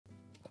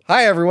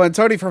Hi everyone,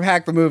 Tony from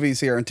Hack the Movies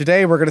here, and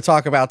today we're going to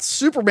talk about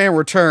Superman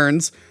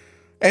Returns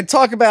and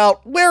talk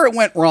about where it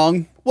went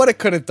wrong, what it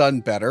could have done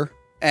better,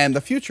 and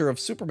the future of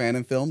Superman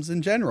in films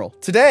in general.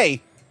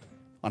 Today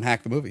on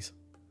Hack the Movies.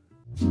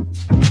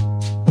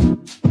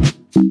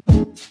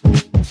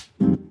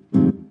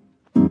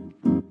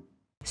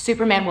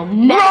 Superman will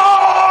never—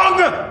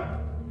 Wrong!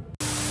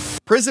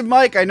 Prison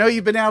Mike, I know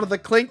you've been out of the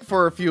clink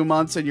for a few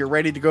months and you're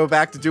ready to go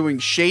back to doing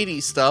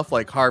shady stuff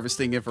like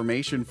harvesting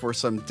information for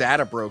some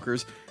data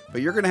brokers,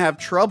 but you're going to have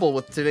trouble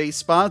with today's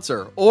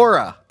sponsor,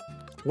 Aura.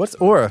 What's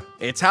Aura?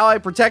 It's how I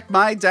protect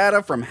my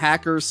data from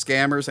hackers,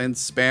 scammers, and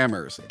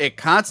spammers. It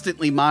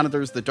constantly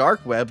monitors the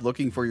dark web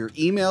looking for your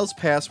emails,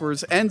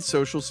 passwords, and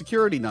social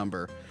security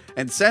number,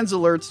 and sends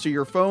alerts to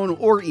your phone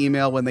or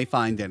email when they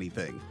find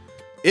anything.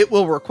 It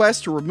will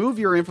request to remove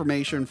your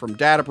information from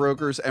data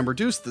brokers and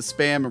reduce the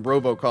spam and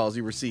robocalls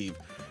you receive.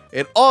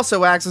 It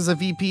also acts as a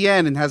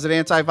VPN and has an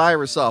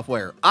antivirus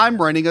software.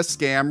 I'm running a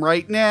scam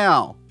right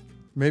now.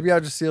 Maybe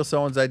I'll just steal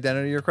someone's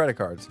identity or credit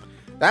cards.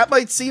 That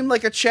might seem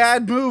like a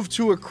Chad move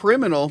to a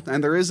criminal,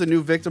 and there is a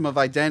new victim of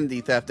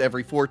identity theft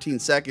every 14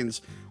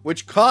 seconds,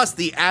 which costs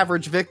the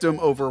average victim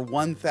over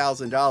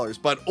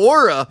 $1,000. But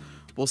Aura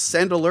will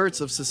send alerts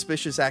of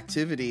suspicious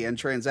activity and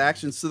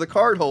transactions to the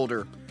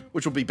cardholder,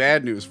 which will be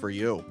bad news for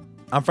you.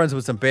 I'm friends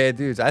with some bad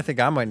dudes. I think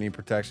I might need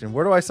protection.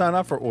 Where do I sign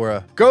up for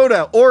Aura? Go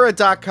to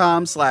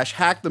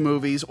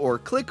aura.com/hackthemovies or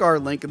click our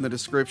link in the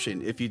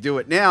description. If you do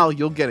it now,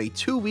 you'll get a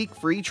 2-week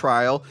free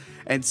trial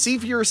and see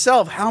for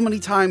yourself how many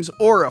times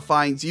Aura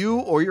finds you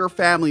or your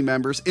family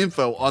members'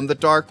 info on the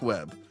dark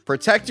web.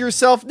 Protect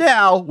yourself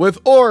now with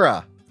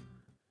Aura.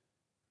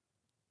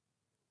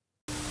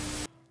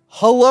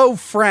 Hello,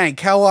 Frank.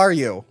 How are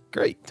you?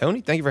 Great,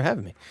 Tony. Thank you for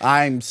having me.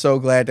 I'm so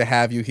glad to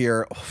have you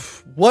here.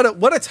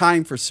 What a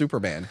time for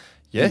Superman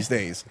these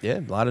days. Yeah,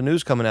 a lot of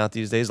news coming out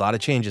these days. A lot of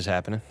changes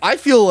happening. I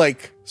feel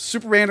like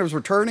Superman is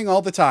returning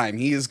all the time.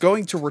 He is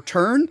going to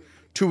return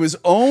to his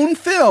own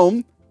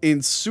film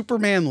in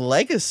Superman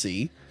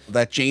Legacy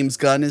that James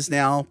Gunn is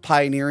now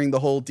pioneering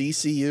the whole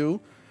DCU.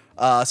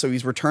 So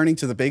he's returning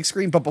to the big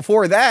screen. But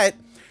before that,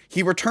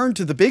 he returned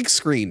to the big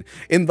screen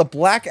in the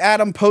Black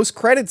Adam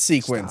post-credit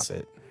sequence. Stop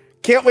it.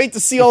 Can't wait to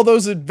see all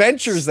those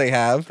adventures they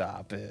have.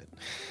 Stop it.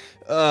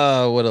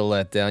 What a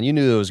letdown. You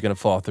knew it was going to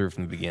fall through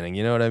from the beginning.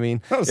 You know what I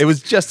mean? It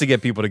was just to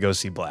get people to go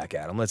see Black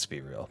Adam. Let's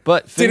be real.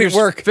 But didn't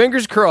work.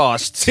 Fingers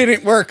crossed.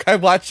 Didn't work. I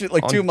watched it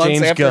like 2 months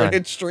James after Gunn.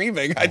 it's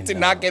streaming. I did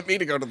not get me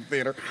to go to the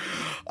theater.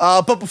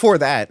 But before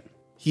that,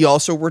 he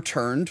also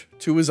returned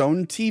to his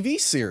own TV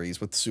series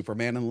with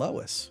Superman and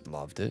Lois.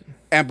 Loved it.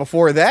 And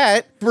before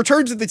that,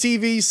 returned to the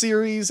TV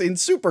series in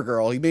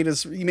Supergirl. He made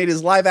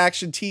his live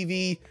action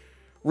TV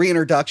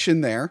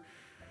reintroduction there.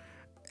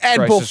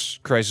 And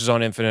Crisis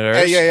on Infinite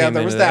Earths. Yeah,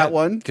 there was that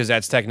one. Because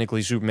that's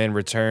technically Superman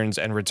Returns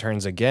and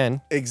Returns Again.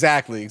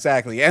 Exactly.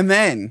 And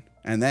then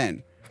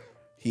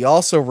he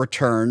also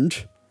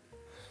returned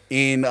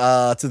in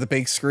to the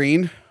big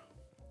screen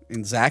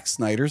in Zack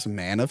Snyder's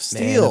Man of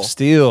Steel. Man of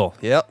Steel.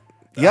 Yep.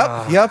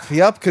 Yep.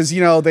 Because,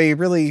 you know, they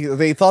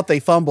thought they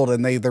fumbled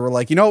and they were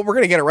like, you know what, we're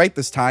going to get it right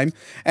this time.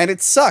 And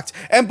it sucked.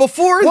 And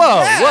before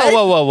that.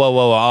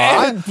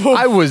 Whoa.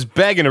 I was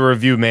begging to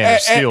review Man of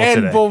Steel today.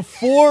 And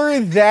before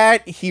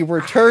that, he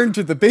returned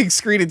to the big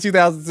screen in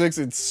 2006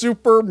 in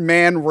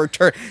Superman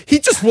Return. He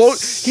just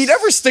won't, he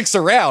never sticks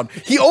around.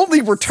 He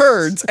only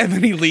returns and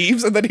then he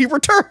leaves and then he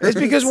returns. It's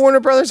because Warner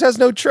Brothers has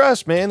no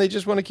trust, man. They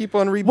just want to keep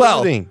on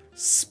rebooting.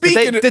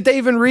 Did they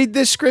even read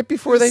this script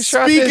before they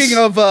shot this? Speaking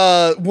of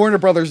Warner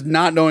Brothers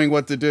not knowing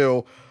what to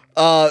do,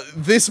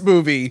 this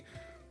movie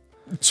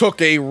took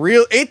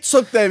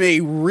them a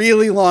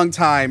really long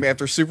time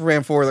after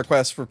Superman 4: The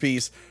Quest for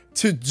Peace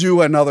to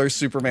do another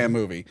Superman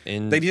movie.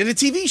 They did a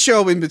TV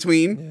show in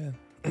between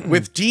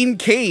with Dean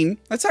Cain.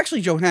 That's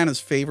actually Johanna's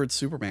favorite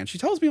Superman. She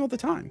tells me all the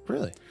time.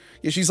 Really?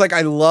 Yeah, she's like,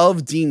 I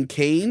love Dean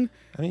Cain.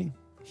 I mean,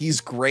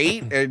 he's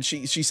great, and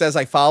she says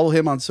I follow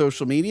him on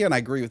social media, and I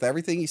agree with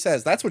everything he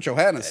says. That's what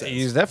Johanna says.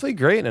 He's definitely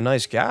great and a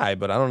nice guy,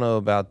 but I don't know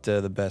about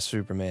the best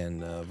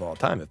Superman of all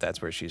time, if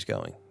that's where she's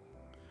going.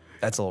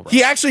 That's a little rough.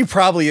 He actually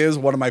probably is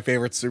one of my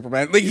favorite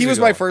Superman. Like, he was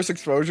my first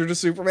exposure to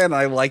Superman, and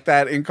I like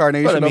that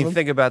incarnation But I of mean, him.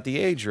 think about the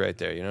age right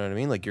there. You know what I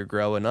mean? Like, you're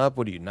growing up.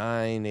 What are you,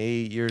 9,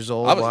 8 years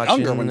old? I was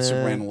watching, younger when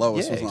Superman and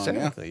Lois was on.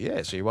 Exactly.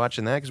 Yeah, so you're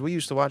watching that because we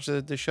used to watch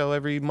the show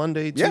every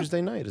Monday,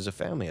 Tuesday night as a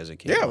family as a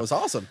kid. Yeah, it was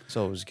awesome.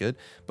 So it was good.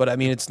 But I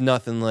mean, it's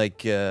nothing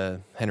like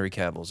Henry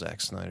Cavill,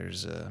 Zack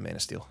Snyder's Man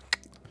of Steel.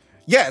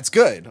 Yeah, it's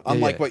good,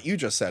 unlike what you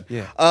just said.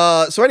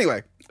 Yeah. So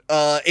anyway,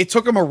 it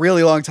took him a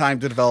really long time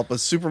to develop a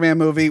Superman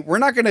movie. We're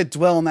not going to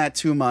dwell on that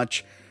too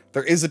much.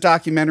 There is a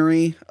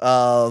documentary,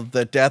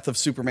 The Death of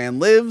Superman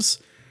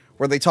Lives,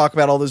 where they talk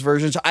about all those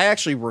versions. I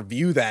actually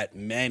reviewed that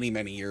many,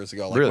 many years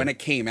ago. Like, when it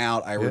came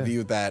out, I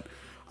reviewed that.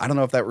 I don't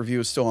know if that review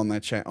is still on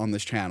that on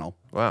this channel.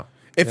 Wow.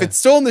 If it's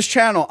still on this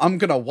channel, I'm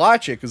going to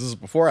watch it because this is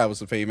before I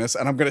was famous,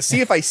 and I'm going to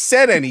see if I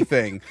said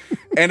anything.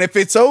 And if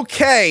it's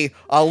okay,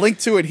 I'll link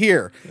to it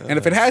here. And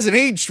if it hasn't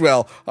aged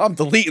well, I'm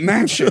deleting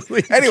that shit.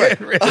 Anyway, Get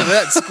rid of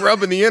that,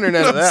 scrubbing the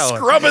internet of that one.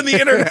 Scrubbing the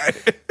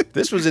internet.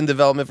 This was in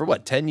development for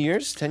what, 10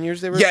 years? 10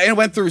 years they were? Yeah, and it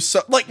went through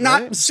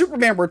not Right?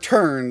 Superman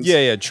Returns.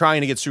 Yeah,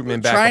 trying to get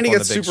Superman back Trying to up on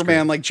get the big Superman,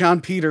 screen. like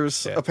John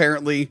Peters,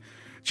 apparently.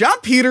 John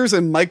Peters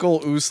and Michael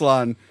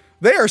Uslan,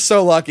 they are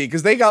so lucky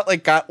because they got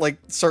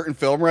certain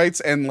film rights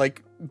and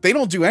like they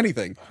don't do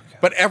anything.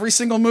 But every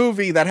single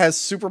movie that has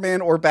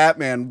Superman or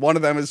Batman, one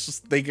of them is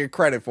just, they get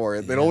credit for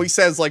it. It always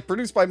says like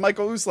produced by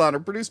Michael Uslan or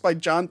produced by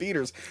John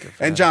Peters.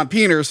 And John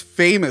Peters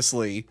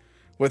famously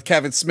with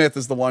Kevin Smith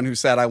is the one who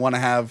said, I want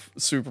to have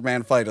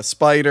Superman fight a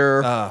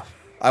spider.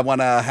 I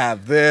want to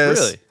have this.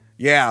 Really?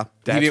 Yeah.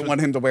 That's He didn't want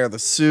him to wear the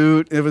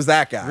suit. It was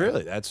that guy.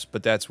 Really?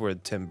 That's where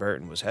Tim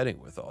Burton was heading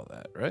with all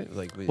that, right?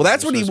 Like, Well,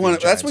 that's when he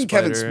wanted. That's when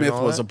Kevin Spider and Smith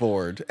all was that?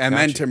 aboard, and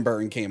then Gotcha. Tim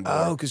Burton came aboard.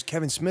 Oh, because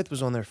Kevin Smith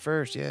was on there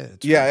first. Yeah.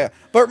 That's yeah, right. yeah.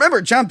 But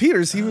remember, John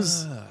Peters, he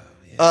was.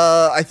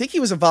 I think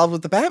he was involved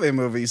with the Batman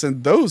movies,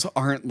 and those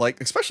aren't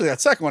like, especially that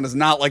second one is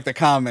not like the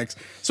comics.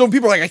 So when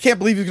people are like, I can't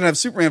believe you can have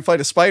Superman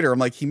fight a spider, I'm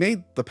like, he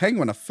made the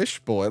Penguin a fish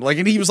boy, like,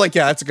 and he was like,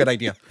 yeah, that's a good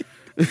idea.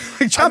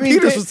 Like, John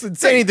Peters was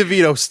insane. Danny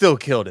DeVito still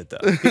killed it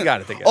though. He got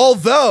it together.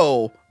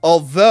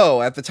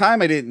 Although at the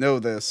time I didn't know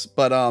this,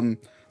 but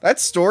that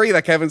story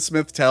that Kevin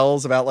Smith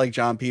tells about like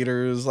John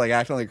Peters like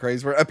acting like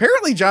crazy.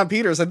 Apparently John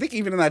Peters, I think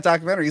even in that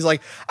documentary, he's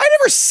like, I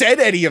never said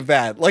any of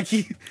that. Like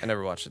I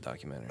never watched the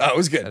documentary. Oh, it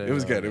was good. I It didn't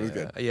was know. good. It was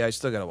good. Yeah, I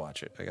still gotta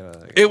watch it.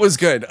 It was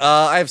good.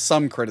 I have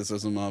some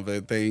criticism of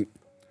it.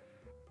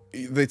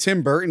 The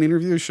Tim Burton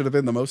interview should have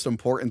been the most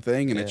important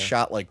thing, and it's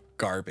shot like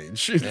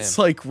garbage. It's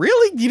like,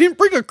 really? You didn't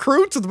bring a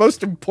crew to the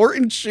most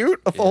important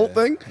shoot of the whole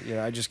thing?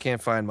 Yeah, I just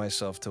can't find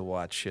myself to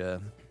watch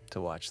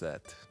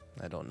that.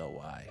 I don't know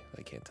why.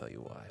 I can't tell you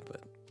why, but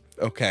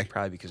Okay.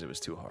 probably because it was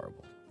too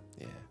horrible.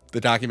 Yeah.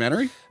 The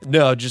documentary?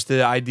 No, just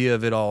the idea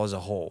of it all as a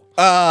whole.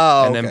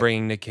 Oh, And then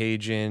bringing Nick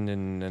Cage in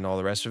and all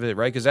the rest of it,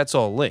 right? Because that's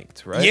all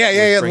linked, right?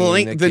 Yeah. With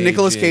bringing The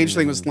Nicolas in Cage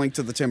thing was and- linked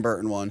to the Tim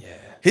Burton one. Yeah.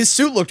 His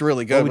suit looked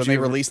really good when they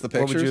released the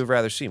pictures. What would you have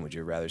rather seen? Would you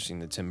have rather seen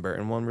the Tim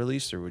Burton one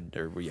released, or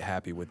were you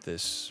happy with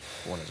this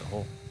one as a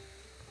whole?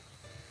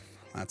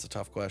 That's a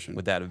tough question.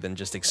 Would that have been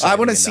just exciting? I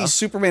want to see enough?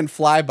 Superman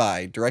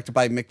Flyby, directed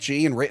by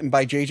Mick and written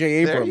by J.J.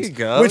 Abrams. you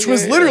go. Which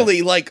was Yeah,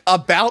 literally like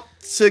about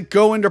to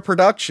go into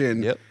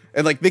production. Yep.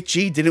 And like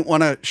Mick didn't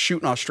want to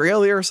shoot in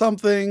Australia or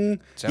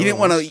something. He didn't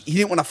want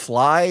to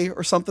fly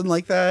or something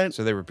like that.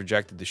 So they were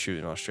projected to shoot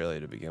in Australia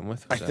to begin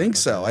with. I think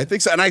so.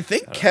 And I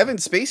think Kevin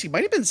Spacey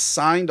might have been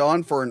signed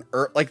on for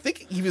I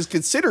think he was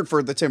considered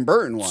for the Tim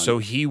Burton one. So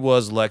he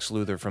was Lex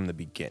Luthor from the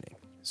beginning.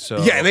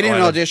 So yeah, they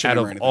didn't audition out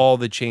him or of anything. all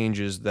the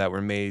changes that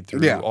were made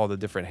through Yeah. all the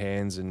different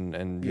hands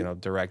and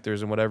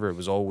directors and whatever, it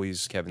was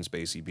always Kevin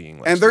Spacey being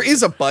Lex And there Luthor.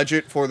 is a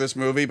budget for this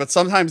movie, but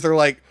sometimes they're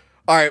like,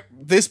 all right,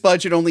 this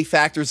budget only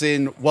factors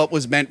in what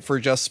was meant for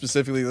just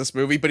specifically this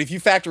movie. But if you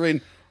factor in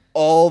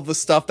all the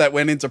stuff that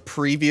went into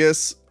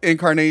previous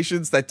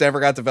incarnations that never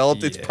got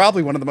developed, it's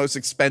probably one of the most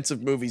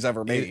expensive movies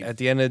ever made. At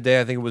the end of the day,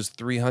 I think it was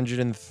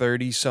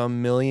 330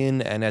 some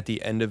million, and at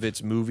the end of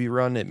its movie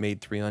run, it made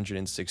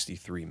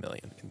 363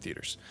 million in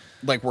theaters.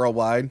 Like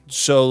worldwide.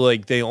 So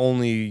like they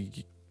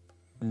only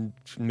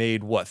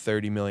made what,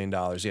 $30 million?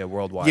 Yeah,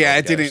 worldwide. Yeah, it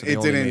altogether. didn't. So they It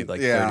only didn't. made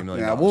like Yeah, $30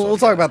 million. yeah. We'll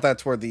talk about that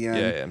toward the end.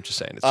 Yeah, I'm just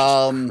saying it's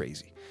just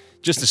crazy.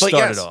 Just to start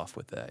yes, it off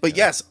with that. But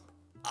yes,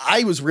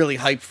 I was really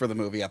hyped for the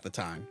movie at the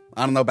time.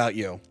 I don't know about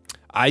you.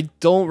 I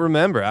don't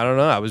remember. I don't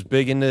know. I was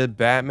big into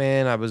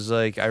Batman. I was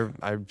like,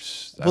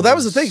 Well, that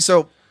was the thing.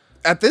 So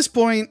at this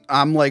point,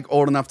 I'm like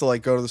old enough to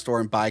like go to the store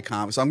and buy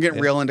comics. So I'm getting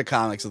real into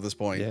comics at this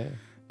point. Yeah.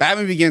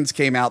 Batman Begins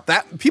came out.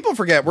 That people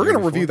forget. We're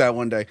gonna review that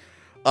one day.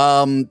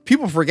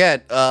 People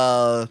forget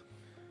the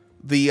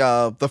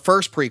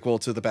first prequel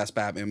to the best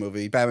Batman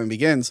movie, Batman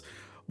Begins.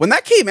 When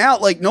that came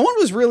out, like no one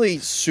was really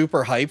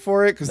super hyped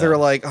for it because they were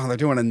like, "Oh, they're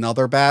doing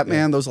another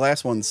Batman. Those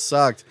last ones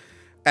sucked."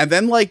 And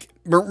then, like,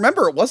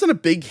 remember, it wasn't a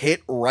big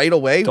hit right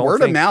away.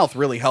 Word of mouth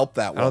really helped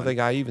that one. I don't think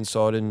I even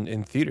saw it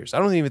in theaters. I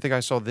don't even think I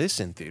saw this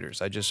in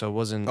theaters. I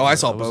wasn't. Oh, I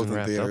saw both wasn't in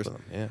wrapped up theaters. with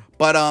them. Yeah.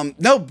 But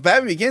no,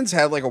 Batman Begins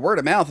had like a word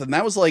of mouth, and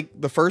that was like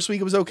the first week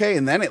it was okay,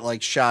 and then it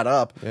like shot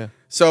up. Yeah.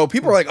 So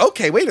people were like,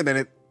 "Okay, wait a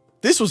minute,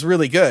 this was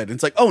really good." And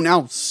it's like, oh,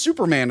 now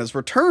Superman is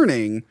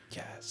returning.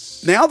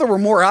 Yes. Now there were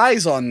more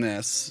eyes on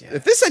this.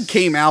 If this had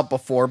came out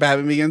before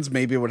Batman Begins,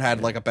 maybe it would have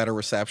had like a better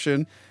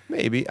reception.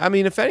 Maybe. I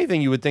mean, if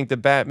anything, you would think that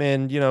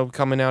Batman,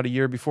 coming out a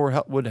year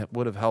before would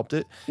have helped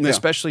it,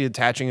 especially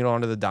attaching it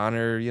onto the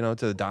Donner,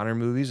 to the Donner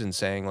movies and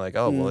saying like,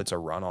 oh, well, it's a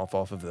runoff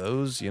off of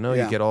those. You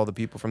get all the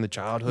people from the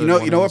childhood. You know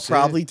wanting what to see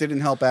probably it.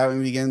 didn't help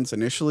Batman Begins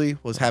initially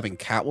was having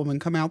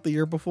Catwoman come out the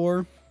year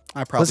before.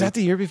 Was that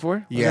the year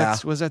before? Yeah.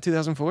 Was that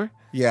 2004?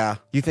 Yeah.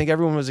 You think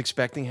everyone was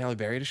expecting Halle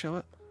Berry to show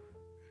up?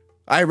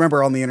 I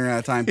remember on the internet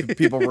at the time,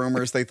 people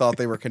rumors they thought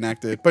they were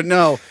connected. But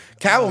no,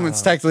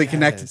 Catwoman's technically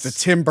connected to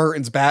Tim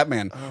Burton's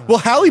Batman. Will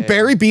Halle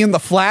Berry be in The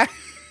Flash?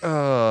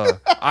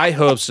 I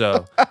hope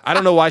so. I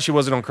don't know why she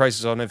wasn't on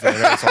Crisis on Infinite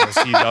Earths on the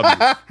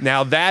CW.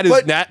 Now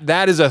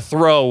that is a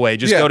throwaway.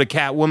 Just go to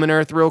Catwoman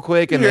Earth real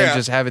quick and then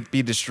just have it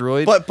be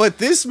destroyed. But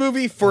this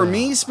movie, for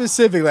me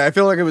specifically, I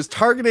feel like it was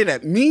targeted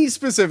at me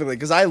specifically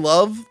because I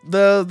love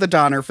the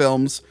Donner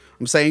films.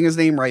 I'm saying his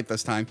name right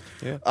this time.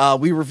 Yeah.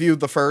 We reviewed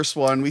the first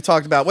one. We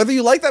talked about whether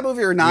you like that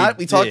movie or not.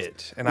 We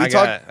talked, and I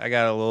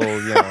got a little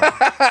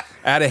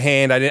out of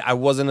hand. I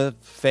wasn't a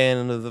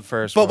fan of the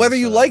first one. But whether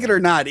you like it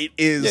or not, it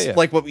is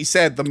like what we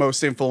said, the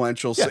most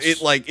influential. So Yes.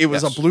 it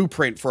was a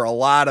blueprint for a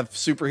lot of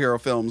superhero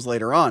films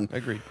later on.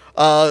 Agreed.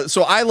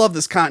 So I love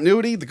this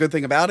continuity. The good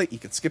thing about it, you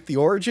could skip the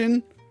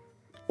origin,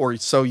 or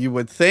so you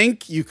would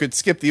think. You could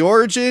skip the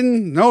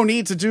origin. No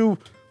need to do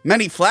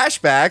many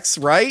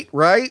flashbacks, right?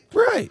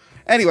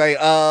 Anyway,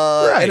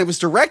 and it was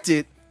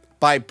directed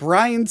by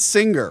Bryan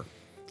Singer.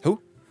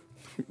 Who?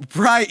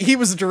 He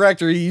was a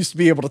director he used to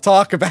be able to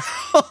talk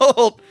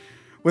about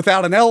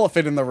without an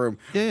elephant in the room.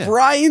 Yeah.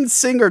 Bryan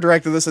Singer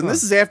directed this, and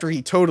this is after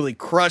he totally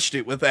crushed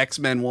it with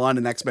X-Men 1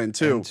 and X-Men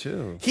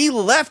 2. He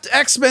left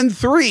X-Men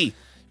 3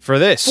 for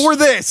this.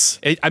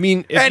 And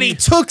he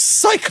took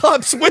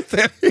Cyclops with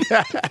him.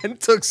 And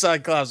took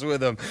Cyclops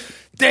with him.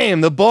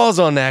 Damn, the balls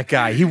on that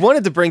guy. He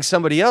wanted to bring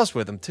somebody else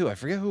with him, too. I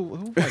forget who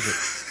was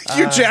it.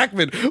 Hugh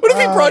Jackman. What if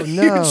he brought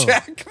Hugh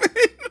Jackman?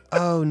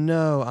 Oh,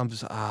 no.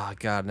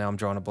 God, now I'm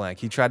drawing a blank.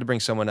 He tried to bring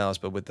someone else,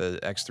 but with the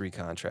X3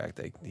 contract,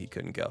 he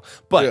couldn't go.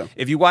 But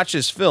if you watch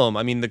this film,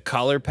 I mean, the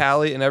color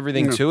palette and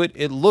everything to it,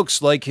 it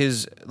looks like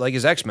his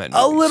X-Men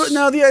movies. A little.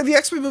 No, the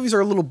X-Men movies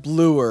are a little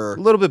bluer.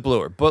 A little bit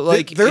bluer. But,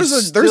 like, there's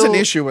an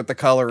issue with the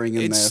coloring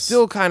in this. It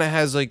still kind of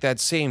has, like, that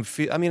same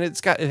feel. I mean, it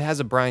has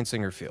a Bryan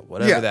Singer feel,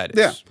 whatever that is.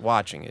 Yeah.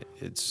 Watching it,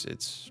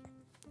 it's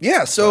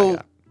so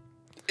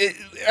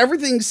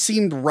everything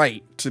seemed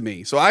right to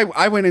me. So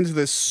I went into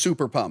this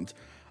super pumped.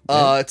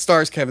 It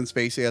stars Kevin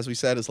Spacey, as we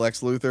said, as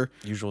Lex Luthor.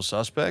 Usual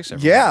Suspects.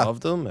 Everyone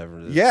loved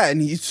them. Yeah,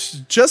 and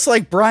he's just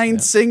like Bryan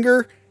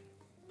Singer.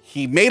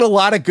 He made a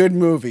lot of good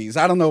movies.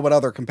 I don't know what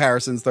other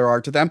comparisons there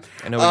are to them.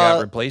 I know he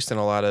got replaced in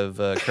a lot of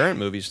current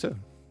movies too.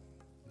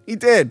 He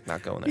did.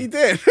 Not going there. He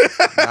did.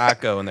 Not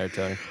going there,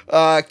 Tony.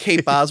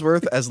 Kate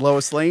Bosworth as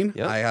Lois Lane.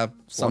 Yep. I have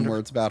some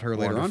words about her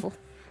later on. Wonderful.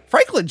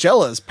 Frank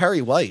Langella as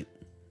Perry White.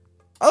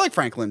 I like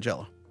Frank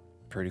Langella.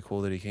 Pretty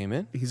cool that he came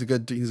in. He's a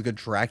good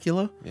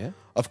Dracula. Yeah.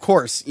 Of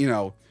course,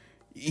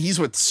 he's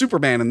with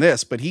Superman in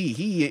this, but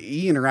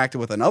he interacted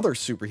with another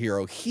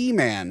superhero,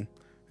 He-Man,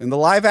 in the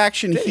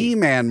live-action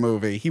He-Man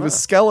movie. He was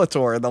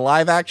Skeletor in the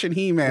live-action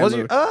He-Man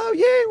movie. Oh,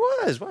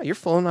 yeah, he was. Wow, you're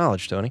full of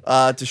knowledge, Tony.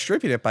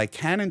 Distributed by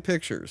Canon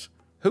Pictures.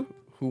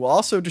 Who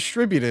also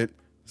distributed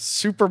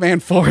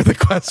Superman 4: The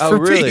Quest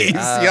for Peace.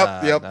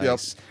 Yep.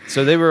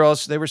 So they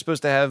were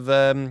supposed to have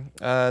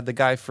the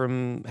guy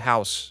from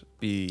House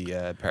be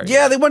Perry.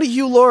 Yeah, they wanted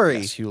Hugh Laurie.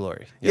 Yes, Hugh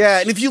Laurie. Yes. Yeah,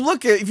 and if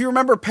you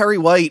remember Perry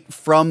White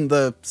from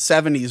the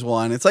 70s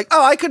one, it's like,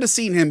 oh, I could have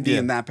seen him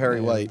being that Perry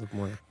White.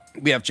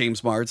 We have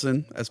James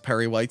Marsden as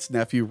Perry White's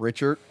nephew,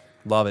 Richard.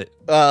 Love it.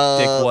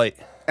 Dick White.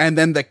 And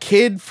then the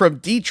kid from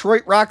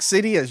Detroit Rock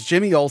City as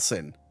Jimmy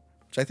Olsen,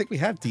 which I think we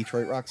have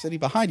Detroit Rock City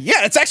behind you.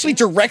 Yeah, it's actually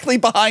directly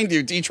behind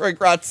you, Detroit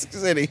Rock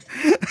City.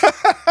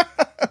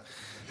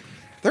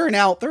 There are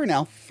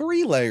now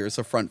 3 layers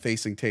of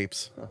front-facing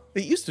tapes.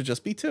 It used to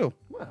just be 2.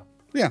 Wow.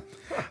 Yeah.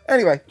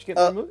 Anyway. Did you get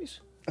more movies?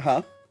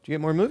 Huh? Did you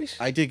get more movies?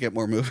 I did get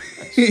more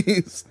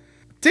movies.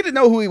 Didn't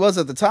know who he was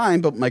at the time,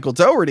 but Michael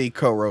Dougherty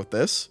co-wrote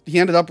this. He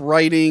ended up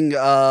writing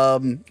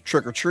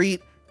Trick or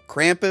Treat,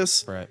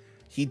 Krampus. Right.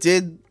 He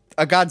did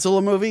a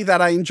Godzilla movie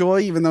that I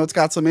enjoy, even though it's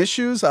got some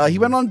issues. He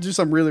went on to do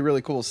some really,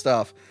 really cool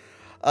stuff.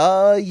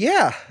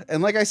 Yeah.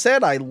 And like I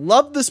said, I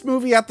loved this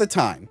movie at the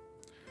time.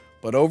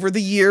 But over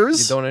the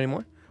years... You don't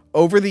anymore?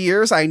 Over the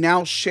years, I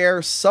now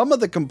share some of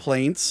the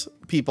complaints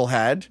people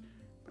had,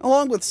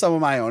 along with some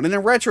of my own. And in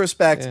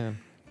retrospect,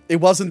 it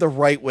wasn't the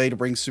right way to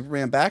bring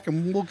Superman back,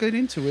 and we'll get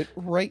into it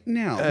right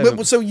now.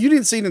 So you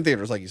didn't see it in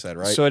theaters, like you said,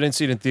 right? So I didn't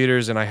see it in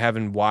theaters, and I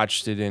haven't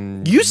watched it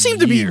in You seem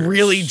to be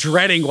really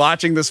dreading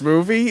watching this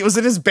movie. Was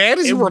it as bad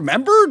as you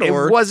remembered?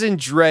 Or? It wasn't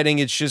dreading.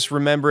 It's just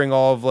remembering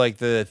all of, like,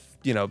 the,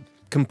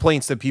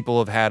 complaints that people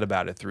have had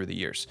about it through the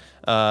years.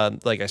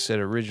 Like I said,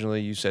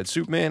 originally you said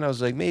Superman. I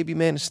was like, maybe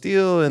Man of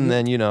Steel. And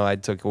then, I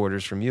took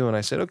orders from you and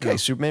I said, okay,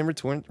 Superman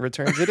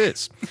Returns it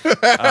is.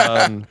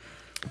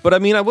 But I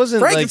mean, I wasn't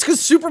Frank, it's because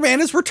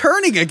Superman is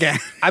returning again.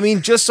 I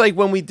mean, just like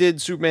when we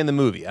did Superman the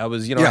movie, I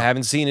was, I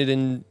haven't seen it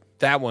in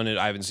that one.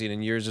 I haven't seen it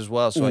in years as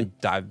well. So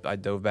I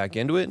dove back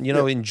into it and,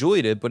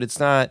 enjoyed it, but it's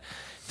not,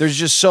 there's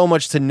just so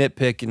much to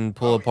nitpick and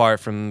pull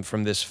apart from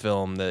this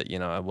film that,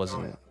 I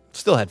wasn't.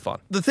 Still had fun.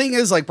 The thing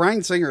is, like,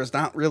 Bryan Singer is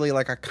not really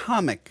like a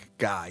comic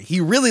guy. He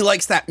really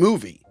likes that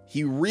movie.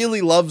 He really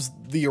loves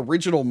the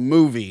original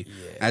movie,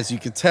 as you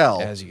could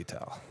tell. As you could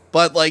tell.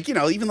 But, like,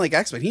 even like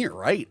X-Men here,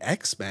 right?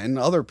 X-Men.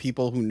 Other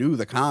people who knew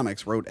the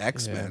comics wrote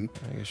X-Men.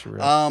 Yeah, I guess you're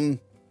right.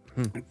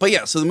 But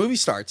yeah, so the movie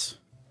starts.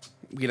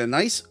 We get a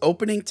nice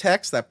opening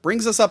text that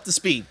brings us up to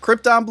speed.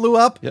 Krypton blew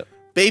up. Yep.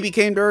 Baby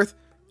came to Earth.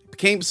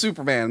 Became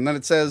Superman. And then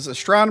it says,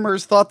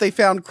 astronomers thought they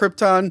found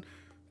Krypton.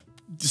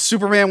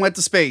 Superman went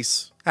to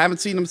space. Haven't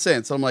seen him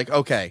since. I'm like,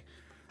 okay,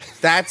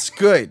 that's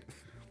good.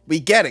 We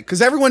get it.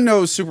 Because everyone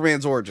knows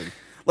Superman's origin.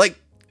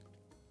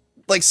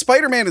 Like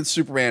Spider-Man and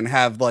Superman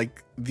have,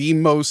 like, the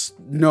most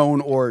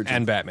known origin.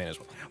 And Batman as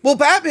well. Well,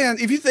 Batman,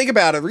 if you think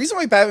about it, the reason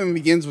why Batman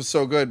Begins was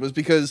so good was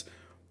because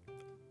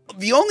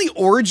the only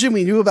origin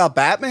we knew about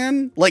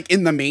Batman, like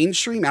in the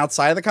mainstream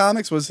outside of the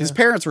comics, was his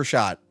parents were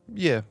shot.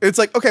 Yeah. It's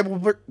like, okay,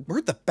 well,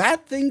 where'd the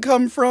Bat thing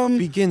come from?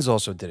 Begins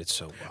also did it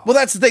so well. Well,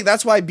 that's the thing.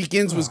 That's why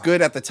Begins was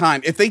good at the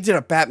time. If they did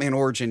a Batman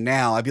origin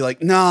now, I'd be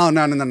like, no.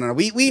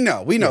 We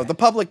know. The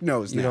public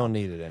knows now. You don't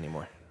need it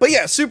anymore. But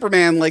yeah,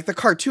 Superman, like the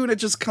cartoon had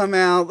just come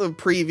out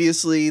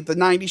previously, the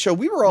 90s show,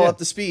 we were all up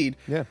to speed.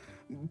 Yeah.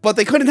 But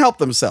they couldn't help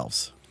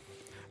themselves.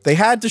 They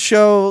had to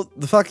show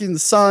the fucking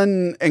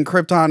sun and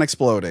Krypton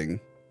exploding.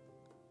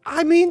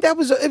 I mean, it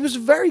was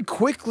very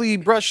quickly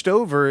brushed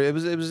over. It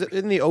was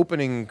in the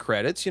opening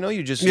credits. You know,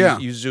 you just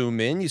you zoom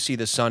in, you see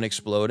the sun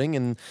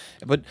exploding,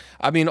 but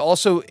I mean,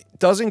 also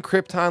doesn't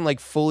Krypton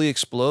like fully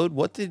explode?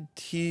 What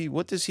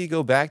does he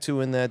go back to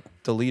in that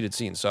deleted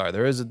scene? Sorry,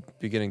 there is a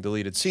beginning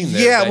deleted scene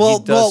there. Yeah,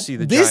 well, see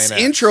the this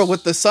giant intro axe.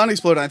 with the sun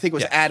exploding, I think,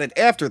 was added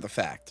after the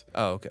fact.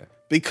 Oh, okay.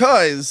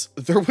 Because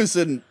there was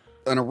an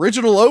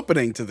original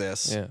opening to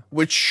this,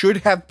 which should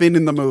have been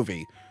in the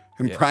movie.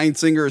 And Bryan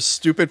Singer is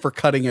stupid for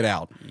cutting it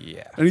out.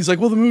 Yeah. And he's like,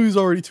 well, the movie's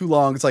already too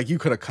long. It's like, you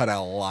could have cut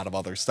out a lot of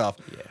other stuff.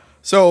 Yeah.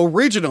 So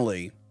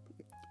originally,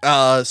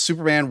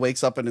 Superman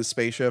wakes up in his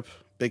spaceship,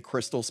 big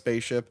crystal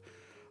spaceship,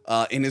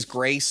 in his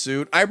gray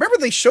suit. I remember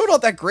they showed all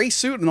that gray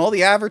suit and all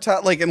the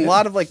advertise, like, in a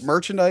lot of like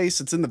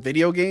merchandise. It's in the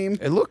video game.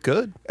 It looked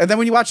good. And then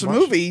when you watch the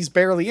movie, he's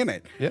barely in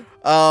it.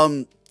 Yeah.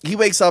 He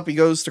wakes up, he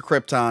goes to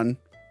Krypton.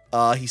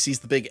 He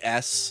sees the big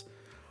S.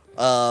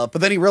 But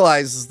then he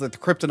realizes that the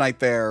kryptonite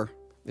there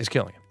is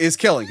killing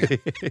him.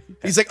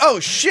 He's like,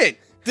 oh shit,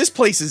 this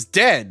place is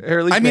dead.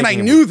 I mean, I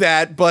knew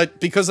that, but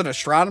because an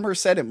astronomer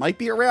said it might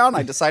be around,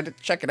 I decided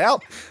to check it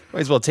out. Might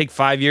as well take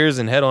 5 years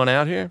and head on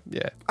out here.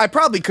 Yeah. I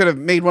probably could have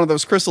made one of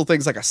those crystal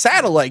things like a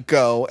satellite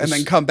go and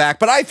then come back,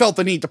 but I felt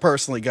the need to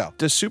personally go.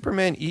 Does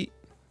Superman eat?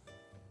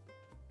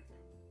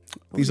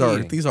 These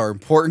are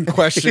important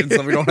questions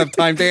that we don't have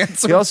time to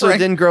answer. He also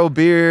didn't grow a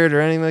beard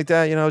or anything like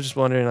that. You know, just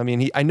wondering. I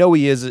mean, I know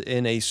he is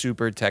in a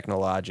super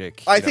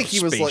technologic. I think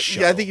he was like,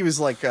 I think he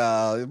was like,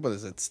 what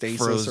is it, stasis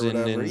Frozen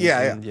or whatever?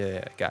 And,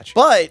 yeah, gotcha.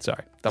 But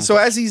sorry. So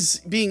as he's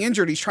being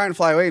injured, he's trying to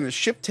fly away, and the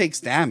ship takes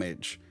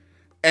damage.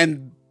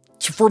 And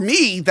for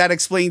me, that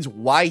explains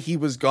why he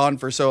was gone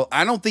for so.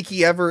 I don't think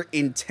he ever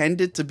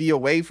intended to be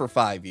away for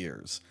 5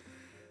 years.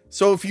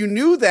 So if you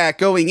knew that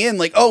going in,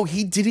 like, oh,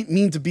 he didn't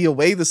mean to be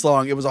away this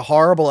long, it was a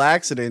horrible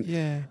accident.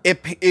 Yeah.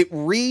 It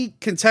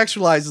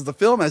recontextualizes the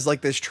film as like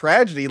this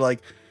tragedy,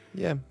 like,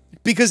 yeah.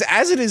 Because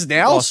as it is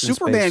now, Lost in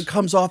Superman space.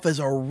 comes off as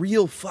a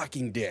real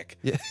fucking dick.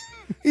 Yeah.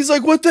 He's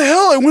like, what the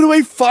hell? I went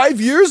away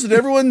 5 years and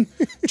everyone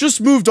just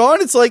moved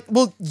on. It's like,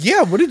 well,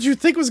 yeah, what did you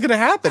think was going to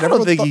happen? I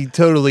don't think he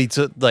totally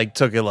took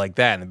it like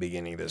that in the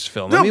beginning of this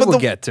film. No, I mean, but we'll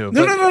get to it.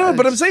 No.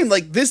 But I'm saying,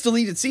 like, this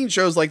deleted scene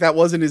shows like that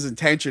wasn't his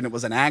intention. It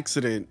was an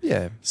accident.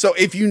 Yeah. So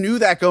if you knew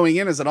that going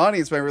in as an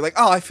audience member, you're like,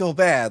 oh, I feel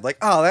bad. Like,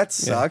 oh, that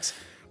sucks.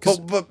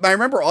 But I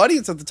remember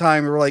audience at the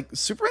time, we were like,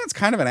 Superman's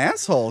kind of an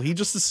asshole. He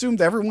just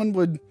assumed everyone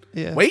would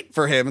wait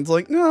for him. It's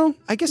like, no.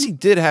 I guess he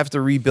did have to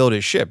rebuild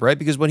his ship, right?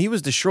 Because when it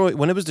was destroyed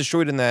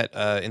in that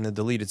in the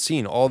deleted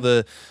scene, all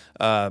the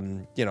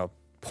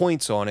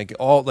points on it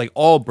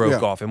all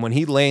broke off, and when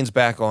he lands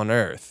back on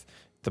Earth,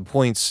 the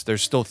points,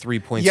 there's still 3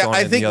 points on it.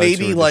 I think and the other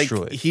maybe two are like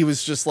destroyed. he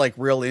was just like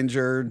real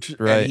injured,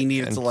 Right, and he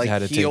needed and to like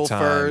had to take heal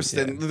time, first.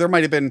 yeah. And there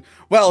might have been,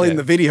 in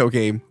the video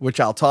game, which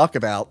I'll talk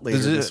about later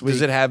this week.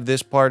 Does it have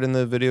this part in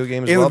the video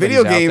game as in well? the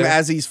video game,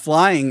 as he's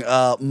flying,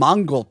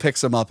 Mongol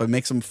picks him up and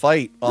makes him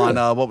fight on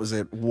what was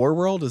it,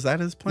 Warworld? Is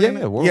that his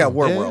planet? Yeah, Warworld. Yeah,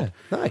 Warworld.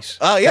 Yeah. Nice.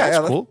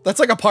 That's cool. That's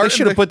like a part. They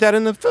should have put that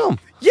in the film.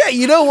 Yeah,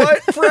 you know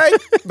what,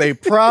 Frank? They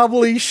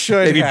probably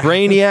should. Maybe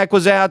Brainiac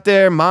was out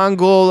there,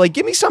 Mongol. Like,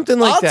 give me something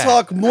like that.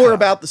 I'll talk more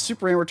about the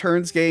Superman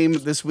Returns game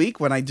this week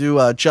when I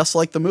do Just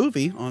Like the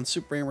Movie on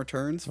Superman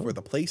Returns for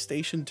the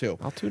PlayStation 2.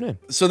 I'll tune in.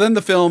 So then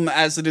the film,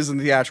 as it is in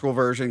the theatrical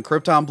version,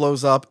 Krypton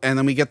blows up, and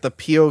then we get the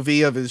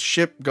POV of his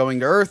ship going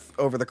to Earth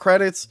over the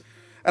credits.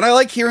 And I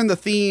like hearing the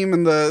theme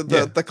and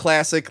the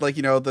classic, like,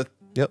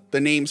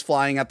 the names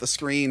flying at the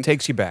screen.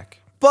 Takes you back.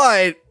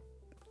 But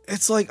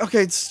it's like,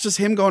 okay, it's just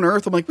him going to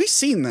Earth. I'm like, we've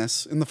seen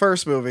this in the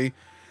first movie.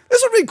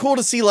 This would be cool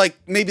to see, like,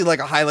 maybe like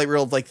a highlight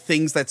reel of like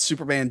things that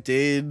Superman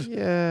did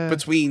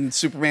between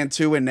Superman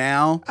 2 and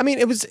now. I mean,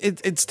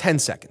 it's 10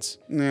 seconds.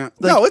 Yeah.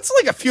 No, it's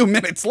like a few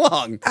minutes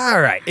long. All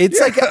right.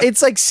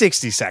 It's like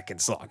 60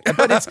 seconds long.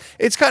 But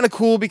it's kind of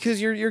cool because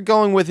you're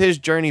going with his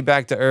journey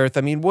back to Earth.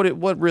 I mean,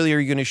 what really are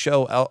you going to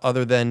show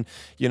other than,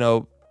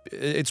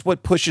 it's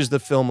what pushes the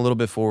film a little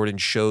bit forward and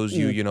shows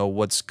you,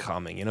 what's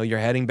coming. You're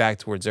heading back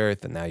towards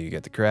Earth, and now you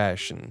get the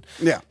crash, and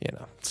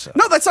So.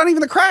 No, that's not even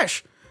the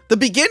crash. The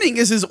beginning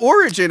is his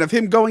origin of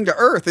him going to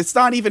Earth. It's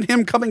not even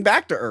him coming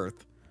back to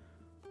Earth.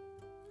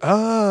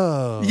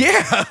 Oh,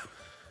 yeah,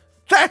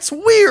 that's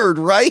weird,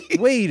 right?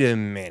 Wait a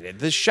minute.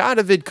 The shot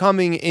of it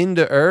coming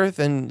into Earth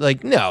and I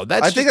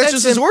think that's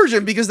just his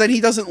origin, because then he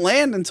doesn't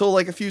land until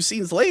like a few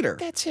scenes later.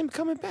 That's him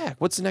coming back.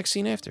 What's the next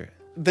scene after it?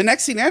 The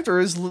next scene after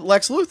is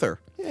Lex Luthor.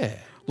 Yeah.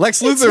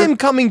 Lex It's Luthor. him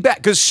coming back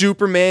because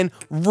Superman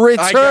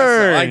returns.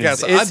 I guess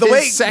so. It's The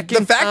his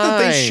second fact that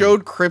they time.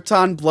 showed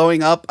Krypton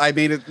blowing up,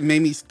 made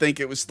me think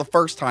it was the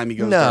first time he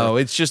goes No,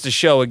 there. it's just a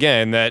show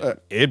again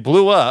that it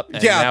blew up.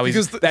 And yeah, now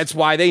because that's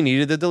why they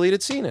needed the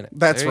deleted scene in it.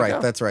 That's There you right.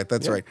 go. That's right.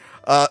 That's Yeah. right.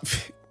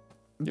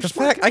 The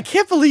smart fact I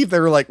can't believe they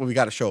were like, well, we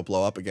got to show it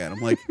blow up again. I'm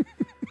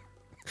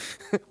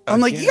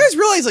like, you guys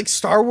realize like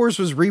Star Wars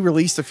was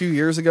re-released a few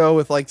years ago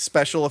with like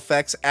special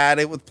effects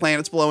added with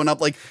planets blowing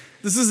up. Like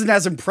this isn't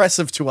as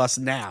impressive to us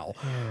now.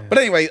 But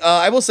anyway,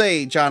 I will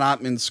say John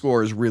Ottman's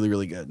score is really,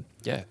 really good.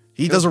 Yeah.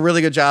 He does a really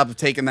good job of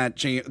taking that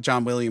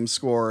John Williams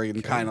score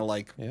and kind of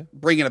like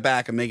bringing it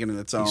back and making it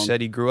its own. He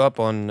said he grew up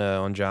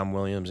on John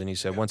Williams, and he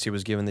said once he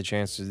was given the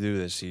chance to do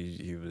this,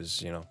 he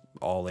was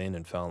all in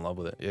and fell in love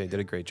with it. Yeah, he did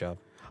a great job.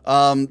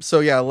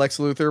 So yeah, Lex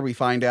Luthor, we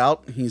find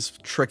out he's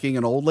tricking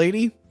an old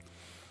lady,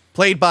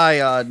 played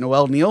by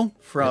Noelle Neal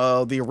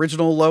from the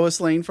original Lois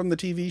Lane from the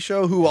TV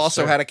show, who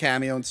also had a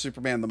cameo in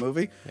Superman the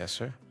movie. Yes,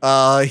 sir.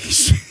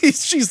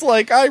 She's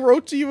like, I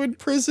wrote to you in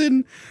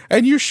prison,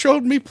 and you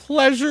showed me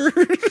pleasure.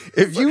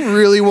 If you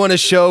really want to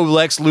show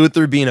Lex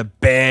Luthor being a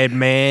bad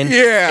man,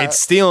 Yeah. it's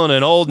stealing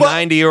an old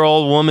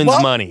 90-year-old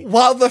woman's money.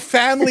 While the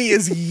family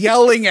is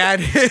yelling at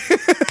him.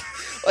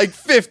 Like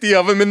 50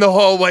 of them in the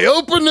hallway.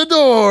 Open the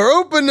door.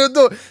 Open the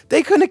door.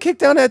 They couldn't have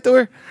kicked down that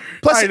door.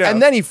 Plus, I know. and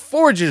then he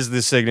forges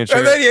the signature.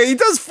 And then he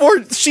does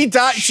she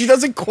died. She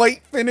doesn't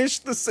quite finish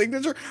the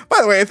signature. By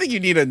the way, I think you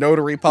need a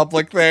notary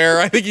public there.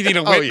 I think you need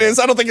a witness.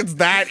 I don't think it's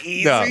that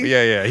easy. No,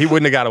 yeah. He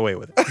wouldn't have got away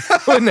with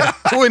it.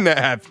 wouldn't have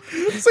happened.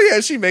 So yeah,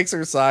 she makes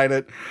her sign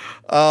it.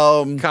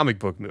 Comic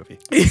book movie.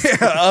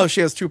 Yeah. Oh, she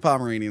has 2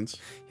 Pomeranians.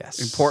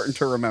 Yes. Important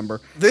to remember.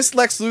 This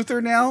Lex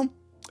Luthor now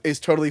is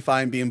totally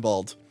fine being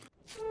bald.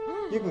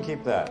 You can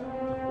keep that.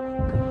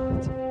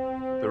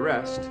 The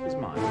rest is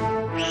mine.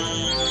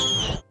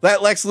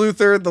 That Lex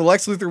Luthor, the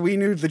Lex Luthor we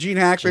knew, the Gene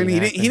Hackman, he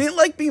didn't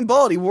like being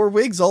bald. He wore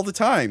wigs all the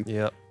time.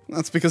 Yep.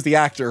 That's because the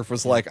actor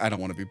was like, I don't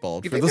want to be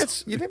bald. You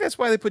think that's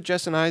why they put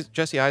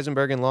Jesse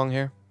Eisenberg in long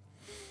hair?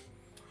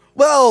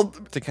 Well,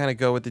 To kind of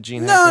go with the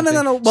Gene No, Hackman no,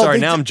 thing? no. Well, Sorry,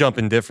 they now did- I'm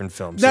jumping different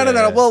films. no.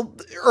 Yeah. Well,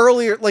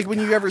 earlier, like when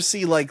you ever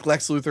see like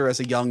Lex Luthor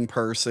as a young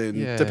person,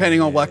 Yeah,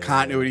 depending on what yeah.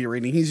 continuity you're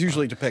reading, he's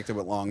usually depicted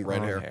with long red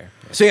Long hair. hair,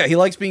 So yeah, he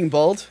likes being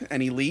bald,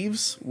 and he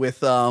leaves with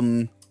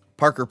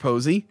Parker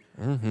Posey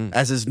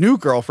as his new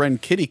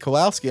girlfriend, Kitty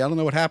Kowalski. I don't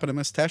know what happened to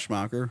Miss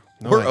Teschmacher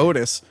or idea.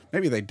 Otis.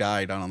 Maybe they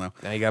died. I don't know.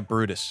 Now you got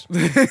Brutus.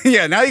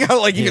 Yeah, now you got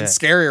like even Yeah.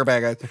 scarier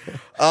bad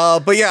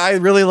guys. But yeah, I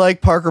really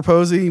like Parker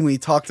Posey. We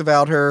talked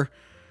about her.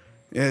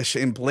 Yeah,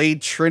 in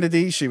Blade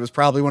Trinity, she was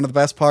probably one of the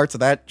best parts of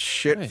that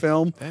shit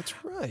film. That's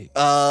right.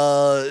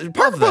 Parker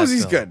that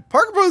Posey's film. good.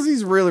 Parker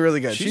Posey's really,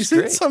 really good. She's She's in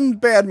great. some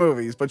bad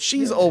movies, but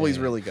she's always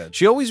really good.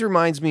 She always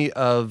reminds me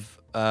of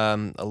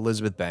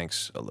Elizabeth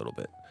Banks a little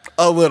bit.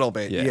 A little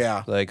bit,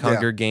 yeah. Like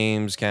Hunger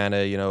Games, kind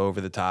of,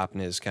 over the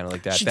topness, kind of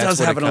like that. She That's does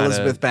what have it an kinda-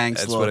 Elizabeth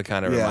Banks That's look. what it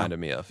kind of Yeah. reminded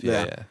me of.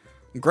 Yeah.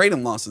 Great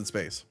in Lost in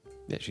Space.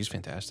 Yeah, she's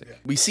fantastic.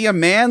 We see a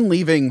man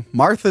leaving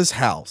Martha's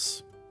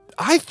house.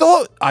 I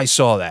thought I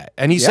saw that.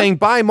 And he's Yeah. saying,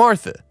 bye,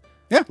 Martha.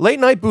 Yeah. Late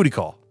night booty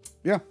call.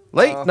 Yeah.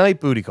 Late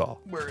night booty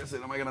call. Where is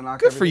it? Am I gonna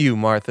knock Good for you,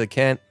 Martha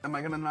Kent. Am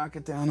I gonna knock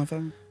it down if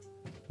I...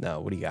 No,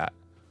 what do you got?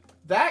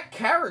 That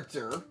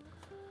character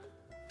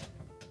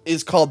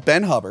is called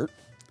Ben Hubbard.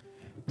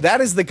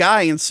 That is the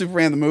guy in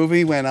Superman the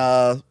movie when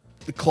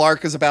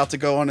Clark is about to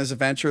go on his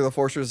adventure, the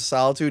Fortress of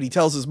Solitude. He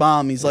tells his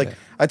mom, he's like,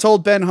 I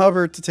told Ben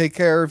Hubbard to take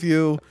care of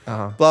you,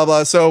 blah,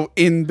 blah. So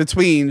in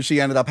between,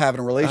 she ended up having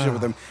a relationship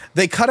with him.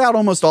 They cut out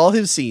almost all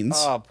his scenes.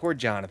 Oh, poor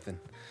Jonathan.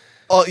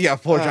 Oh, yeah,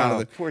 poor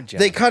Jonathan. Poor Jonathan.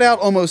 They cut out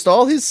almost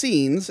all his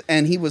scenes,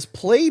 and he was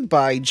played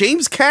by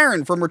James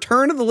Karen from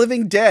Return of the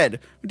Living Dead,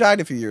 who died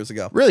a few years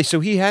ago. Really? So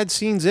he had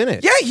scenes in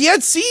it? Yeah, he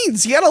had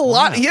scenes. He had a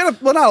lot. He had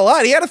well, not a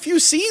lot. He had a few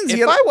scenes.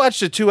 If I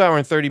watched a 2 hour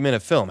and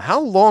 30-minute film, how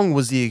long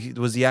was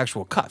the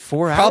actual cut?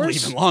 4 hours? Probably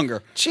even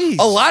longer. Jeez.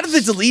 A lot of the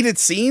deleted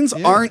scenes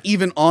aren't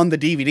even on the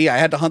DVD. I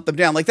had to hunt them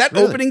down. Like that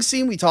opening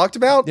scene we talked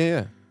about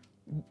Yeah.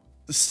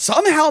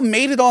 somehow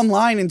made it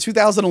online in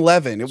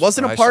 2011. It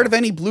wasn't a part of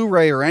any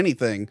Blu-ray or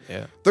anything.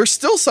 Yeah. There's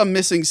still some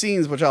missing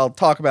scenes, which I'll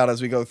talk about as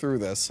we go through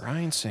this.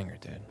 Bryan Singer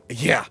did.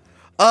 Yeah.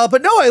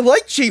 But no, I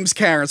like James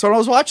Karen. So when I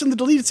was watching the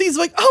deleted scenes,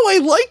 like, oh,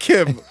 I like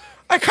him.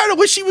 I kind of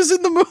wish he was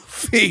in the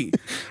movie.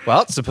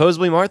 Well,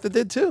 supposedly Martha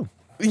did too.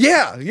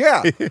 Yeah.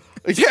 Yeah,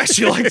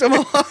 she liked him a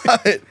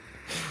lot.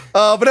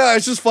 But no,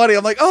 it's just funny.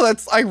 I'm like, oh,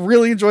 I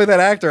really enjoy that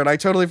actor, and I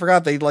totally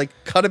forgot they like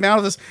cut him out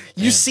of this.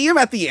 You see him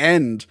at the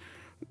end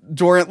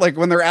during like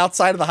when they're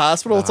outside of the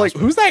hospital. It's like,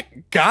 who's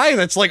that guy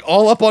that's like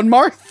all up on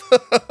Martha?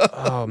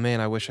 Oh man,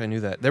 I wish I knew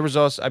that. There was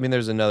also,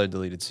 there's another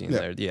deleted scene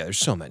there. Yeah, there's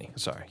so many.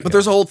 Sorry. But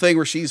there's a whole thing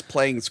where she's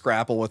playing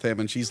Scrapple with him,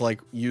 and she's like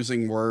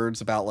using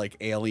words about like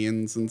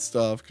aliens and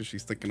stuff because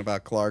she's thinking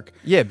about Clark.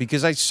 Yeah,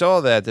 because I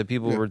saw that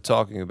people were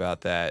talking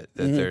about that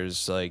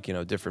there's like,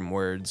 different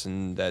words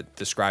and that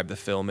describe the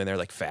film in there,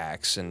 like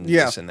facts and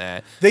this and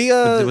that.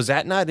 But was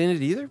that not in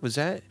it either? Was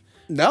that?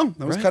 No,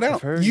 that was cut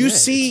out. You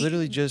see, it's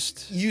literally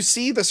just you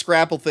see the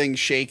Scrapple thing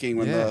shaking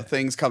when the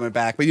thing's coming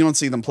back, but you don't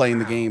see them playing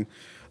the game.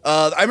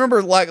 I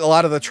remember like a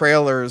lot of the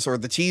trailers or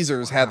the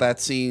teasers had that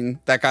scene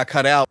that got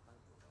cut out.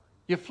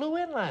 You flew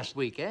in last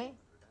week, eh?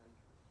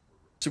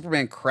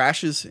 Superman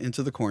crashes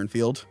into the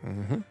cornfield.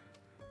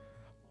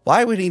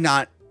 Why would he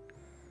not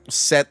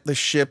set the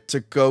ship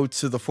to go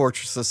to the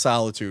Fortress of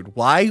Solitude?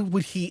 Why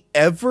would he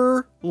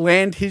ever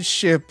land his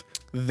ship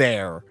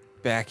there?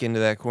 Back into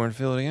that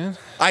cornfield again?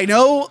 I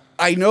know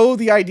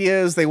the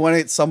idea is they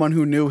wanted someone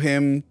who knew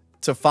him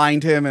to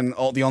find him, and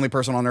the only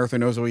person on Earth who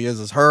knows who he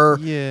is her.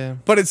 Yeah.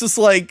 But it's just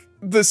like,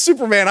 the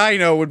Superman I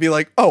know would be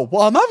like, oh,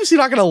 well, I'm obviously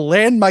not going to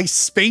land my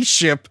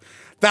spaceship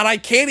that I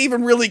can't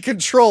even really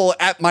control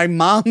at my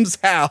mom's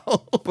house.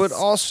 But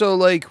also,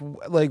 like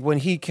when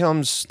he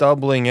comes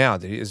stumbling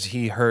out, is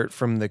he hurt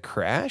from the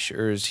crash,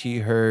 or is he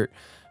hurt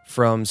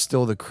from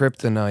still the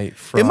kryptonite?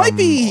 From it might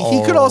be.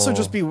 He could also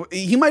just be.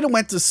 He might have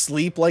went to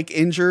sleep like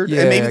injured,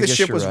 Yeah, and maybe I the guess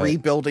ship you're was right.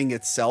 rebuilding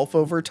itself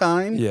over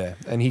time. Yeah,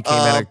 and he came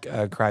out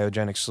of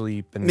cryogenic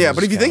sleep. And Yeah, was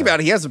but if you think kinda- about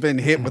it, he hasn't been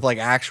hit with like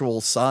actual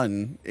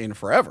sun in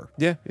forever.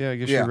 yeah, I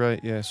guess Yeah. you're right.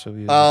 Yeah, so he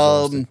is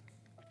exhausted.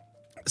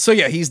 So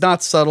yeah, he's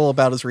not subtle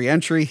about his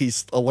reentry.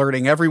 He's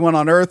alerting everyone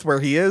on Earth where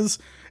he is.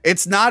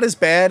 It's not as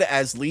bad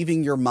as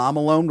leaving your mom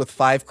alone with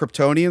 5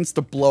 Kryptonians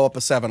to blow up a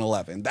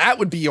 7-Eleven. That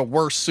would be a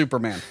worse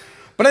Superman.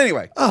 But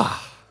anyway,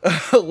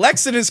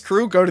 Lex and his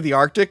crew go to the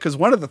Arctic because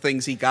one of the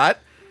things he got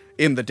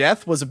in the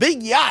death was a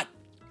big yacht.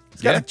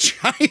 He's got a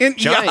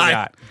giant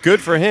yacht. Good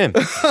for him.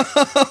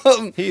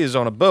 He is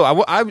on a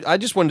boat. I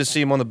just wanted to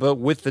see him on the boat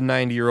with the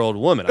 90-year-old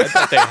woman.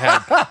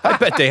 I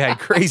bet they had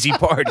crazy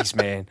parties,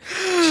 man.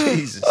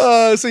 Jesus.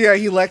 So yeah,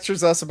 he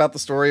lectures us about the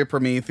story of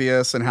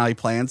Prometheus and how he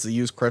plans to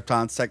use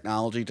Krypton's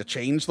technology to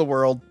change the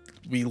world.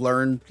 We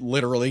learn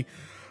literally.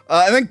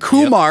 And then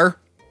Kumar.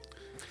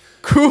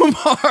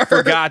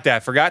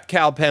 Forgot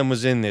Cal Penn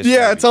was in this.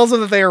 Yeah, movie. it tells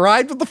him that they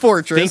arrived at the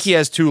fortress. I think he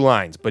has 2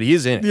 lines, but he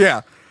is in it.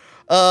 Yeah.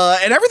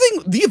 And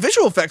everything, the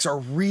visual effects are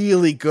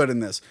really good in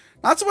this.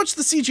 Not so much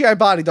the CGI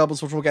body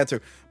doubles, which we'll get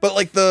to, but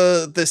like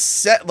the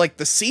set, like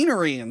the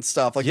scenery and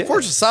stuff. Like Yeah.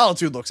 Fortress of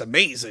Solitude looks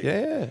amazing.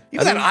 Yeah.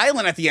 Even that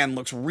island at the end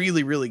looks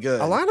really, really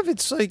good. A lot of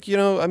it's like,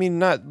 I mean,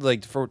 not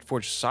like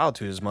Fortress of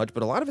Solitude as much,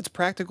 but a lot of it's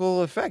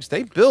practical effects.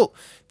 They built,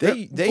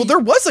 well, there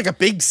was like a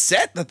big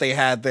set that they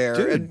had there.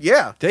 Dude, and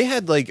yeah. They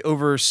had like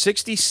over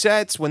 60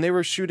 sets when they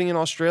were shooting in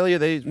Australia.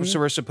 They Mm-hmm.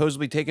 were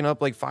supposedly taking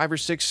up like 5 or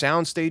 6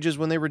 sound stages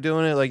when they were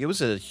doing it. Like it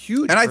was a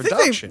huge And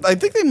production. I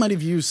think they might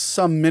have used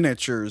some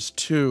miniatures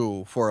too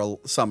for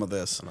some of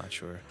this. I'm not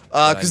sure.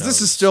 Because this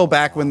is still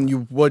back when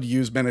you would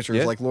use miniatures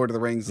Yeah. like Lord of the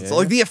Rings. And Yeah. so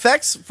like the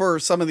effects for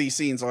some of these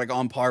scenes are like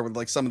on par with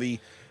like some of the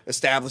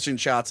establishing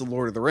shots of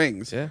Lord of the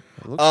Rings. Yeah,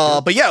 it looks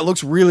good. But yeah, it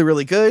looks really,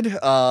 really good.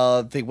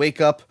 They wake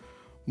up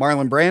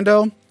Marlon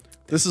Brando.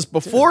 This is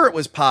before it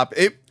was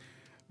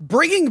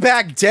bringing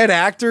back dead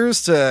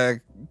actors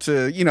to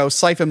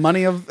siphon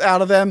money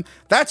out of them.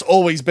 That's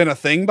always been a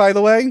thing, by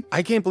the way.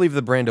 I can't believe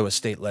the Brando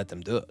estate let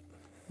them do it.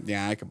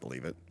 Yeah, I can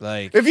believe it.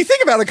 Like, If you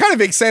think about it, it kind of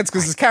makes sense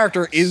because his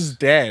character is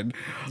dead.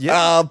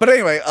 Yeah. But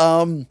anyway,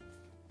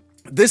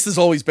 this has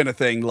always been a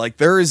thing. Like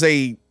there is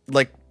a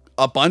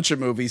bunch of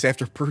movies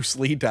after Bruce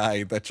Lee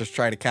died that just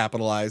try to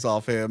capitalize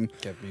off him.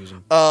 kept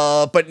using.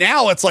 But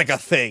now it's like a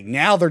thing.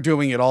 Now they're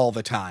doing it all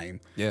the time.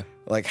 Yeah,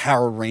 Like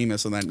Harold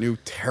Ramis in that new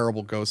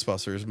terrible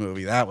Ghostbusters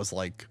movie. That was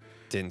like,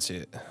 didn't see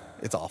it.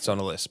 it's awful. It's on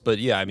the list, but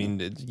yeah, I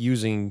mean,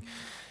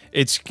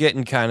 it's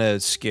getting kind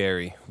of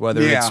scary.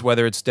 Whether Yeah.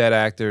 it's dead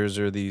actors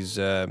or these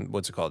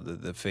what's it called,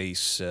 the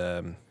face.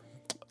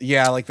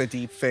 Yeah, like the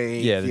deep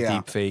fake. Yeah, the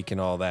deep fake and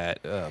all that.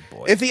 Oh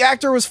boy. If the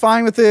actor was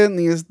fine with it and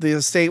the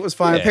estate was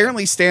fine, Yeah.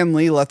 apparently Stan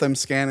Lee let them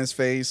scan his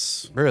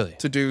face. Really?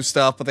 To do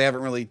stuff, but they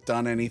haven't really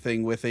done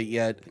anything with it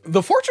yet.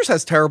 The fortress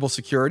has terrible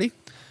security.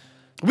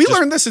 We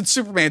learned this in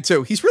Superman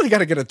 2. He's really got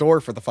to get a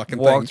door for the fucking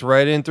Walked thing.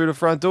 right in through the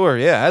front door.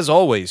 Yeah, as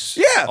always.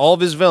 Yeah. All of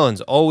his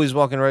villains always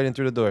walking right in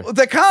through the door.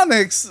 The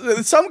comics,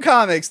 some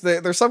comics,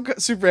 there's some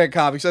Superman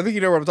comics, I think you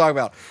know what I'm talking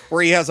about,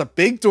 where he has a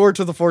big door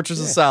to the Fortress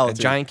of Solitude.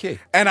 A giant key.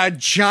 And a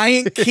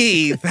giant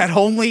key that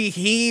only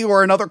he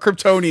or another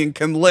Kryptonian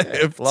can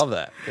lift. Love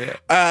that. Yeah.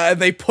 And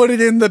they put it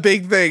in the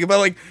big thing. But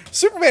like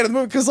Superman in the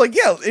movie, because like,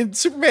 yeah, in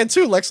Superman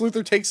 2, Lex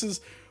Luthor takes his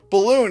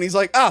balloon. He's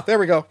like, there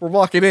we go. We're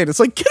walking in. It's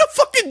like, get a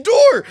fucking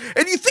door.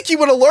 And you think he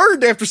would have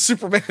learned after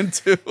Superman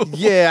 2.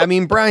 Yeah, I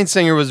mean, Bryan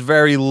Singer was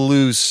very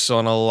loose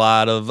on a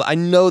lot of. I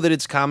know that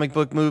it's comic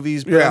book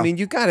movies, but Yeah. I mean,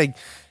 you gotta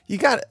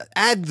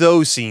add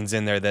those scenes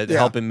in there that Yeah.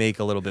 help it make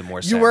a little bit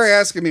more sense. You were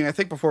asking me, I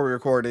think before we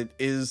recorded,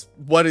 is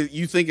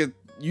you think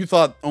you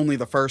thought only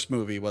the first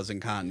movie was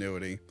in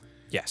continuity.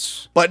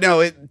 Yes. But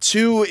no,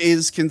 2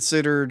 is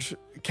considered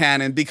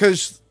canon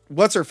because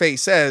what's her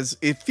face says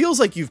it feels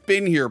like you've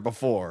been here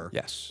before.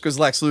 Yes. Because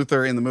Lex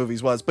Luthor in the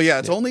movies was. But yeah,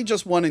 it's only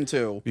just 1 and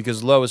 2.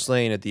 Because Lois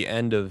Lane at the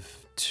end of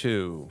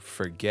 2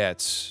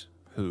 forgets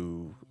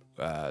who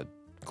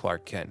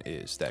Clark Kent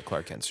is, that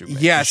Clark Kent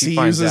Superman. Yes, She he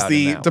finds uses out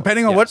in that one.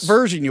 depending on what Yes.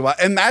 version you want.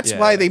 And that's Yeah.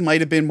 why they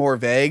might have been more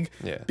vague.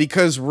 Yeah.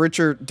 Because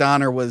Richard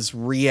Donner was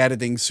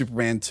re-editing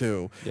Superman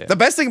 2. Yeah. The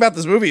best thing about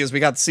this movie is we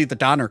got to see the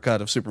Donner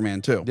cut of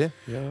Superman 2. Yeah.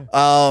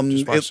 Just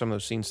Just watched some of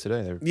those scenes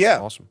today.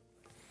 They're awesome.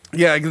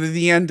 Yeah,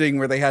 the ending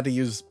where they had to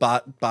use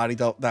body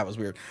double, that was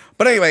weird.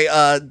 But anyway,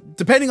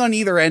 depending on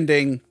either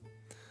ending,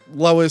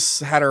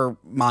 Lois had her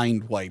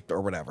mind wiped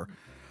or whatever.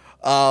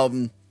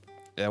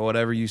 Yeah,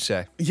 whatever you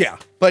say. Yeah,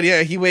 but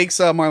yeah, he wakes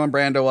Marlon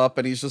Brando up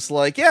and he's just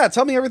like, yeah,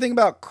 tell me everything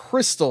about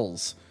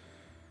crystals.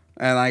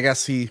 And I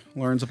guess he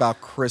learns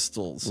about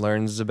crystals.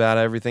 Learns about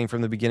everything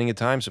from the beginning of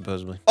time,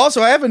 supposedly.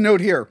 Also, I have a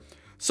note here.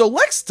 So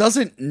Lex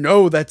doesn't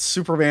know that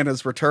Superman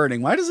is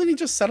returning. Why doesn't he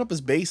just set up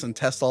his base and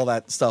test all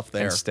that stuff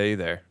there? And stay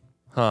there.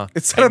 Huh.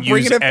 Instead of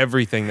bringing it,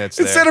 everything that's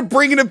instead there. of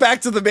bringing it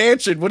back to the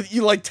mansion, wouldn't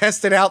you like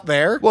test it out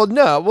there? Well,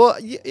 no. Well,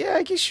 yeah,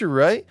 I guess you're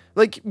right.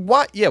 Like,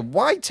 why? Yeah,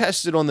 why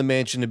test it on the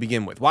mansion to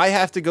begin with? Why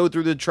have to go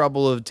through the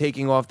trouble of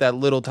taking off that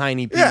little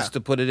tiny piece to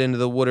put it into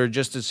the water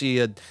just to see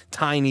a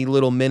tiny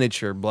little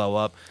miniature blow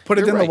up? Put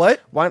it in the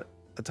what? Why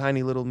a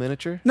tiny little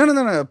miniature? No.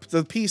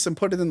 The piece and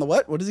put it in the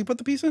what? What does he put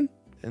the piece in?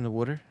 In the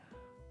water.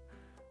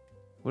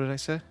 What did I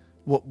say?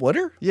 What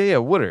water? Yeah,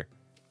 water.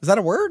 Is that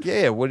a word?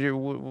 Yeah. Water.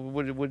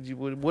 Where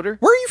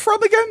are you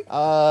from again?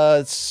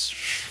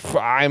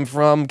 I'm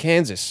from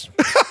Kansas.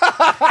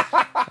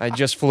 I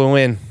just flew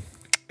in.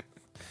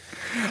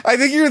 I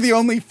think you're the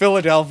only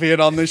Philadelphian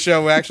on this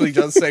show who actually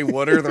does say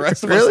water. The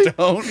rest of us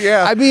don't.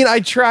 Yeah. I mean, I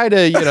try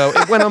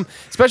to, when I'm,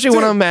 especially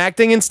when I'm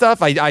acting and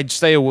stuff, I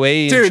stay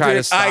away and try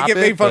to stop it. I get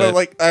made fun of,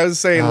 like, I was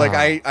saying, like,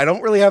 I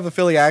don't really have a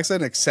Philly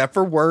accent except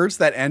for words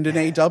that end in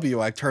AW.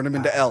 I turn them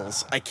into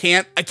L's. I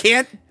can't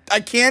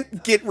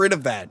get rid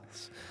of that.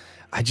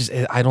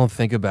 I don't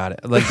think about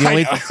it. Like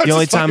the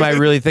only time I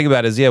really think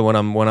about it is when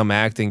I'm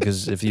acting,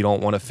 because if you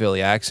don't want a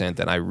Philly accent,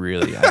 then I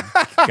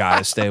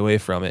gotta stay away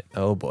from it.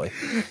 Oh boy.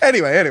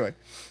 Anyway.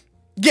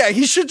 Yeah,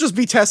 he should just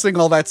be testing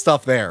all that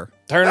stuff there.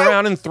 Turn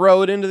around and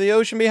throw it into the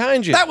ocean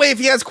behind you. That way, if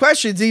he has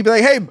questions, he'd be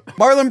like, "Hey,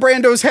 Marlon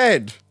Brando's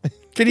head.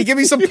 Can you give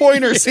me some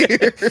pointers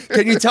here?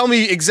 Can you tell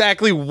me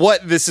exactly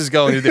what this is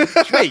going to do?"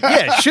 Wait,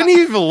 yeah, shouldn't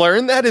he even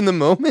learn that in the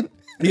moment?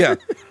 Yeah.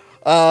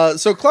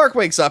 So Clark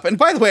wakes up, and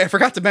by the way, I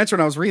forgot to mention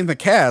when I was reading the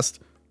cast,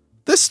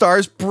 this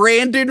stars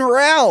Brandon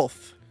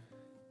Routh.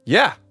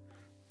 Yeah.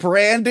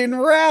 Brandon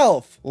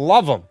Routh.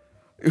 Love him.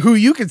 Who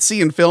you could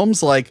see in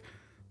films like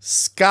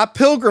Scott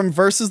Pilgrim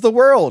versus the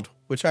World,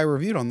 which I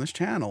reviewed on this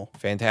channel.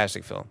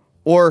 Fantastic film.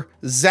 Or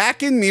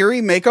Zack and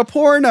Miri Make a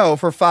Porno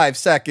for 5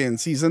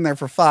 seconds. He's in there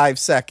for 5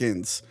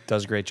 seconds.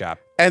 Does a great job.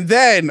 And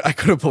then I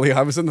couldn't believe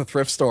I was in the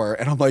thrift store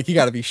and I'm like, you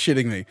got to be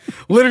shitting me.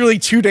 Literally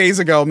 2 days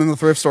ago, I'm in the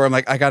thrift store. I'm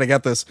like, I got to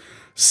get this.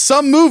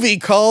 Some movie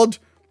called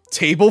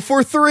Table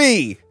for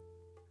Three.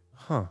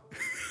 Huh.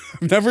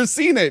 I've never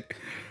seen it.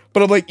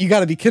 But I'm like, you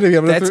got to be kidding me.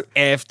 That's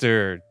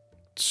after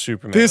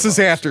Superman. This is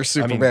after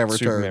Superman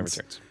Returns.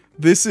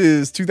 This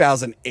is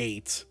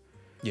 2008.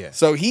 Yeah.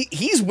 So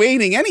he's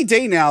waiting any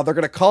day now. They're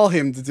going to call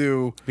him to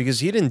do,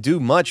 because he didn't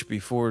do much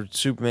before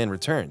Superman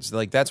Returns.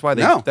 Like that's why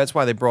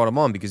they brought him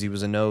on, because he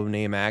was a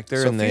no-name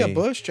actor. Sophia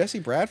Bush, Jesse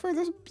Bradford.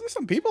 There's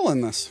some people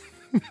in this.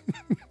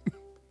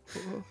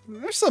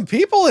 There's some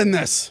people in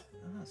this.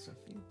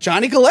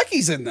 Johnny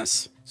Galecki's in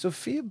this.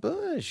 Sophia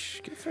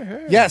Bush, good for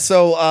her. Yeah.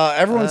 So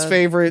everyone's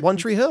favorite, One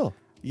Tree Hill.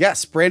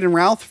 Yes, Brandon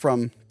Routh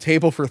from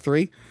Table for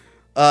Three.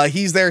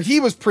 He's there.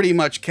 He was pretty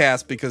much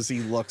cast because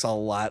he looks a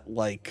lot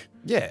like.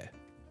 Yeah.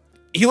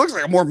 He looks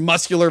like a more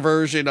muscular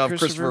version of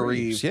Christopher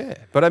Reeve. Yeah,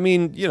 but I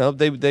mean,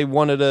 they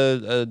wanted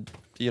a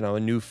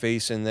new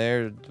face in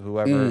there.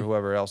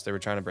 Whoever else they were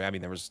trying to bring. I mean,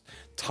 there was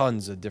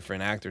tons of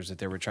different actors that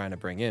they were trying to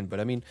bring in.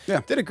 But I mean,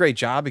 did a great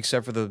job,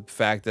 except for the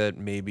fact that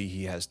maybe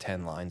he has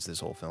 10 lines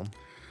this whole film.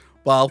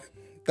 Well,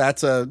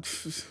 that's a.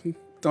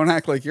 Don't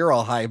act like you're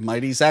all high and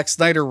mighty. Zack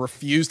Snyder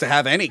refused to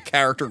have any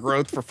character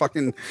growth for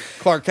fucking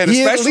Clark Kent,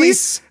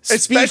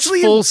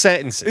 especially full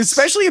sentences,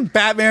 especially in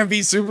Batman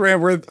v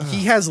Superman, where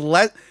he has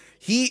less.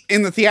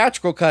 In the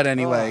theatrical cut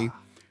anyway,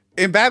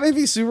 in Batman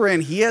v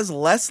Superman, he has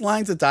less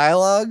lines of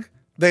dialogue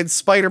than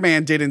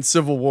Spider-Man did in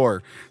Civil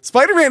War.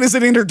 Spider-Man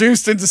isn't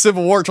introduced into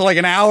Civil War till like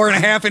an hour and a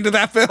half into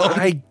that film.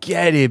 I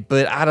get it,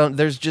 but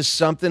there's just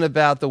something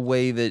about the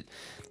way that,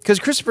 because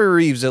Christopher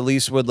Reeves at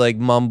least would like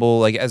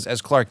mumble, like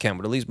as Clark Kent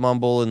would at least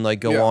mumble and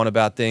like go on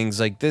about things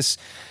like this.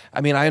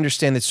 I mean, I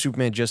understand that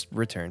Superman just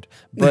returned,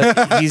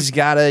 but he's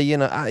gotta,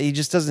 he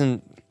just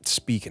doesn't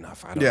speak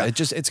enough. I don't know.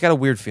 It's got a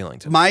weird feeling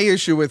to me. My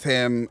issue with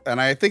him, and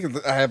I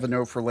think I have a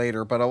note for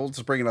later, but I'll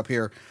just bring it up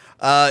here.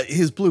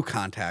 His blue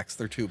contacts,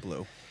 they're too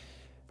blue.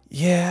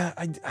 Yeah,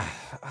 I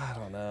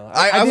don't know.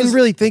 I didn't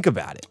really think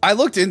about it. I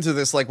looked into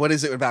this, like, what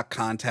is it about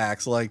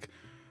contacts? Like,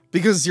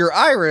 because your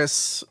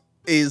iris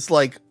is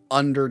like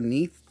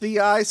underneath the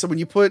eye, so when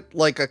you put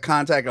like a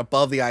contact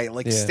above the eye, it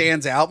like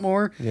stands out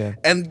more. Yeah.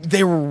 And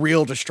they were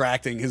real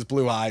distracting, his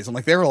blue eyes. I'm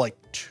like, they were like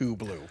too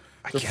blue.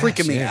 They're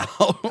freaking me out.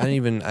 I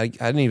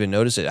didn't even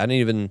notice it. I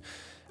didn't even,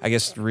 I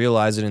guess,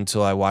 realize it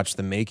until I watched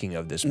the making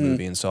of this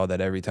movie and saw that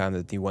every time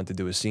that he went to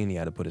do a scene, he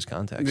had to put his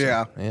contacts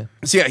in.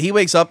 So yeah, he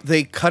wakes up.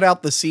 They cut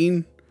out the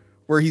scene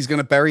where he's going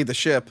to bury the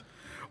ship,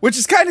 which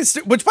is kind of,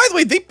 which by the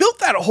way, they built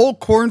that whole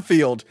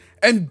cornfield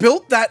and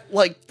built that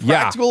like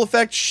practical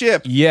effect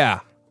ship. Yeah.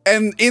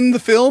 And in the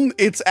film,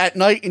 it's at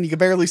night and you can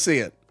barely see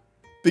it.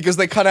 because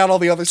they cut out all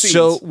the other scenes.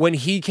 So when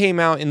he came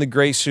out in the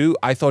gray suit,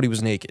 I thought he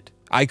was naked.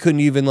 I couldn't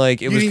even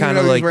like. It was kind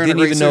of like didn't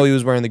even know he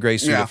was wearing the gray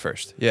suit at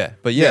first. Yeah,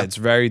 but yeah, it's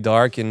very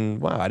dark and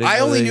wow. I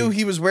only knew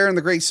he was wearing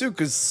the gray suit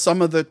because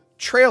some of the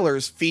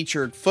trailers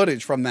featured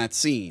footage from that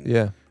scene.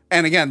 Yeah,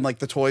 and again, like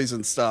the toys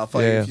and stuff.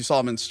 Like if you saw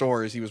him in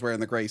stores, he was wearing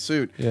the gray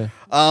suit. Yeah.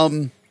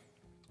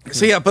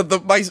 So yeah,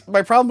 but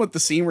my problem with the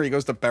scene where he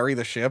goes to bury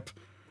the ship.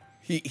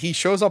 He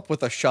shows up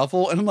with a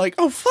shovel, and I'm like,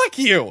 oh, fuck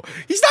you.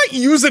 He's not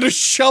using a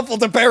shovel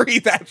to bury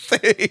that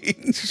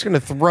thing. He's just going to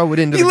throw it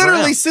into the ground. He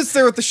literally sits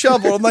there with the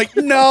shovel. I'm like,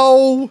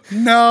 no.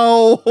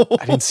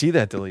 I didn't see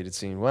that deleted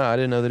scene. Wow, I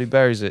didn't know that he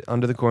buries it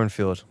under the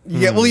cornfield.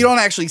 Yeah, well, you don't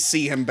actually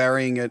see him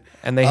burying it.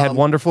 And they had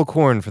wonderful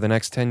corn for the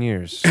next 10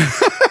 years.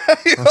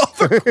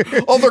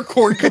 all their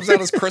corn comes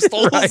out as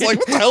crystals. Right. Like,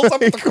 what the hell's up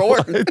with the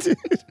corn?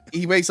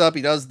 He wakes up,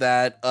 he does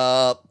that.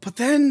 But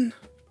then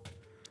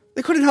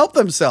they couldn't help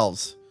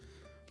themselves.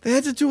 They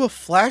had to do a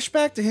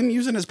flashback to him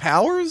using his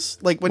powers,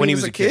 like when he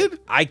was a kid.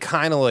 I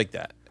kind of like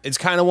that. It's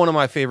kind of one of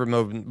my favorite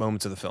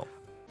moments of the film.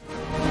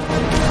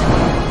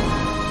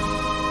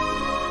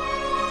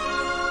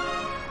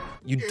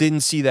 You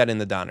didn't see that in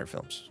the Donner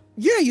films.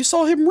 Yeah, you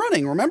saw him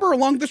running. Remember,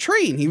 along the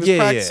train, he was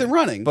practicing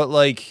running. But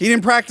like, he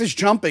didn't practice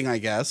jumping, I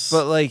guess.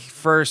 But like,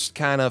 first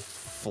kind of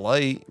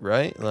flight,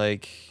 right?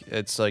 Like,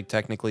 it's like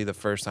technically the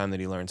first time that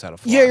he learns how to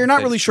fly. Yeah, you're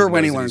not really sure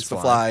when he learns to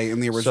fly in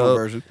the original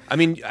version. I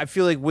mean, I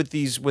feel like with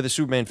a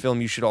Superman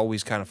film, you should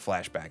always kind of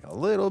flash back a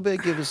little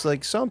bit, give us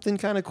like something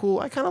kind of cool.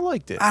 I kind of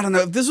liked it. I don't know.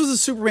 If this was a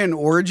Superman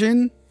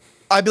origin,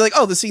 I'd be like,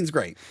 oh, the scene's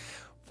great.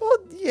 Well,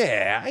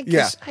 yeah, I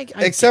guess. Yeah.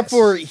 Except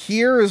for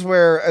here is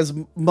where, as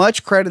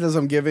much credit as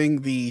I'm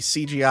giving the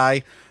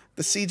CGI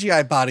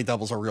body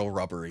doubles are real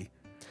rubbery.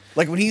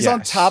 Like when he's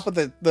on top of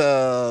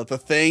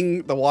the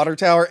thing, the water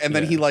tower, and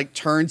then he like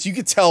turns, you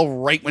could tell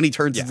right when he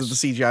turns into the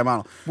CGI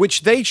model.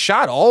 Which they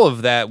shot all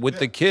of that with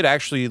the kid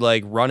actually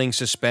like running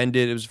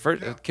suspended. It was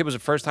the kid was a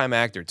first time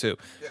actor too.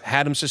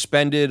 Had him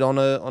suspended on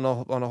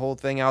a whole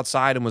thing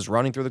outside and was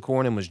running through the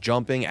corn and was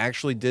jumping.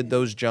 Actually did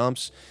those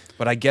jumps,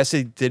 but I guess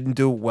it didn't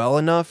do it well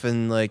enough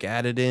and like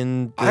added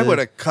in. I would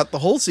have cut the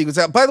whole sequence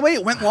out. By the way,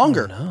 it went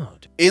longer.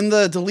 In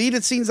the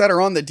deleted scenes that are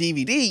on the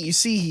DVD, you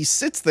see he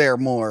sits there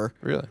more.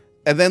 Really?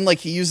 And then, like,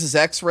 he uses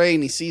X-ray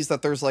and he sees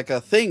that there's, like, a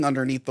thing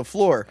underneath the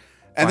floor.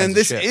 And then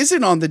this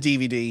isn't on the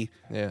DVD.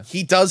 Yeah.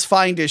 He does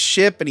find his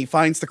ship and he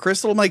finds the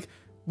crystal. I'm like,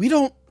 we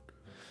don't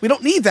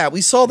need that.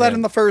 We saw that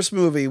in the first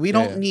movie. We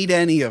don't need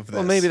any of this.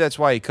 Well, maybe that's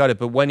why he cut it.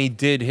 But when he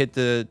did hit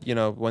the,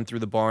 went through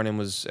the barn and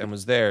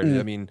was there,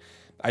 I mean,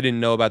 I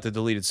didn't know about the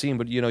deleted scene,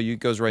 but, it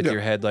goes right to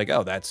your head like,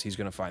 oh, he's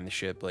going to find the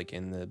ship, like,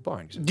 in the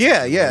barn.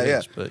 Yeah.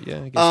 But,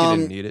 yeah, I guess you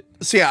didn't need it.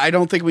 So, yeah, I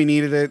don't think we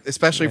needed it,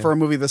 especially for a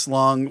movie this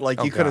long.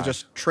 Like, you could have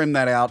just trimmed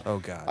that out. Oh,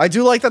 God. I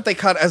do like that they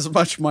cut as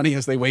much money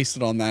as they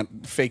wasted on that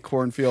fake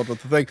cornfield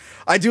with the thing.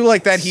 I do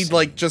like that he,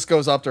 like, just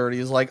goes up to her and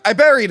he's like, I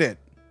buried it.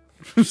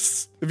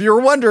 If you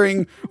were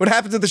wondering what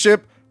happened to the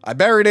ship, I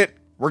buried it.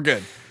 We're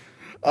good.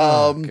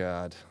 Oh,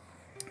 God.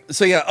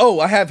 So, yeah. Oh,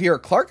 I have here,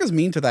 Clark is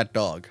mean to that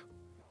dog.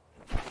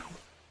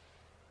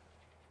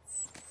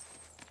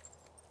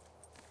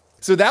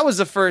 So that was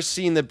the first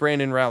scene that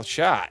Brandon Routh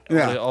shot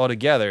all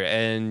together.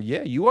 And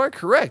yeah, you are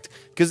correct.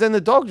 Because then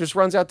the dog just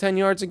runs out 10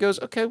 yards and goes,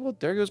 okay, well,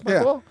 there goes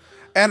my ball.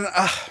 And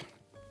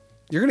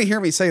you're going to hear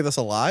me say this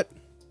a lot.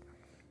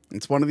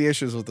 It's one of the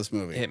issues with this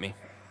movie. Hit me.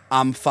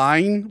 I'm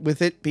fine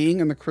with it being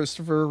in the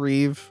Christopher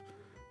Reeve,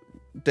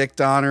 Dick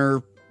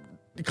Donner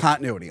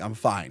continuity. I'm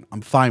fine.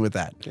 I'm fine with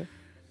that. Okay.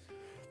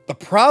 The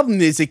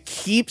problem is it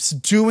keeps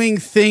doing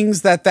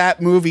things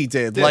that movie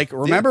did. Like,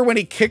 remember when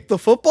he kicked the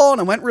football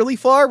and it went really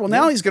far? Well,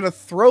 now he's going to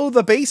throw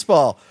the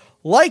baseball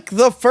like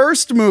the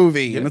first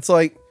movie. And it's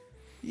like,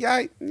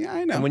 I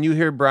know. And when you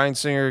hear Bryan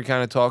Singer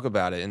kind of talk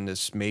about it in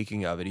this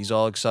making of it, he's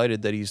all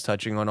excited that he's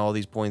touching on all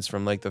these points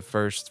from like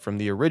from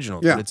the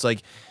original. Yeah.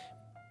 But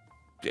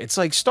it's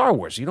like Star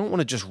Wars. You don't want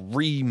to just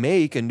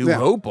remake A New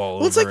Hope all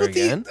over again. It's like with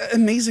the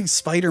Amazing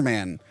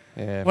Spider-Man.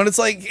 Yeah. When it's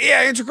like,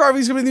 Andrew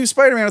Garfield's going to be the new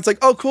Spider-Man. It's like,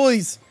 oh, cool,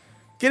 he's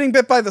getting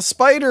bit by the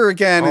spider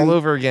again. All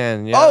over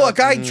again. Yeah. Oh, a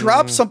guy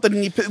drops something,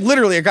 and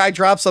literally a guy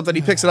drops something,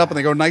 he picks it up, and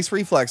they go, nice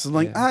reflexes. I'm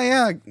like,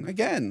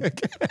 again.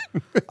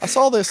 I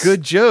saw this.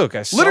 Good joke.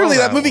 Literally,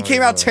 that movie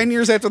came out 10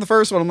 years after the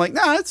first one. I'm like,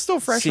 nah, it's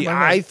still fresh in my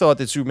mind. I thought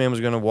that Superman was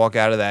going to walk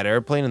out of that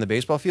airplane in the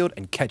baseball field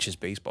and catch his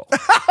baseball.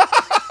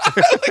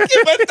 Like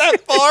he went that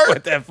far?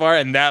 Went that far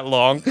and that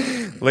long.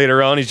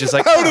 Later on, he's just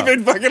like, that would have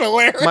been fucking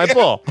hilarious. My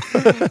ball.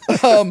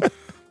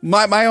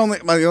 My only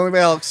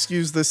way I'll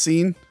excuse this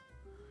scene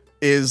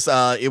is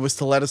it was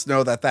to let us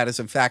know that is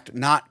in fact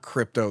not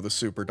Crypto the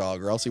super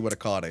dog, or else he would have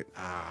caught it.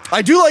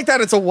 I do like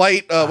that it's a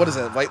white what is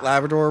it, white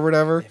Labrador or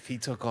whatever. If he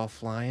took off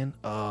flying.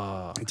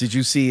 Did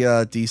you see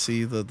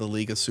DC the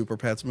League of Super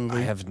Pets movie?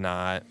 I have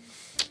not.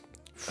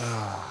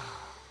 I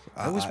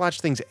always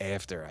watch things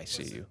after I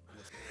see you.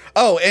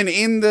 Oh, and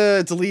in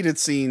the deleted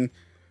scene,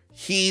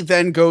 he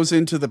then goes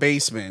into the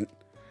basement.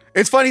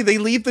 It's funny, they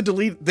leave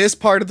this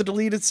part of the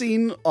deleted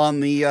scene on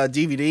the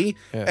DVD,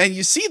 and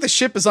you see the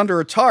ship is under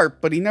a tarp,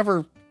 but he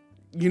never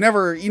you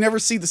never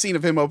see the scene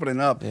of him opening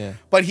up. Yeah.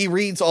 But he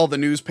reads all the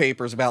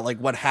newspapers about like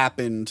what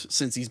happened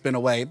since he's been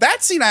away.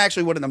 That scene I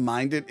actually wouldn't have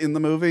minded in the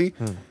movie.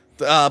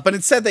 But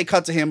instead they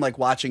cut to him like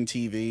watching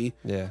TV.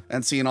 Yeah.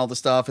 And seeing all the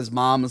stuff. His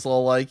mom is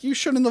all like, "You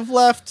shouldn't have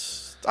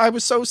left. I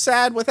was so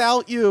sad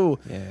without you."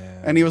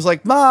 Yeah. And he was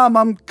like, "Mom,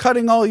 I'm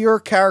cutting all your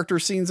character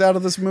scenes out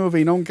of this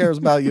movie. No one cares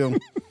about you."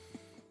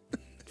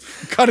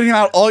 Cutting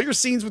out all your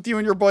scenes with you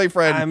and your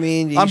boyfriend. I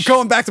mean, I'm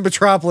going back to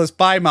Metropolis.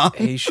 Bye, Mom.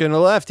 He shouldn't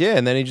have left. Yeah,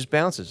 and then he just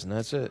bounces, and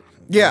that's it.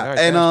 Yeah, All right,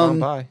 and thanks, Mom,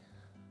 bye.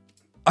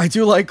 I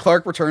do like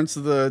Clark returns to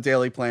the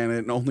Daily Planet,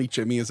 and only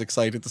Jimmy is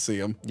excited to see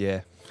him.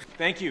 Yeah.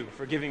 Thank you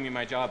for giving me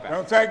my job back.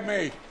 Don't thank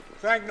me.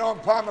 Thank Norm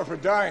Palmer for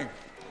dying.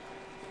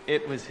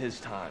 It was his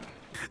time.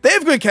 They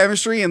have good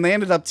chemistry, and they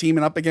ended up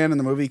teaming up again in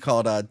the movie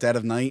called Dead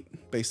of Night,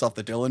 based off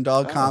the Dylan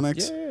Dog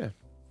comics. Yeah.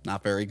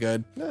 Not very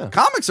good. No.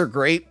 Comics are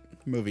great.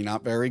 Movie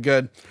not very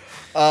good.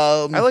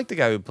 I like the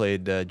guy who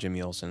played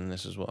Jimmy Olsen in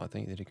this as well. I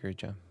think he did a great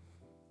job.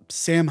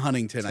 Sam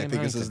Huntington, I Sam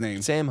think is his Huntington.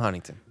 name. Sam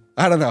Huntington.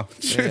 I don't know.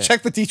 Yeah.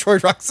 Check the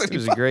Detroit Rock City. It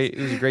was a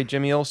great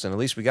Jimmy Olsen. At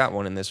least we got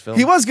one in this film.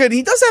 He was good.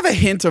 He does have a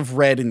hint of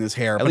red in his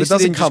hair, At but it least he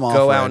doesn't didn't come just off.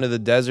 go red. out into the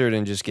desert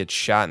and just get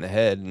shot in the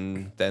head,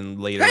 and then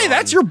later. Hey, on,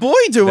 that's your boy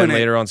doing then it.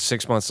 later on,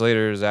 6 months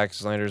later, Zack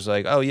Snyder's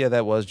like, "Oh yeah,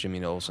 that was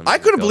Jimmy Olsen." I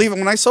couldn't believe it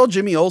when I saw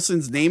Jimmy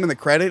Olsen's name in the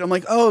credit. I'm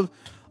like, oh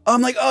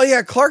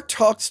yeah, Clark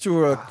talks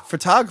to a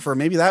photographer.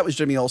 Maybe that was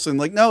Jimmy Olsen.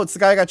 Like, no, it's the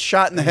guy who got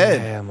shot in the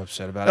head. Yeah, I'm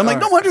upset about it. I'm like,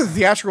 All no right. wonder the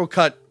theatrical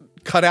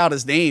cut out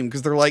his name,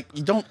 because they're like,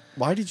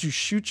 why did you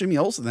shoot Jimmy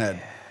Olsen in the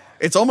head?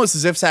 It's almost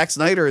as if Zack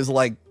Snyder is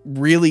like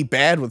really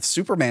bad with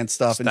Superman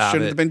stuff and Stop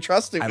shouldn't it. have been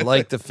trusted. I with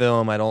like it. the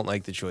film. I don't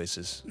like the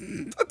choices.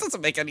 That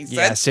doesn't make any sense.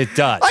 Yes, it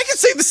does. I can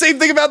say the same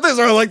thing about this,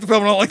 or I like the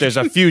film and I don't like There's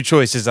a few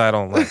choices I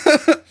don't like.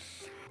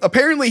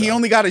 Apparently, he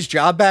only got his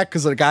job back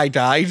because the guy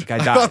died. Guy I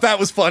died. thought that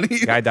was funny.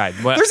 Guy died.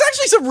 What- There's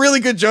actually some really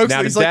good jokes. Now,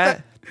 That did he's like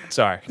that?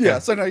 Sorry. Yeah.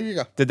 So now you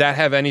go. Did that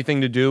have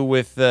anything to do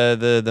with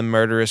the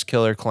murderous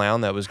killer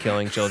clown that was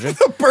killing children?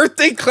 The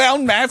birthday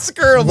clown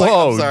massacre. I'm like,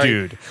 Whoa, I'm sorry.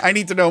 dude. I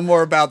need to know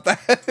more about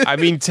that. I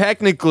mean,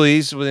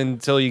 technically,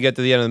 until you get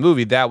to the end of the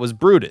movie, that was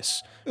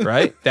Brutus,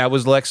 right? That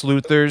was Lex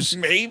Luthor's.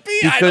 Maybe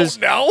I don't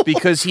know.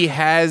 Because he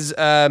has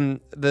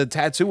the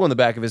tattoo on the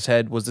back of his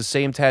head was the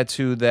same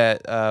tattoo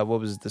that what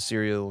was the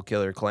serial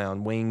killer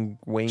clown Wayne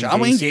John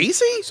Wayne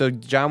Gacy? So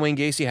John Wayne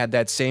Gacy had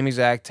that same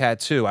exact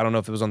tattoo. I don't know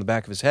if it was on the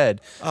back of his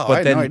head. Oh, but I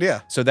had then, no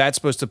idea. So that's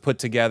supposed to put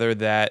together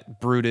that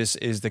Brutus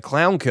is the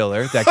clown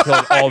killer that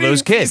killed all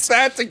those kids. Piece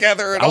that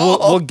together at all.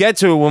 We'll get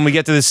to it when we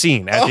get to the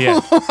scene at the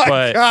end. Oh my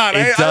But God,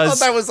 it I thought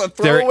that was a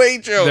throwaway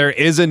joke. There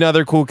is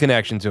another cool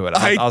connection to it.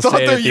 I I'll thought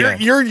say it that at the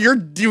end. you're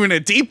doing a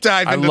deep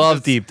dive. I into love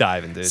this. deep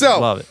diving, dude. So,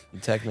 love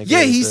it. Technically,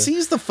 Yeah, it's he a-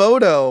 sees the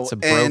photo It's a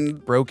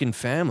and broken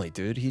family,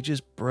 dude. He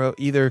just broke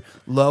either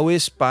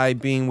Lois by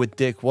being with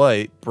Dick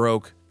White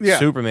broke Yeah.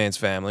 Superman's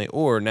family,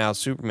 or now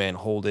Superman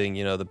holding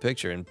the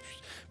picture and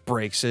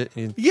breaks it.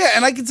 yeah,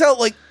 and I can tell,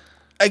 like,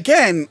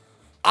 again,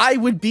 I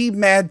would be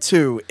mad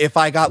too if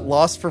I got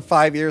lost for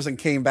 5 years and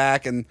came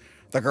back and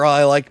the girl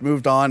I liked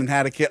moved on and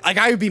had a kid. Like,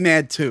 I would be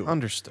mad too.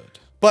 Understood.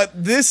 But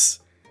this,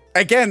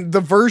 again,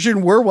 the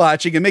version we're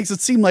watching, it makes it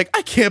seem like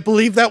I can't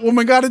believe that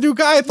woman got a new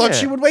guy. I thought Yeah.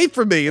 she would wait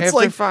for me. It's After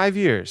like 5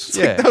 years. it's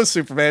Yeah. like, no,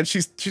 Superman.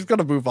 She's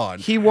gonna move on.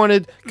 She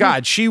wanted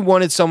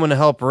someone to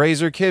help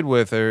raise her kid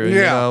with her,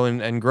 Yeah.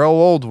 and grow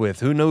old with.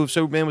 Who knew if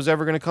Superman was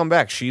ever going to come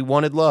back? She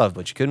wanted love,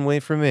 but she couldn't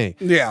wait for me.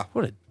 Yeah,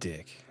 What a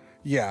dick.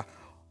 yeah.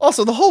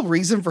 Also, the whole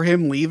reason for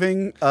him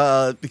leaving,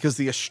 because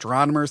the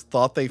astronomers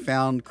thought they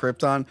found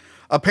Krypton.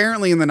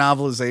 Apparently, in the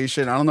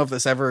novelization, I don't know if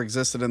this ever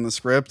existed in the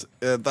script.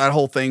 That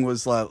whole thing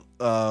was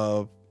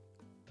a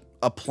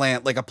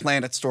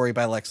planet story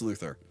by Lex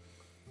Luthor.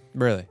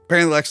 Really?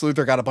 Apparently, Lex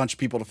Luthor got a bunch of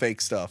people to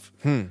fake stuff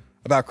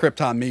about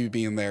Krypton maybe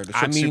being there to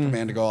trick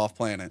Superman to go off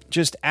planet.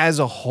 Just as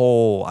a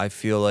whole, I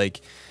feel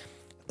like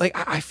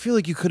I feel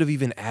like you could have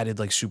even added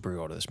like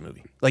Supergirl to this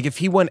movie. Like if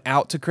he went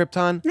out to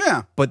Krypton,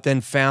 Yeah. but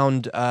then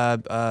found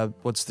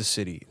what's the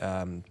city?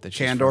 That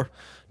she's Kandor? from?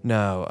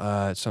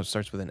 No, it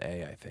starts with an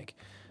A, I think.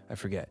 I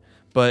forget.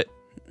 But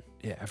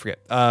yeah, I forget.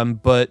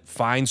 But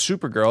find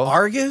Supergirl.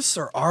 Argus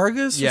or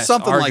Yes,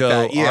 something like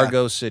that. Yeah.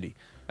 Argo City.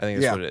 I think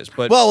that's what it is.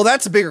 But well,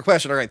 that's a bigger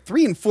question. All right,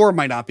 3 and 4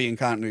 might not be in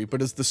continuity,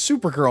 but is the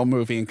Supergirl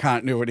movie in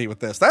continuity with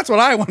this? That's what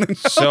I want to know.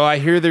 so I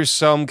hear there's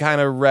some kind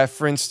of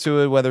reference to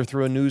it, whether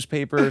through a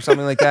newspaper or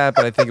something like that.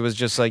 But I think it was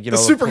just like The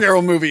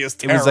Supergirl movie is It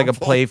terrible. was like a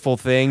playful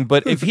thing.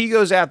 But if he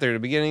goes out there at the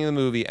beginning of the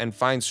movie and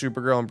finds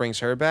Supergirl and brings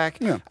her back,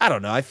 I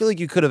don't know. I feel like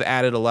you could have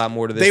added a lot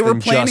more to this. They were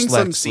than planting just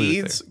some Lex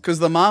seeds Luthor. because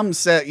the mom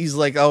said, he's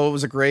like, oh, it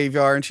was a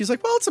graveyard. And she's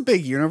like, well, it's a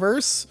big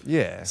universe.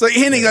 Yeah. So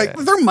hinting like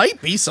there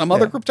might be some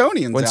other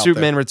Kryptonians When out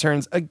Superman there.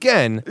 returns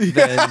again,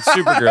 then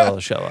Supergirl will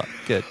show up.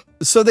 Good.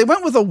 So they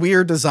went with a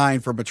weird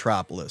design for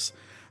Metropolis.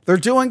 They're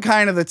doing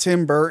kind of the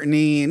Tim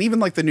Burton-y and even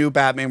like the new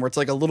Batman where it's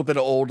like a little bit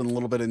of old and a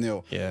little bit of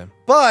new. Yeah.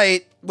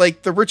 But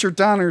like the Richard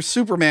Donner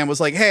Superman was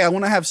like, hey, I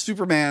want to have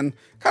Superman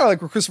kind of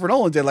like what Christopher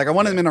Nolan did. Like I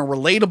want him in a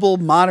relatable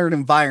modern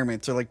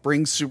environment to like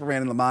bring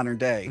Superman in the modern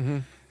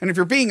day. And if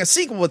you're being a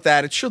sequel with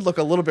that, it should look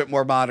a little bit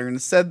more modern.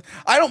 Instead,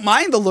 I don't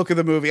mind the look of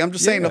the movie. I'm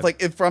just saying,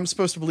 if I'm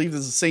supposed to believe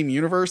this is the same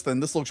universe, then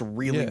this looks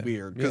really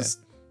weird because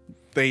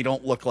they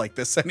don't look like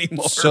this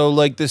anymore. So,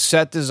 like, the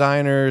set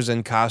designers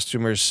and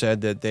costumers said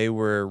that they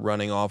were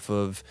running off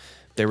of,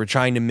 they were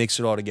trying to mix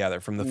it all together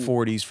from the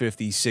 40s,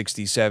 50s,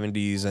 60s,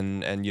 70s,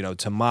 and you know,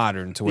 to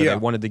modern, to where they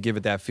wanted to give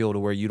it that feel to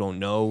where you don't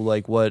know,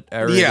 like, what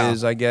era it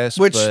is, I guess.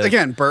 Which,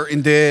 again,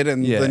 Burton did,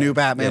 and the new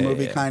Batman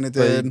movie kind of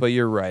did. But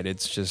you're right.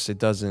 It's just, it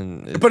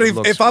doesn't... But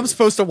if I'm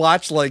supposed to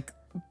watch, like,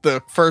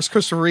 the first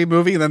Christopher Reeve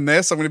movie and then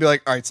this, I'm going to be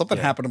like, all right, something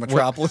happened to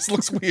Metropolis.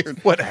 Looks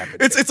weird. What happened?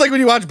 It's like when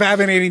you watch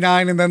Batman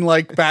 89 and then,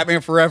 like,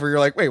 Batman Forever, you're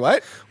like, wait,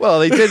 what? Well,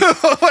 they did...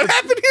 What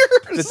happened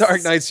here? The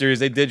Dark Knight series,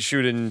 they did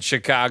shoot in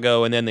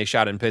Chicago, and then they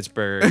shot in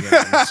Pittsburgh.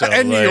 So,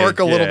 and New York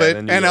a little bit,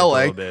 and LA.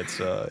 A little bit,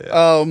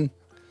 so,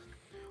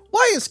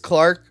 Why is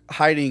Clark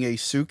hiding a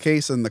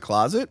suitcase in the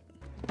closet?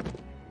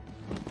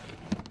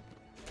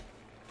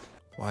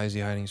 Why is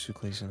he hiding a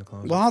suitcase in the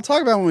closet? Well, I'll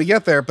talk about it when we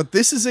get there, but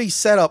this is a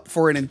setup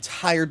for an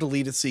entire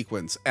deleted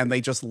sequence, and they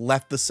just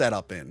left the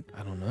setup in.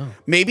 I don't know.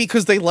 Maybe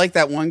because they like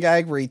that one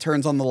gag where he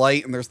turns on the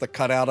light and there's the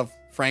cutout of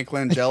Frank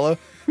Langella.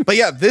 But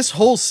yeah, this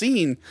whole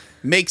scene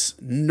makes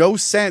no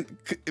sense.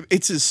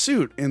 It's his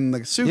suit in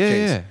the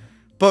suitcase. Yeah.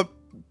 But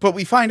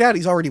we find out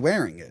he's already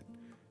wearing it.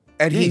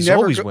 And He's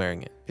never always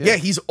wearing it. Yeah,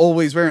 he's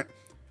always wearing it.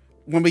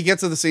 When we get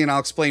to the scene, I'll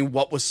explain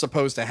what was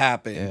supposed to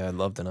happen. Yeah, I'd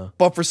love to know.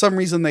 But for some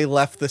reason, they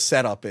left the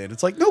setup in.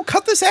 It's like, no,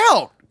 cut this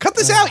out. Cut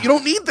this out. You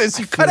don't need this.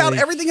 You cut out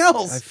everything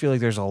else. I feel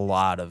like there's a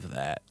lot of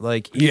that.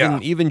 Like,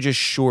 even just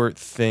short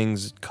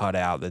things cut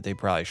out that they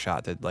probably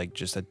shot that, like,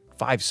 just a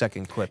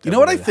 5-second clip. You know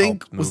what I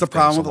think was the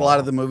problem with a lot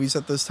of the movies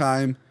at this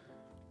time?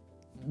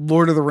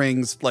 Lord of the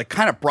Rings, like,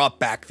 kind of brought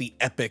back the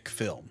epic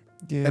film.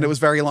 Yeah. And it was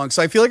very long.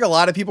 So I feel like a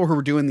lot of people who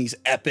were doing these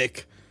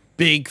epic,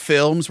 big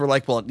films were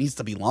like, well, it needs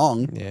to be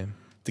long. Yeah.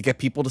 To get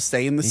people to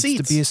stay in the seats.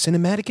 Needs to be a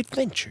cinematic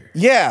adventure.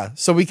 Yeah,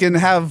 so we can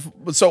have,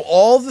 so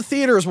all the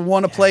theaters will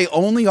want to play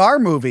only our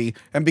movie,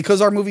 and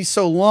because our movie's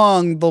so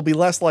long, they'll be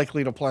less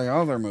likely to play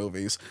other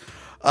movies. Is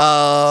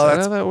that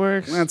how that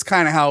works? That's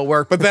kind of how it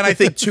worked. But then I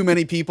think too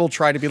many people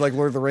try to be like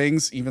Lord of the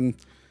Rings, even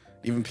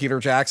Peter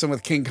Jackson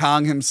with King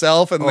Kong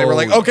himself, and they were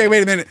like, okay,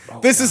 wait a minute,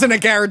 this isn't a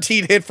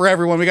guaranteed hit for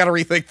everyone. We got to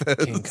rethink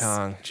this. King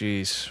Kong,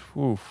 jeez.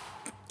 Oof.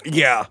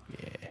 Yeah.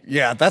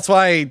 Yeah, that's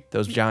why...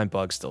 Those giant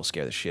bugs still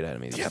scare the shit out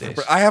of me these days.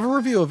 I have a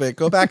review of it.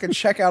 Go back and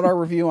check out our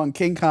review on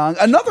King Kong.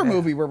 Another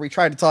movie where we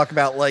tried to talk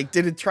about, like,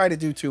 did it try to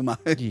do too much?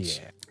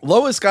 Yeah.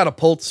 Lois got a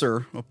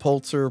Pulitzer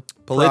Prize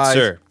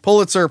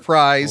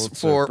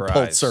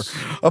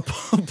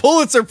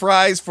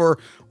for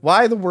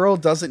Why the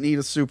World Doesn't Need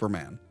a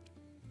Superman.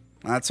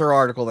 That's her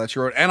article that she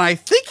wrote. And I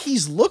think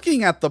he's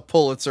looking at the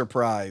Pulitzer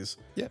Prize.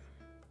 Yeah.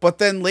 But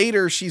then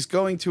later she's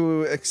going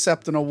to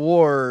accept an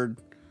award...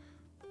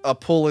 a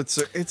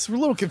Pulitzer. It's a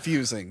little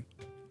confusing.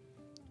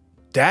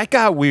 That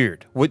got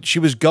weird. What, she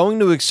was going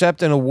to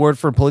accept an award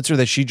for Pulitzer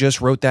that she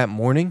just wrote that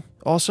morning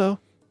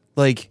also?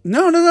 Like,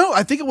 no.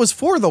 I think it was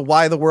for the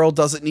Why the World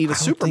Doesn't Need a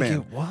Superman. I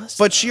don't think it was.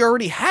 But she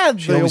already had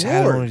the award.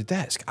 Had it on her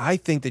desk. I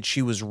think that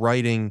she was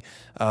writing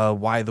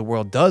Why the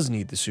World Does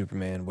Need the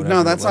Superman.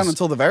 No, that's not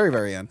until the very,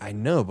 very end. I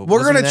know, but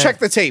we're going to check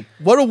the tape.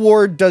 What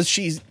award does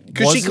she...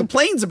 Because she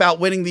complains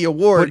about winning the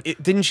award.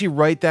 Didn't she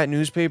write that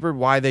newspaper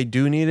why they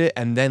do need it,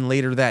 and then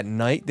later that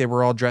night they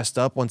were all dressed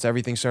up once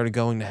everything started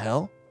going to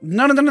hell?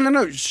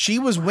 No. She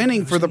was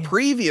winning for the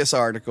previous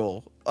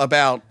article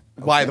about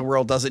why the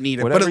world doesn't need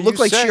it. Whatever but it looked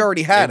like she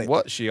already had it.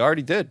 What? She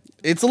already did.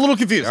 It's a little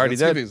confusing.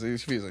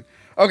 It's confusing.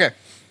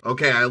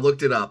 Okay, I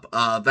looked it up.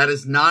 That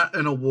is not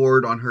an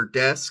award on her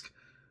desk.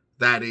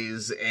 That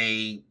is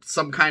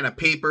some kind of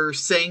paper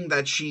saying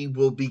that she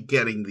will be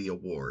getting the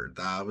award.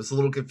 I was a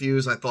little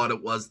confused. I thought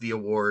it was the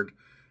award.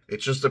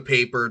 It's just a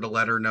paper to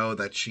let her know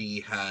that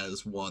she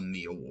has won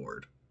the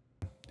award.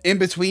 In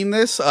between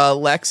this,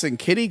 Lex and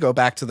Kitty go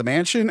back to the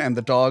mansion, and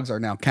the dogs are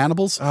now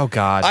cannibals. Oh,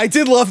 God. I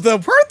did love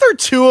them. Weren't there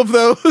two of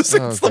those?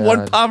 It's the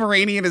one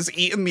Pomeranian is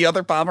eating the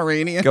other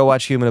Pomeranian. Go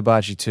watch Human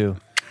Hibachi 2.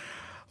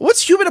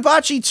 What's Human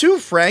Hibachi 2,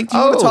 Frank? Do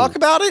you want to talk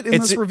about it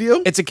in this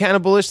review? It's a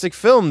cannibalistic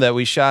film that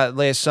we shot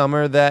last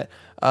summer that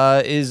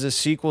is a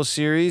sequel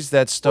series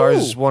that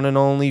stars one and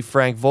only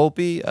Frank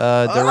Volpe,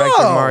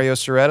 director Mario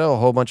Sorrento, a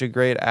whole bunch of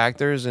great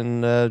actors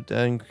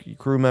and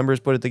crew members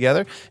put it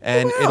together.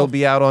 And it'll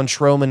be out on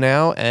Troma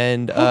now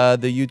and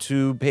the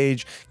YouTube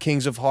page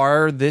Kings of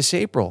Horror this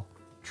April.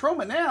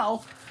 Troma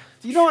now?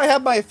 Do you know I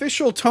have my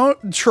official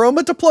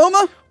Troma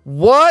diploma?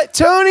 What,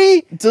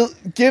 Tony?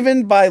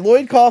 Given by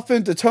Lloyd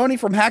Kaufman to Tony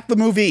from Hack the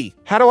Movie.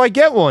 How do I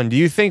get one? Do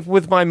you think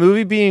with my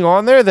movie being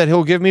on there that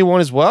he'll give me one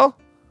as well?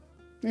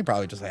 He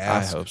probably just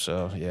asked. I hope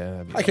so.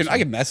 Yeah, I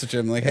can message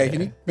him like, hey,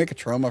 can you make a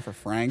Troma for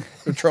Frank?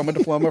 A Troma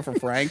diploma for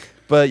Frank?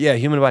 But yeah,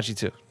 Human Hibachi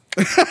 2.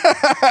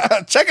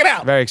 Check it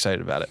out. Very excited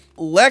about it.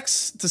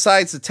 Lex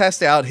decides to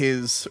test out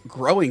his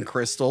growing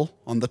crystal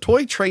on the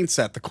toy train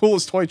set, the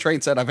coolest toy train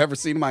set I've ever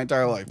seen in my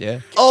entire life. Yeah.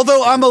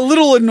 Although I'm a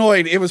little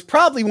annoyed. It was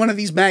probably one of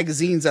these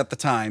magazines at the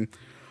time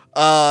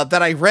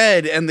that I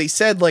read, and they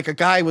said like a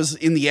guy was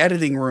in the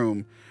editing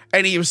room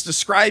And he was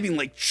describing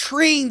like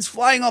trains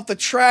flying off the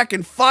track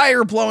and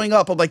fire blowing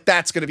up. I'm like,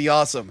 that's going to be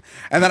awesome.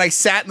 And then I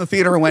sat in the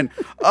theater and went,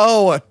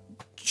 oh, a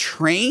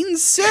train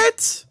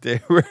set?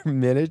 They were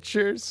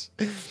miniatures?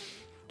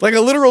 Like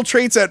a literal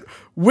train set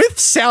with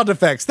sound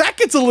effects. That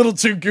gets a little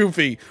too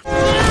goofy.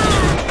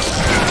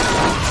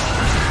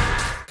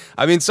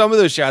 I mean, some of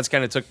those shots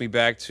kind of took me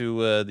back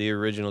to the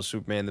original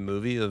Superman the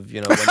movie of,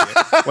 you know,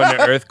 when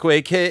the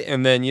earthquake hit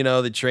and then, you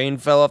know, the train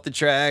fell off the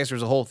tracks. There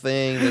was a whole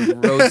thing. The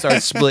road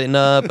started splitting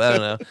up. I don't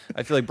know.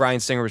 I feel like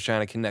Bryan Singer was trying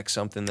to connect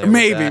something there.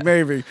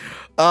 Maybe.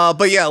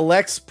 But yeah,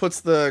 Lex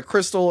puts the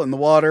crystal in the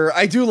water.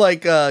 I do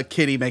like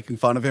Kitty making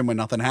fun of him when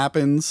nothing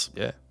happens.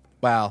 Yeah.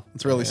 Wow.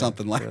 It's really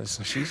something like.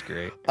 She's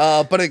great.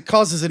 But it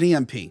causes an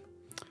EMP.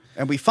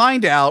 And we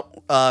find out,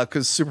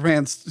 because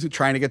Superman's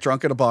trying to get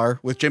drunk at a bar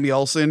with Jimmy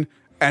Olsen.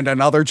 And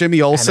another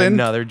Jimmy Olsen. And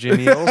another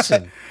Jimmy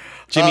Olsen.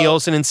 Jimmy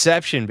Olsen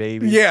Inception,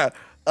 baby. Yeah.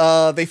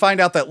 They find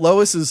out that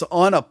Lois is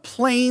on a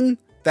plane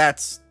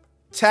that's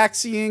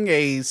taxiing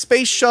a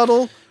space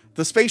shuttle.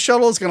 The space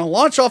shuttle is going to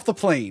launch off the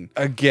plane.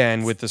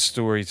 Again, with the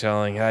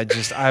storytelling.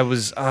 I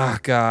was, oh,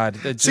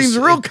 God. It seems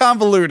real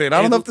convoluted.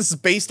 I don't know if this is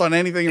based on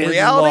anything in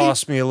reality. It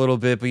lost me a little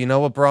bit, but you know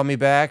what brought me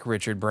back?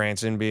 Richard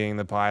Branson being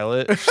the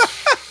pilot.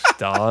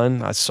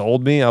 Done. I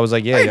sold me. I was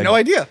like, yeah. I had no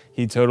idea.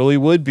 He totally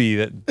would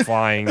be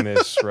flying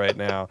this right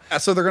now.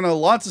 So they're going to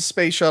launch the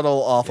space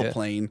shuttle off a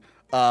plane.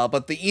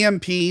 But the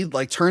EMP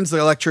like turns the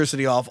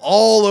electricity off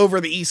all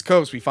over the East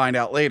Coast, we find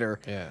out later.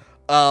 Yeah.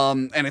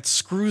 And it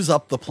screws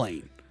up the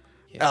plane.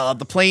 Yeah.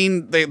 The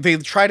plane, they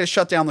try to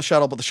shut down the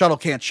shuttle, but the shuttle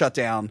can't shut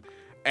down.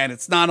 And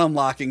it's not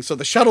unlocking. So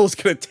the shuttle is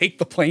going to take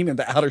the plane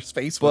into outer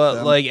space with them.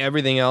 But like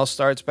everything else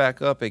starts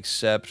back up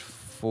except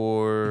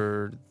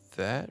for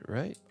that,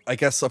 right? I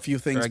guess a few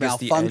things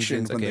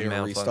malfunctioned when they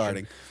were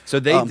restarting. So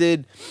they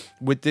did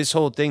with this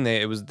whole thing.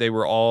 They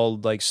were all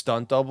like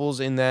stunt doubles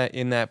in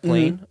that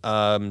plane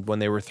when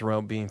they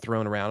were being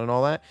thrown around and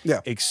all that.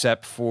 Yeah.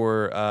 Except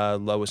for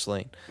Lois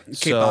Lane,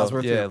 Kate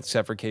Bosworth. Yeah,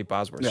 except for Kate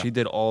Bosworth. Yeah. She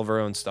did all of her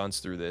own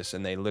stunts through this,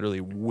 and they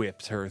literally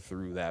whipped her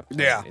through that plane.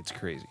 Yeah, it's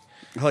crazy.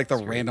 I like the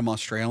random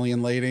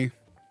Australian lady.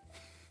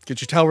 Could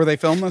you tell where they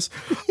filmed this?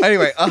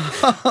 Anyway.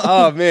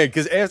 Oh, man.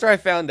 Because after I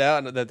found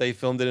out that they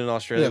filmed it in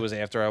Australia, was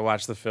after I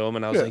watched the film.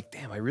 And I was like,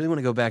 damn, I really want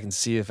to go back and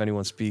see if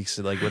anyone speaks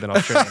like with an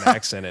Australian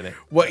accent in it.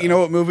 You know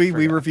what movie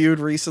we reviewed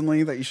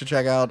recently that you should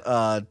check out?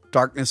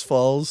 Darkness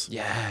Falls.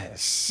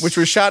 Yes. Which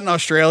was shot in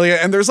Australia.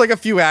 And there's like a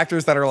few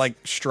actors that are like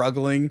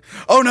struggling.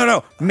 Oh,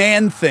 no.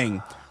 Man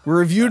Thing. We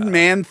reviewed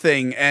Man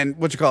Thing, and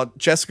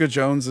Jessica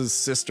Jones's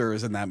sister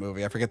is in that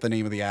movie. I forget the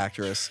name of the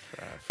actress.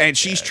 And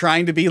she's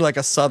trying to be like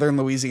a Southern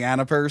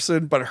Louisiana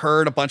person, but her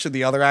and a bunch of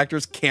the other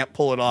actors can't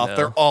pull it off. No.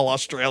 They're all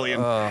Australian.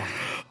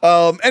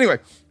 Anyway,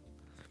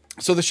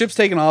 so the ship's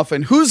taking off,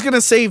 and who's going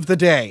to save the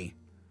day?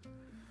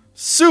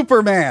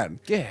 Superman.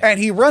 Yeah. And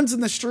he runs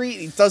in the street,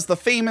 he does the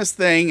famous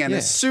thing, and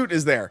his suit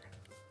is there.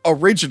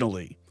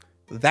 Originally,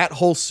 that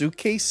whole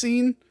suitcase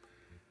scene,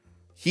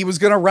 he was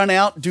going to run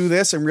out, do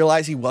this, and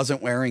realize he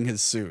wasn't wearing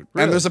his suit.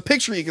 Really? And there's a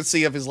picture you can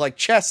see of his like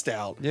chest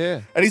out.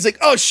 Yeah. And he's like,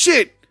 oh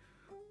shit,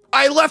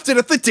 I left it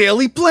at the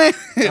Daily Planet.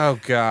 Oh,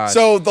 God.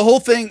 So the whole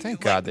thing. Thank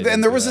God they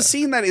And there was a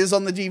scene that is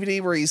on the DVD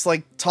where he's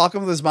like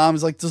talking with his mom.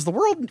 He's like, does the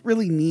world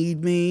really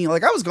need me?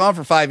 Like, I was gone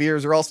for 5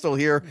 years. They're all still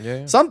here.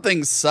 Yeah. Some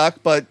things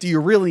suck, but do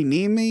you really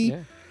need me?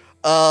 Yeah.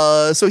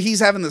 So he's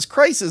having this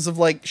crisis of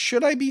like,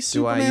 should I be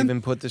Superman? Do I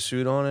even put the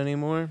suit on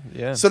anymore?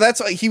 Yeah. So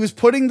that's why he was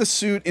putting the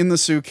suit in the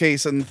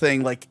suitcase and the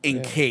thing like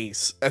in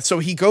case. So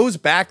he goes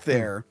back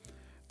there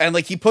and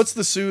like he puts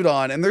the suit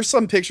on, and there's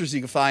some pictures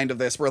you can find of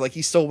this where like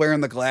he's still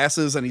wearing the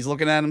glasses and he's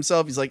looking at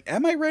himself. He's like,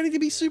 am I ready to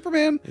be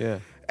Superman? Yeah.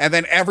 And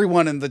then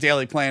everyone in the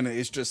Daily Planet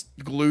is just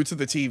glued to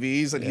the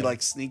TVs, and he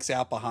like sneaks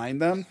out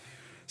behind them.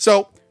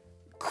 So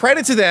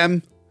credit to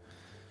them.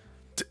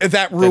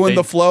 That ruined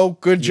the flow.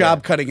 Good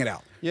job cutting it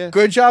out. Yeah.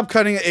 Good job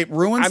cutting it. It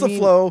ruins the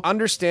flow.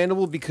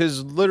 Understandable,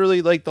 because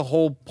literally like the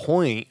whole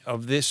point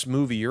of this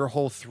movie, your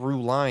whole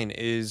through line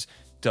is,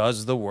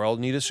 does the world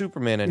need a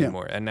Superman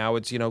anymore? And now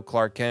it's,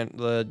 Clark Kent,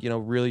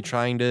 really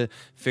trying to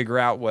figure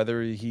out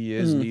whether he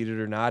is needed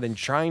or not, and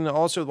trying to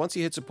also, once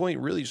he hits a point,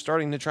 really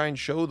starting to try and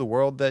show the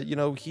world that,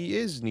 he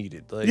is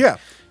needed. Like,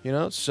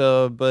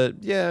 but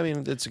yeah, I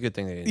mean, it's a good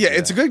thing they didn't do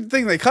it's a good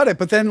thing they cut it,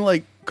 but then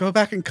like go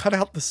back and cut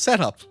out the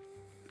setup.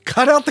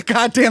 Cut out the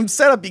goddamn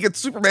setup. You get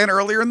Superman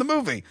earlier in the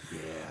movie. Yeah.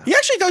 He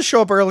actually does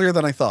show up earlier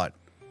than I thought.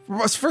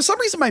 For some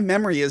reason, my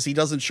memory is he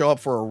doesn't show up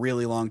for a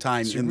really long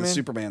time in the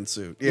Superman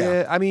suit.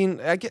 Yeah, I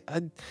mean, I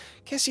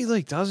guess he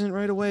like doesn't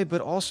right away,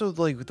 but also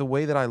like the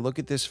way that I look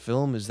at this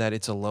film is that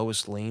it's a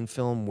Lois Lane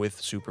film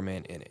with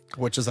Superman in it,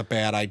 which is a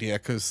bad idea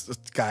because,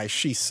 guys,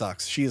 she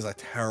sucks. She is a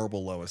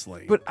terrible Lois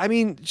Lane. But I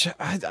mean,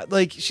 I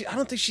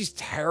don't think she's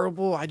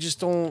terrible. I just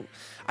don't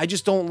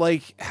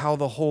like how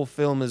the whole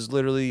film is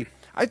literally.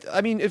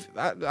 I mean, if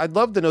I'd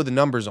love to know the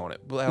numbers on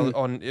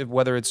it,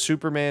 whether it's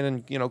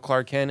Superman and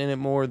Clark Kent in it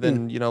more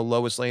than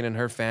Lois Lane and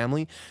her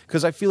family,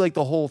 because I feel like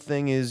the whole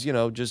thing is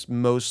just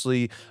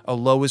mostly a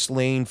Lois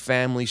Lane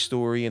family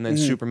story, and then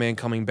Superman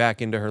coming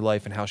back into her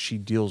life and how she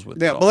deals with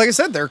it. Yeah, but like I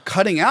said, they're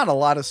cutting out a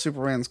lot of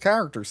Superman's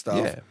character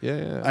stuff.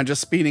 Yeah. And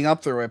just speeding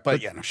up through it.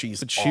 But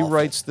she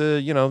writes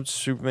the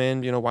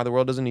Superman, why the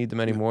world doesn't need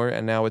them anymore,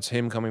 and now it's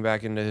him coming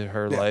back into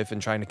her life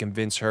and trying to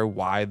convince her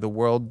why the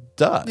world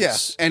does.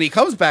 Yes, and he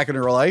comes back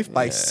into her life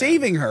by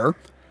saving her.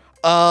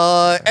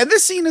 And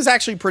this scene is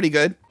actually pretty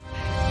good.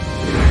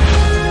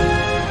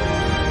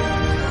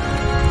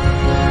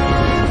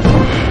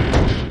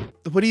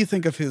 What do you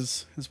think of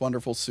his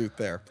wonderful suit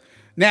there?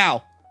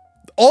 Now,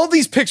 all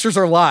these pictures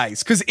are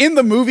lies, because in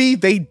the movie,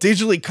 they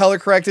digitally color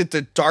corrected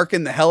to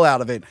darken the hell out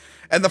of it.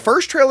 And the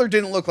first trailer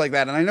didn't look like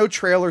that. And I know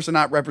trailers are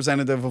not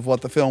representative of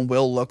what the film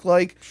will look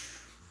like.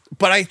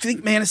 But I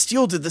think Man of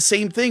Steel did the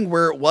same thing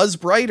where it was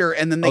brighter,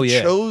 and then they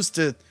chose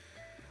to...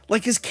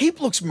 Like, his cape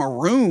looks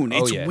maroon.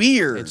 It's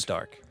weird. It's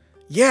dark.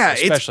 Yeah.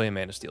 Especially in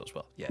Man of Steel as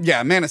well.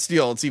 Yeah, Man of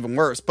Steel, it's even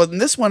worse. But in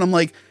this one, I'm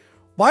like,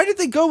 why did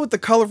they go with the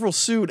colorful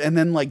suit and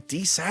then, like,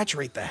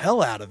 desaturate the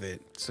hell out of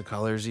it? It's the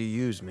colors he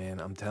used,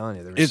 man. I'm telling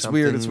you. It's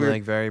weird. It's weird.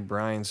 Like, very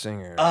Bryan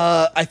Singer.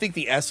 I think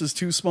the S is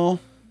too small.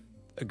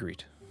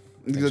 Agreed.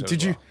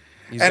 Did you...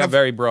 He's got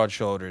very broad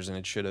shoulders, and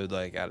it should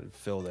have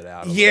filled it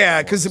out.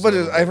 Yeah, because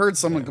I've heard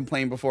someone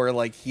complain before,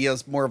 like he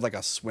has more of like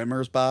a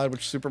swimmer's bod,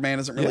 which Superman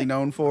isn't really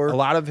known for. A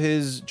lot of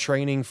his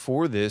training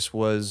for this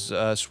was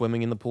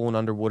swimming in the pool and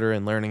underwater,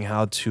 and learning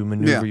how to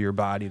maneuver your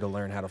body to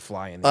learn how to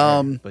fly in the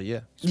air. But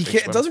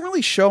it doesn't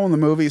really show in the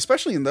movie,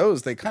 especially in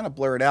those. They kind of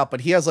blur it out.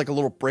 But he has like a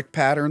little brick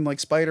pattern, like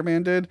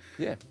Spider-Man did.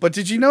 Yeah. But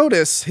did you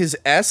notice his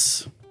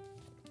S?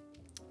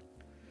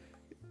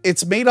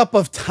 It's made up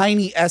of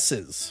tiny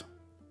S's.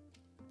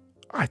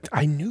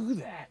 I knew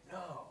that.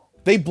 No.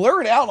 They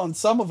blur it out on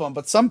some of them,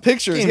 but some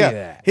pictures,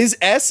 his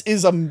S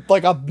is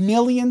like a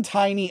million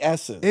tiny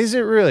S's. Is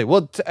it really?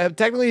 Well,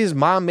 technically his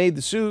mom made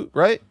the suit,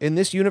 right? In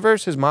this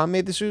universe, his mom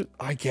made the suit?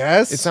 I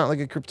guess. It's not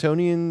like a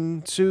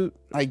Kryptonian suit?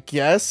 I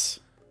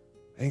guess.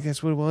 I think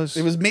that's what it was.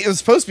 It was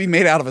supposed to be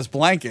made out of his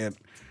blanket.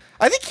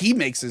 I think he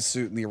makes his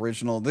suit in the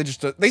original. They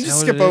just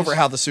skip over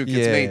how the suit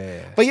gets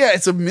made. But yeah,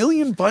 it's a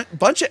million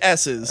bunch of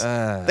S's.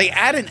 They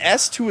add an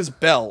S to his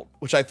belt,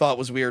 which I thought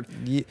was weird.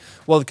 Yeah.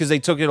 Well, because they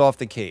took it off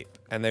the cape,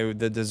 and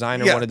the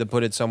designer wanted to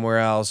put it somewhere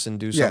else and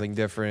do something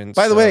different.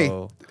 By the way,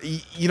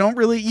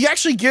 you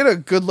actually get a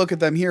good look at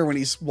them here when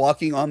he's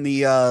walking on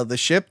the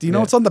ship. Do you know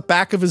what's on the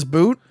back of his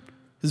boot?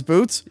 His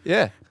boots?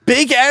 Yeah.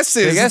 Big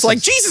S's. It's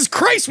like, Jesus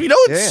Christ, we know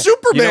it's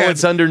Superman. You know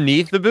what's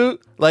underneath the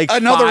boot? Like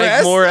another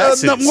five more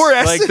S's. More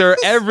S's. Like they're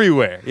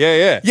everywhere.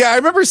 Yeah. Yeah, I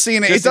remember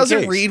seeing it. It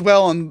doesn't read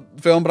well on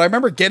film, but I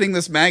remember getting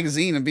this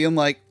magazine and being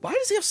like, why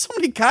does he have so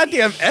many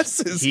goddamn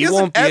S's? He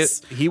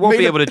won't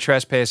be able to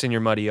trespass in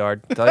your muddy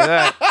yard. I'll tell you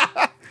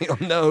that. You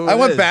don't know. I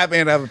want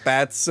Batman to have a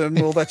bat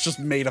symbol that's just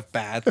made of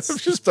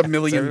bats. Just a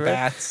million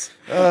bats.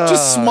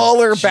 Just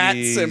smaller bat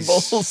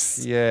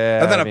symbols.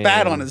 Yeah. And then a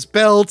bat on his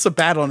belt, a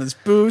bat on his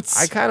boots.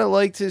 I kind of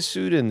liked his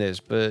suit in this,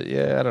 but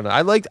yeah, I don't know.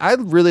 I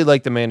really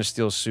liked the Man of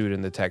Steel suit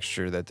and the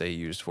texture that they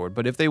used for it.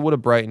 But if they would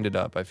have brightened it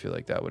up, I feel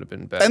like that would have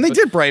been better. And they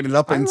did brighten it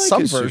up in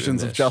some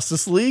versions of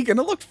Justice League, and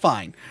it looked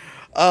fine.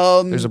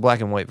 There's a black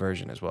and white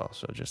version as well,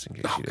 so just in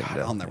case you didn't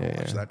know. I'll never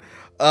watch that.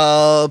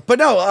 But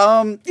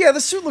no,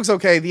 the suit looks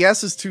okay. The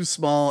S is too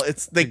small.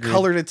 They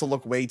colored it to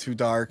look way too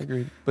dark.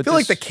 Agreed. But I feel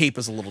like the cape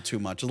is a little too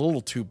much, a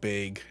little too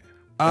big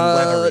and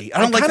leathery.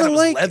 I don't like that it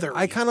was leathery.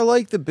 I kind of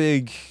like the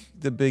big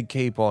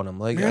cape on him.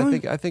 Like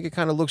really? I think it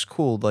kind of looks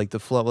cool. Like the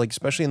flow, like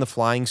especially in the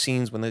flying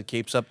scenes when the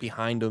cape's up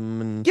behind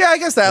him. And yeah, I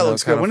guess that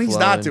looks good. When he's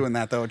not doing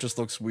that though, it just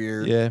looks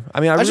weird. Yeah,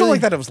 I mean, I just don't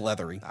like that it was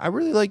leathery. I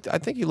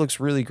think he looks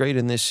really great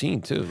in this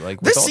scene too.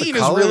 Like this scene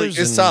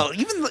is solid.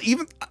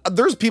 Even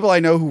there's people I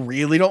know who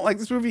really don't like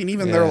this movie, and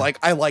even they're like,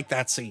 I like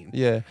that scene.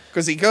 Yeah,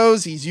 because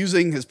he's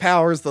using his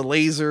powers, the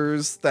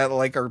lasers that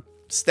like are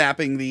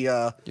snapping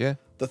the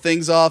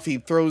things off. He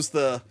throws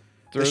the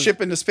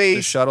ship into space.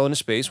 The shuttle into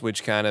space,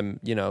 which kind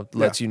of,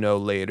 lets you know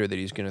later that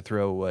he's going to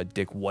throw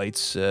Dick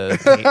White's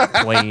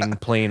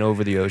plane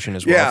over the ocean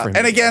as well. Yeah,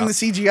 and again, the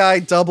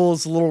CGI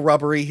doubles a little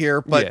rubbery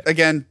here, but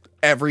again,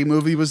 every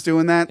movie was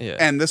doing that,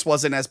 and this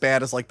wasn't as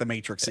bad as like the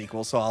Matrix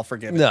sequel, so I'll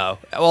forgive it. No.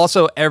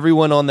 Also,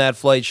 everyone on that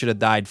flight should have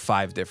died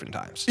 5 different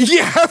times.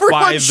 Yeah,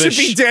 everyone should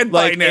be dead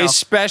by now.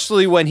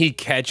 Especially when he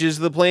catches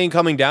the plane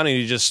coming down and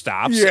he just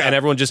stops, and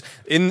everyone just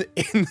in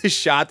the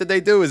shot that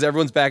they do is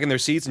everyone's back in their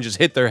seats and just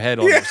hit their head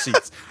on their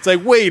seats. It's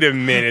like, wait a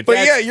minute.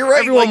 But you're right.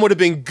 Everyone would have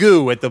been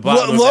goo at the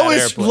bottom of that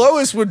airplane.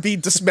 Lois would be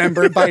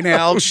dismembered by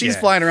now. She's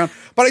flying around.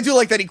 But I do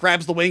like that he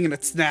grabs the wing and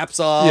it snaps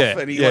off,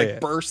 and he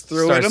bursts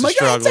through it. I'm like,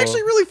 it's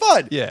actually really fun.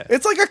 Yeah.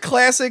 It's like a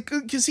classic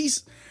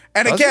because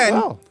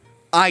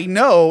I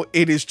know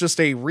it is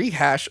just a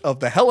rehash of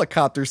the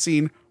helicopter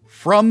scene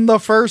from the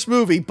first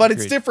movie, but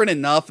it's Agreed. different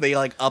enough. They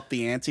like up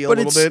the ante a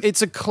little bit.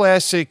 It's a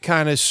classic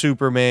kind of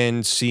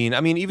Superman scene. I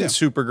mean, even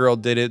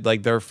Supergirl did it.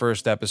 Like their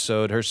first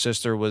episode, her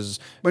sister was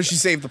when she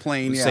saved the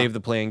plane. Saved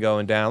the plane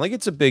going down. Like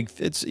it's a big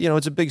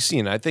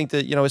scene. I think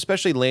that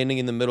especially landing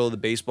in the middle of the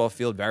baseball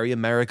field, very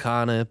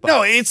Americana. But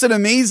no, it's an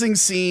amazing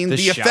scene.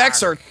 The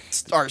effects are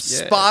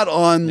spot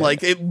on. Yeah.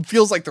 Like it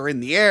feels like they're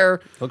in the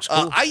air. Looks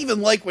cool. I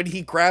even like when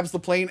he grabs the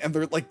plane and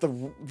they're like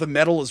the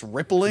metal is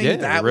rippling. Yeah,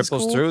 that it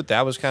ripples cool. through it.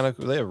 That was kind of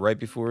right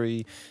before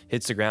he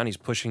hits the ground. He's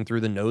pushing through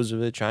the nose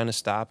of it, trying to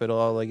stop it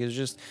all. Like it's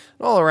just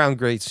an all around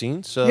great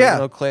scene.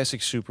 So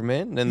classic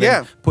Superman. And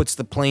then puts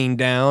the plane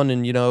down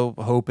and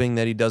hoping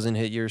that he doesn't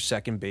hit your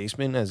second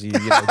baseman as he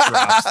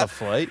drops the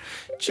flight.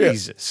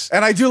 Jesus.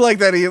 And I do like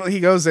that he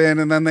goes in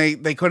and then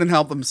they couldn't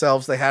help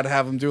themselves. They had to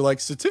have him do like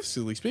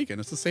statistically speaking,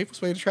 it's the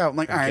safest way to travel. I'm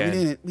like, all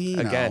right, we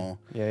know.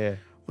 Yeah.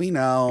 We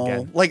know.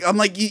 Again. Like I'm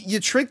like you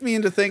tricked me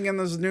into thinking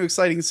there's a new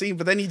exciting scene,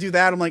 but then you do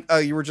that. I'm like, oh,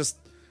 you're just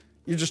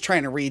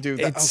trying to redo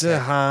that. It's a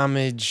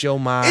homage.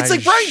 It's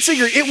like Bryan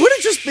Singer. It would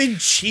have just been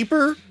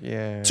cheaper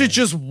to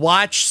just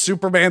watch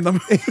Superman the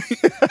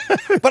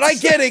movie. But I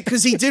get it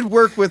because he did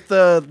work with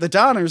the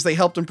Donners. They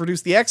helped him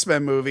produce the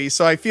X-Men movie.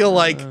 So I feel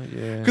like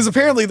because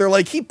apparently they're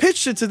like he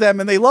pitched it to them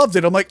and they loved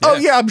it. I'm like, oh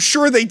yeah, I'm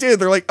sure they did.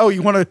 They're like, oh,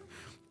 you want to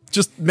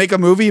just make a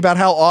movie about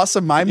how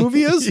awesome my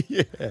movie is?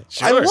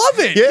 Sure. I love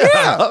it. Yeah.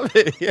 I love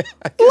it. Yeah.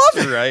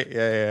 Love it. Right.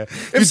 Yeah.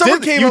 If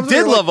someone came up, you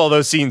did love all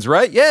those scenes,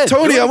 right? Yeah.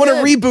 Tony, I want to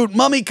reboot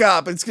Mummy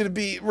Cop.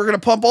 We're gonna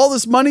pump all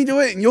this money to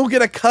it, and you'll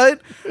get a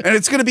cut, and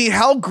it's gonna be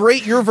how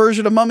great your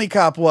version of Mummy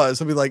Cop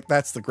was. I'll be like,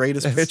 that's the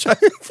greatest pitch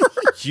I've ever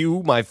heard.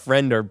 You, my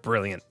friend, are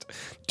brilliant.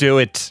 Do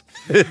it.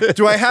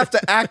 Do I have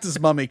to act as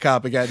Mummy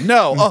Cop again?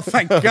 No. Oh,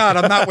 thank God,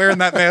 I'm not wearing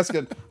that mask.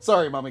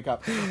 Sorry, Mummy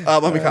Cop.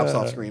 Mummy Cop's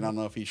off screen. I don't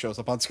know if he shows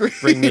up on screen.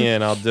 Bring me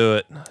in. I'll do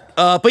it.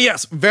 But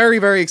yes, very,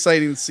 very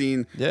exciting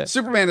scene. Yeah.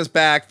 Superman is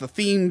back. The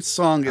theme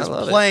song is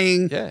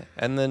playing. Yeah,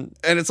 and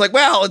it's like,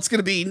 well, it's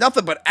gonna be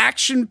nothing but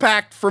action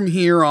packed from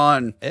here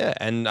on. Yeah,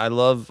 and I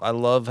love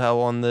how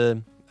on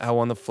the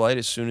flight,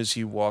 as soon as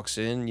he walks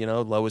in,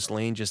 Lois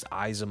Lane just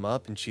eyes him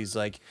up, and she's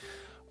like,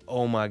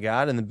 "Oh my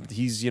God!" And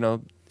he's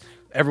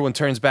everyone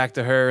turns back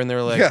to her and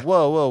they're like,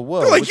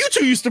 whoa. They're like, you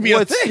two used to be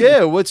a thing.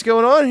 Yeah, what's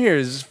going on here?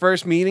 Is his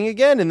first meeting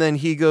again? And then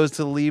he goes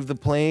to leave the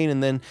plane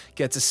and then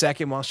gets a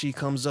second while she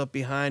comes up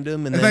behind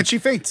him. And then she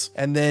faints.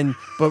 And then,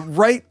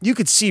 you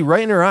could see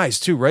right in her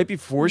eyes too, right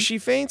before she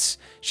faints,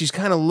 she's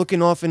kind of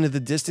looking off into the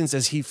distance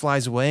as he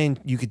flies away and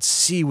you could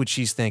see what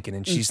she's thinking.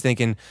 And she's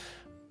thinking,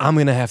 I'm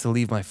going to have to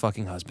leave my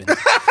fucking husband.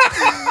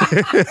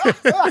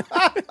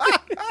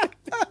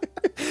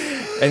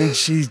 And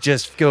she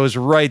just goes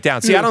right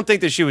down. See, I don't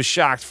think that she was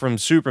shocked from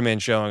Superman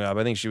showing up.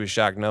 I think she was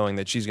shocked knowing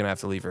that she's going to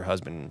have to leave her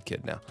husband and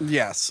kid now.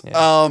 Yes.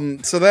 Yeah.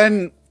 So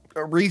then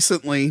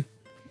recently,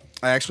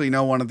 I actually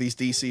know one of these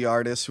DC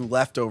artists who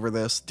left over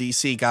this.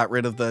 DC got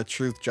rid of the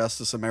Truth,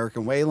 Justice,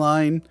 American Way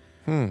line.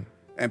 And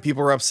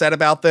people were upset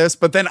about this.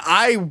 But then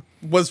I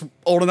was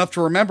old enough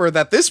to remember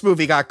that this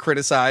movie got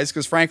criticized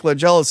because Frank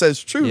Langella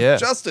says truth,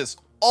 justice,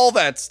 all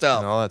that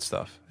stuff. And all that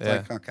stuff. Yeah.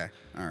 Like, okay.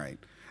 All right.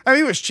 I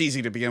mean, it was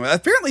cheesy to begin with.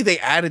 Apparently, they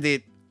added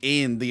it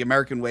in the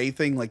American Way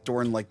thing, like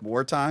during like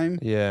wartime.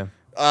 Yeah.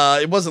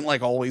 It wasn't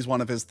like always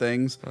one of his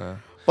things.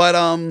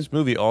 But this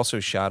movie also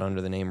shot under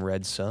the name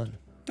Red Sun.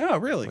 Oh,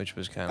 really? Which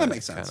was kind of cool.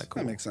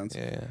 That makes sense.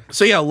 Yeah.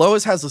 So yeah,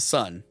 Lois has a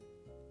son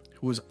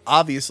who was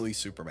obviously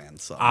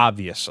Superman's son.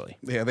 Obviously.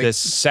 Yeah. The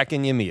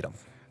second you meet him,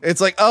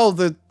 it's like, oh,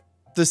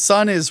 the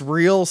son is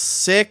real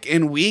sick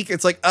and weak.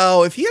 It's like,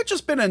 oh, if he had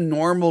just been a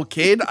normal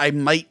kid, I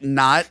might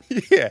not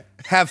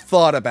have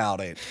thought about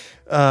it.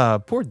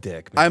 Poor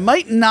Dick, man. I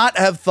might not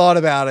have thought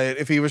about it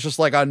if he was just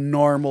like a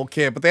normal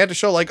kid, but they had to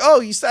show like,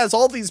 oh, he has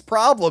all these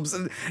problems.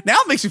 And now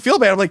it makes me feel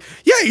bad. I'm like,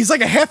 yeah, he's like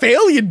a half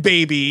alien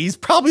baby. He's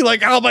probably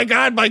like, oh my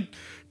God, my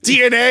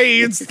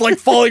DNA is like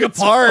falling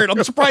apart.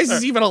 I'm surprised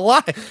he's even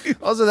alive.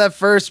 Also, that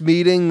first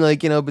meeting,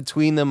 like,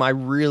 between them, I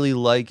really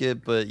like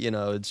it, but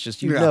it's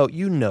just, you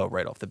know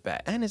right off the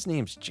bat. And his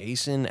name's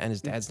Jason and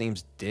his dad's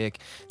name's Dick.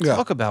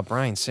 Talk about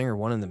Bryan Singer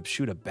wanting to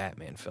shoot a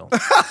Batman film.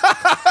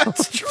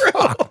 That's true.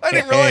 I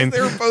didn't realize they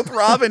were both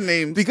Robin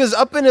names. Because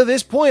up until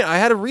this point, I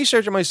had to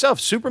research it myself.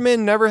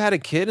 Superman never had a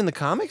kid in the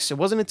comics. It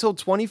wasn't until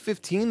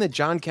 2015 that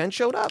John Kent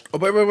showed up. Oh,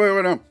 wait,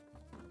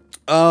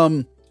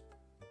 no.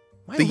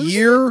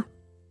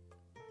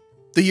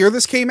 The year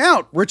this came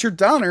out, Richard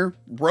Donner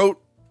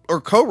wrote or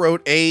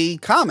co-wrote a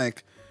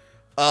comic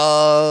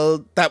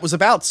that was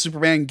about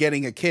Superman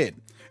getting a kid.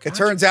 Gotcha. It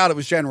turns out it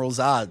was General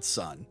Zod's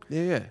son.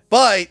 Yeah.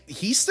 But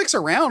he sticks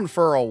around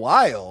for a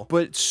while.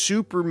 But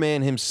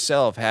Superman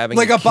himself having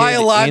like a kid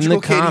biological in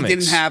the kid comics, he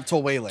didn't have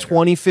till way later.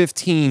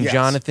 2015, yes.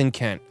 Jonathan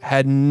Kent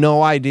had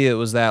no idea it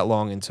was that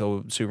long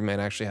until Superman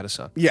actually had a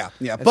son. Yeah.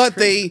 That's but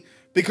crazy.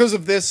 Because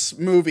of this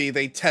movie,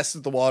 they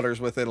tested the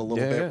waters with it a little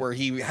bit, where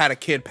he had a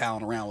kid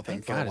palling around with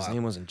him for a while. His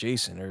name wasn't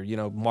Jason, or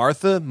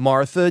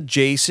Martha,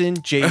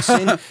 Jason.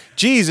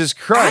 Jesus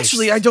Christ!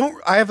 Actually,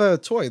 I have a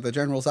toy, the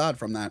General Zod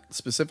from that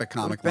specific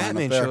comic.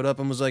 Batman showed up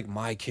and was like,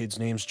 "My kid's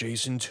name's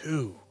Jason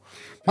too."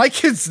 My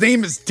kid's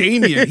name is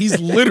Damien. He's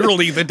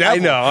literally the devil.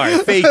 I know, all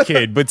right, fake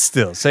kid, but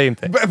still, same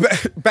thing.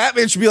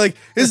 Batman should be like,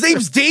 his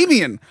name's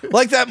Damien.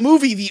 Like that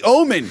movie, The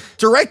Omen,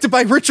 directed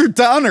by Richard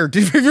Donner.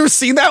 Have you ever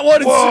seen that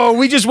one? Whoa,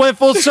 we just went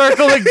full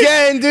circle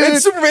again, dude.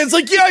 And Superman's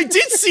like, yeah, I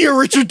did see a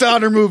Richard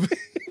Donner movie.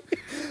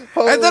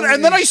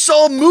 and then I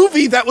saw a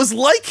movie that was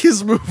like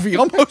his movie,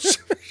 almost.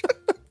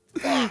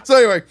 So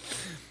anyway,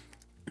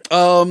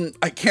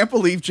 I can't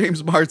believe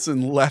James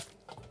Marsden left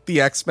the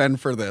X-Men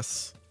for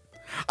this.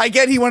 I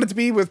get he wanted to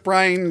be with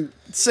Bryan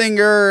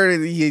Singer,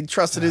 and he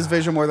trusted his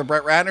vision more than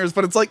Brett Ratner's,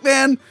 but it's like,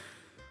 man,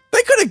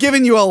 they could have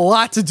given you a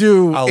lot to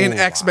do in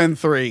X-Men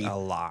 3. A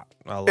lot.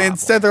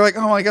 Instead, they're like,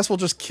 oh, I guess we'll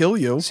just kill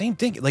you. Same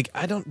thing. Like,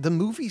 the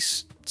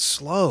movie's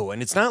slow,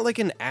 and it's not like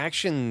an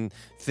action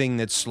thing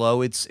that's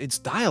slow. It's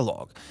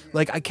dialogue.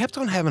 Like, I kept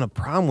on having a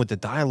problem with the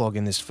dialogue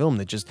in this film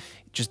that just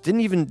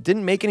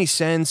didn't make any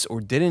sense,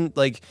 or didn't,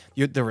 like,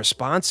 the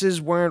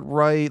responses weren't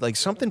right. Like,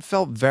 something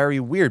felt very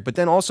weird, but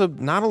then also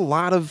not a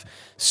lot of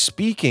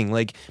speaking.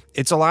 Like,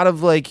 it's a lot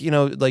of, like,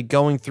 like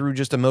going through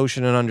just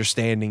emotion and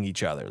understanding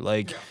each other.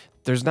 Like,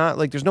 there's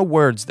no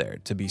words there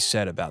to be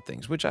said about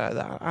things, which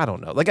I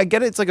don't know. Like, I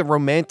get it, it's like a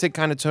romantic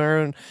kind of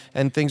turn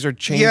and things are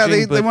changing. Yeah,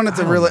 they wanted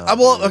to really.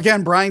 Well,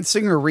 again, Bryan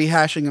Singer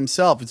rehashing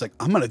himself. He's like,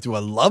 I'm going to do a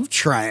love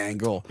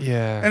triangle.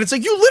 Yeah. And it's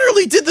like, you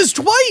literally did this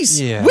twice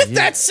with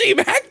that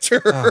same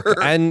actor.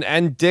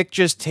 And Dick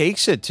just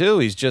takes it too.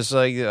 He's just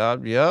like,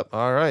 yep,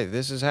 all right,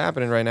 this is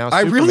happening right now.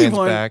 I really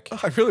back.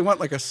 want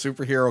like a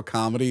superhero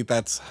comedy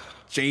that's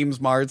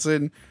James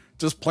Marsden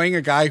just playing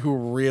a guy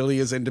who really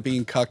is into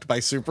being cucked by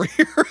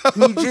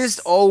superheroes. He just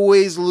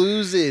always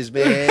loses,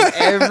 man.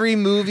 Every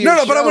movie.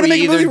 No, but I want to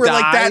make a movie where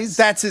like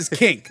that's his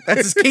kink.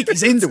 That's his kink.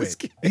 He's into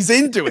it. He's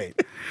into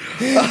it.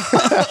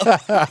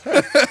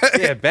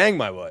 Yeah, bang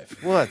my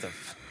wife. What the?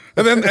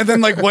 And then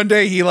like one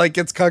day he like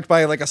gets cucked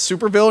by like a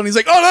supervillain. And he's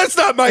like, oh, that's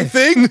not my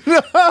thing.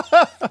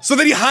 So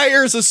then he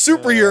hires a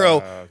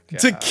superhero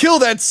to kill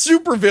that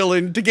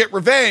supervillain to get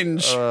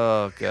revenge.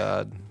 Oh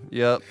God.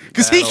 Yep.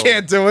 Because he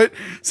can't do it.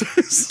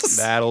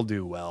 That'll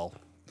do well.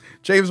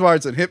 James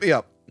Marsden, hit me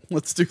up.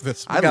 Let's do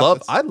this. I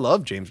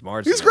love James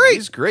Marsden. He's great.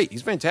 He's great.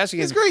 He's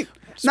fantastic. He's great.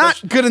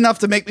 Not good enough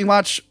to make me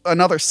watch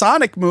another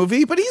Sonic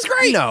movie, but he's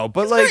great. No,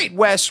 but he's like great.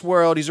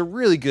 Westworld, he's a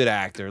really good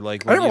actor.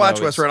 Like, I never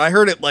watched Westworld. I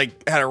heard it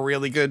like had a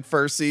really good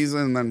first season,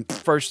 and then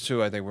first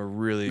two I think were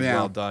really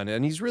well done,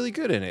 and he's really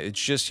good in it.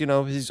 It's just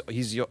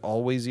he's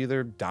always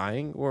either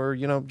dying or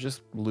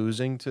just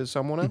losing to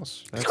someone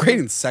else. He's great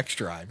in Sex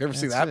Drive. You ever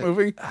see that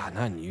movie? Not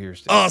in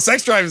years. Dude. Oh,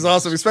 Sex Drive is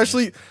awesome.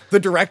 Especially the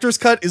director's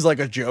cut is like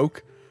a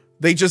joke.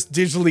 They just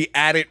digitally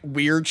added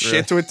weird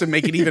shit to it to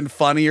make it even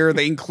funnier.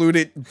 They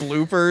included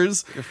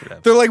bloopers.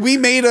 They're like, we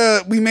made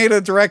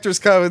a director's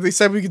cut, and they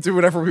said we could do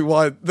whatever we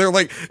want. They're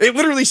like, it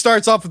literally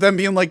starts off with them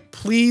being like,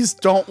 please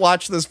don't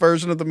watch this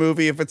version of the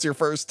movie if it's your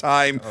first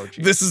time. Oh,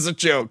 this is a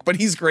joke. But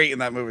he's great in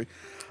that movie.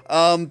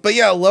 But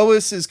yeah,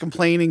 Lois is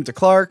complaining to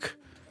Clark.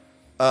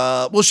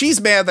 Well,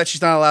 she's mad that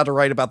she's not allowed to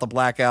write about the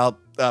blackout.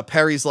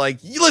 Perry's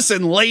like,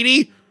 listen,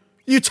 lady,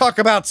 you talk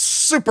about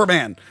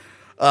Superman.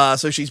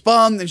 So she's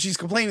bummed, and she's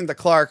complaining to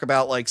Clark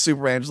about like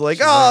Superman. She's like,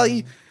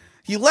 oh,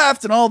 he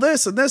left and all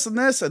this and this and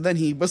this, and then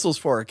he whistles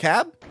for a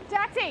cab.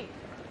 Taxi.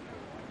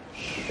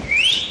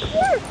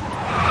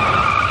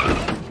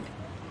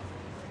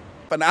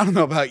 But I don't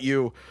know about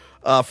you,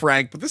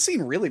 Frank, but this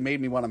scene really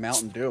made me want a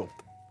Mountain Dew.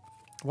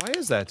 Why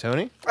is that,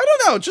 Tony? I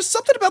don't know. Just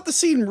something about the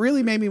scene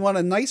really made me want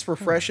a nice,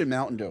 refreshing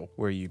Mountain Dew.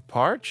 Were you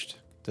parched?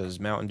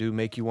 Does Mountain Dew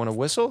make you want to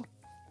whistle?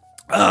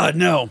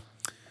 No.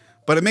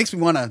 But it makes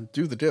me want to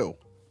do the do.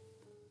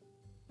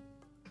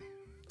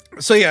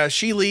 So yeah,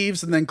 she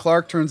leaves, and then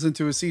Clark turns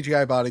into a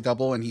CGI body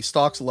double, and he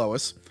stalks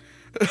Lois.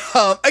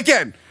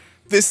 Again,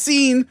 this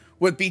scene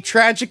would be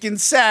tragic and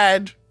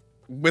sad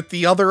with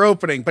the other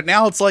opening, but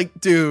now it's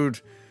like,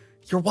 dude,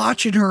 you're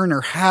watching her in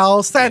her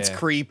house. That's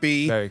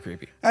creepy. Very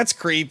creepy. That's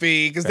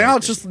creepy, because now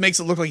it just makes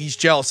it look like he's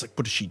jealous. Like,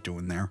 what is she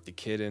doing there? The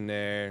kid in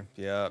there.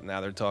 Yep.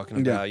 Now they're talking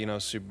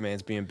about,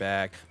 Superman's being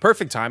back.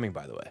 Perfect timing,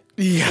 by the way.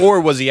 Yeah. Or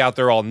was he out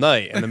there all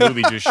night, and the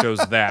movie just shows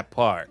that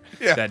part.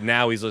 Yeah. That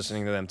now he's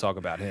listening to them talk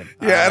about him.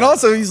 Yeah, and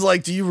also he's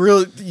like,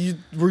 were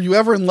you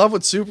ever in love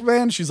with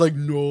Superman? She's like,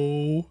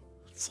 no.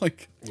 It's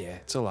like, yeah,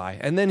 it's a lie.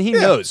 And then he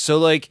knows. So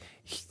like,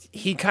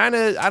 he kind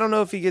of, I don't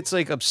know if he gets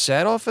like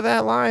upset off of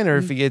that line, or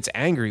if he gets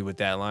angry with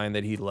that line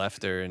that he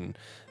left her, and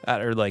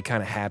or like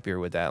kind of happier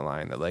with that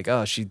line that like,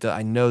 oh,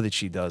 I know that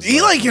she does. He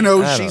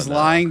she's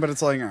lying, but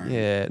it's like, all right.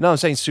 Yeah, no, I'm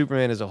saying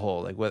Superman as a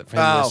whole, like for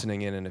him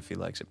listening in and if he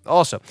likes it.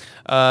 Also,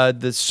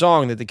 the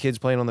song that the kid's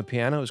playing on the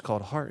piano is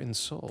called "Heart and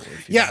Soul."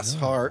 Yes,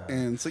 Heart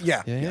and Soul.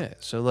 Yeah.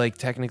 So like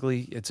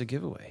technically, it's a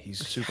giveaway.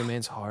 He's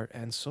Superman's heart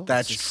and soul.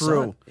 That's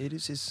true. Son. It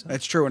is his son.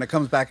 That's true, and it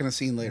comes back in a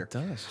scene later. It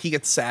does. He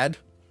gets sad.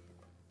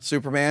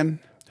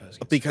 Superman,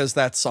 because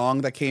that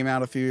song that came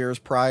out a few years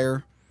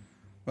prior,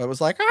 it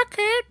was like, I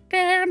can't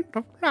stand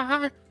to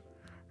fly.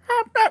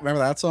 Remember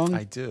that song?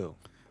 I do.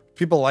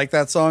 People like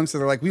that song, so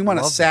they're like, we want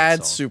a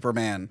sad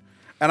Superman.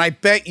 And I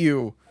bet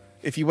you,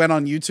 if you went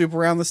on YouTube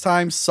around this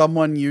time,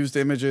 someone used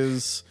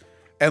images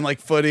and like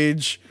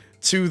footage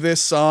to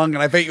this song,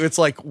 and I bet you it's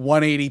like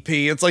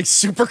 180p. It's like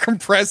super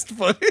compressed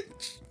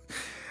footage.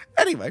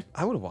 Anyway,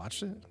 I would have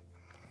watched it.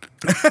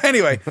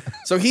 anyway,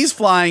 so he's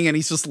flying, and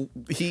he's just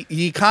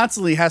he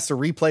constantly has to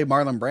replay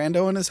Marlon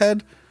Brando in his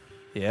head.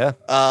 Yeah.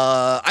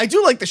 I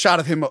do like the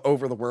shot of him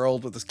over the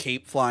world with his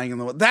cape flying in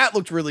the. That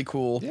looked really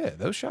cool. Yeah,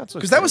 those shots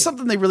look because that was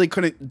something they really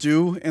couldn't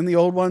do in the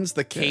old ones.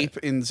 The cape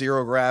in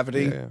Zero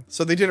Gravity. Yeah.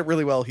 So they did it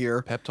really well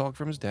here. Pep talk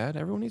from his dad.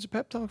 Everyone needs a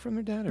pep talk from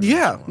their dad. every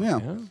Yeah, once in a while,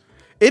 yeah. you know?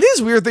 It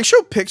is weird. They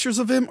show pictures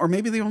of him, or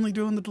maybe they only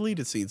do in the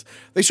deleted scenes.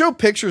 They show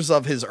pictures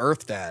of his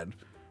Earth dad,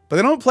 but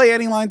they don't play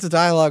any lines of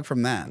dialogue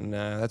from that.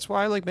 Nah, that's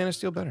why I like Man of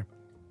Steel better.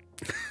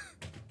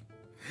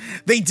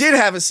 They did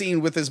have a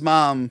scene with his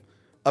mom.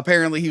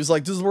 Apparently, he was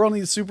like, does the world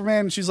need a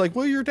Superman? And she's like,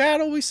 well, your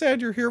dad always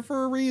said you're here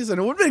for a reason.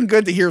 It would have been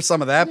good to hear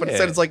some of that, but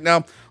instead it's like,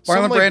 no,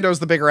 Marlon Brando's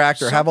the bigger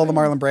actor. Have all the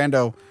Marlon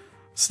Brando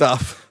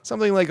stuff.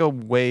 Something like a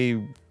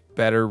way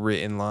better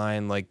written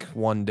line, like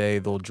one day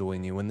they'll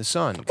join you in the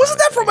sun. Wasn't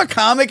that from a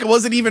comic? It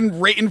wasn't even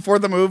written for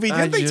the movie.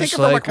 Didn't they take it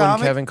from a comic?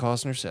 When Kevin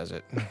Costner says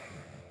it.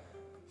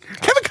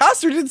 Kevin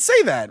Costner didn't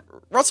say that.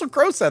 Russell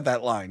Crowe said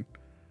that line.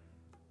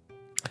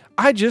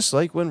 I just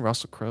like when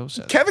Russell Crowe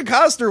says Kevin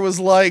Costner was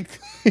like,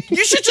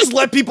 you should just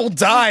let people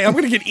die. I'm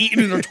going to get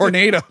eaten in a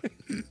tornado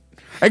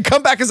and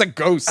come back as a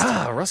ghost.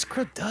 Russell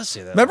Crowe does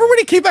say that. Remember when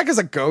he came back as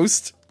a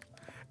ghost?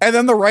 And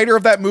then the writer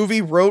of that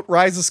movie wrote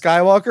Rise of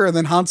Skywalker, and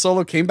then Han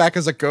Solo came back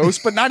as a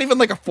ghost, but not even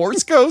like a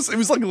Force ghost. It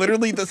was like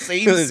literally the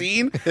same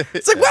scene.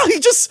 It's like, well, he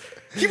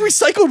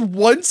recycled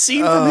one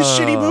scene from his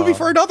shitty movie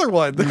for another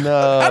one.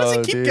 No, how does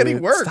it keep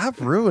getting worse? Stop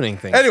ruining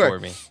things for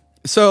me.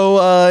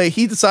 So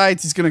he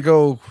decides he's going to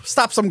go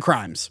stop some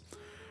crimes.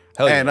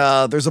 Hell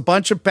yeah. And there's a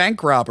bunch of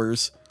bank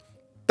robbers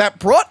that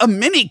brought a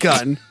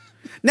minigun.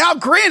 Now,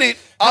 granted,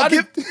 how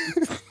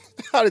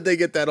did they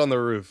get that on the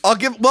roof?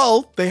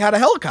 Well, they had a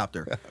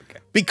helicopter. Okay.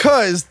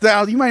 Because,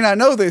 now, you might not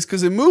know this,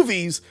 because in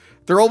movies,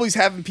 they're always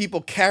having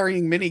people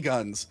carrying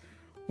miniguns,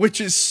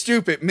 which is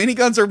stupid.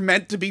 Miniguns are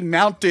meant to be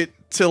mounted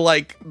to,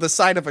 like, the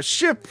side of a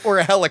ship or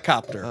a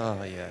helicopter.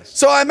 Oh, yes.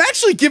 So I'm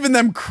actually giving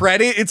them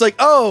credit. It's like,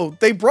 oh,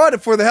 they brought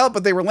it for the help,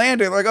 but they were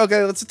landing. Like,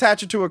 okay, let's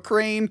attach it to a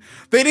crane.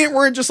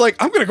 Weren't just like,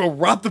 I'm going to go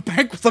rob the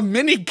bank with a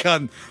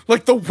minigun.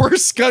 Like the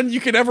worst gun you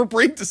could ever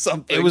bring to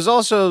something. It was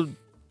also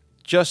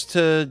just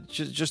to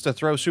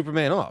throw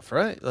Superman off,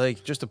 right?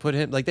 Like, just to put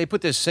him, like, they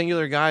put this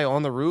singular guy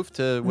on the roof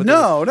to,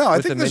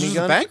 I think this was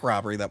a bank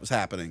robbery that was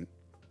happening.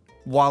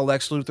 While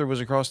Lex Luthor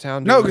was across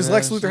town? No, because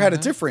Lex Luthor had a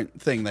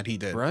different thing that he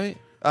did. Right?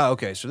 Oh,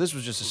 okay. So this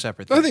was just a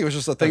separate thing. I think it was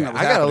just a thing that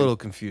was happening. I got a little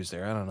confused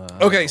there. I don't know.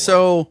 Okay,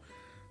 so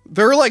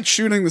they're like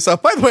shooting this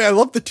up. By the way, I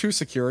love the two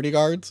security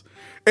guards.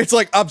 It's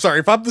like, I'm sorry,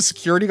 if I'm the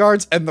security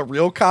guards and the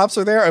real cops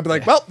are there, I'd be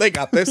like, well, they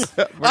got this.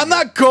 I'm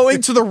not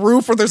going to the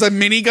roof where there's a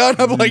minigun.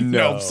 I'm like,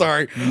 no,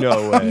 sorry.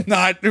 No way. I'm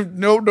not.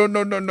 No.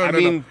 I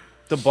mean,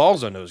 the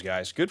balls on those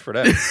guys. Good for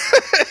them.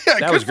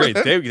 That was great.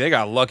 They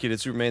got lucky that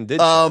Superman did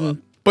show up.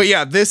 But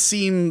yeah, this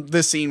scene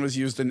was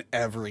used in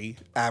every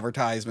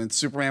advertisement.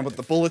 Superman with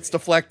the bullets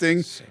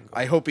deflecting.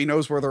 I hope he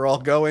knows where they're all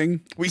going.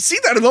 We see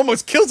that it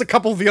almost kills a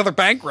couple of the other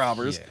bank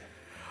robbers. Yeah.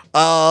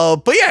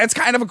 But yeah, it's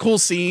kind of a cool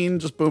scene.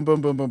 Just boom, boom,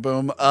 boom, boom,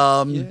 boom.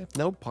 Yeah,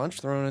 no punch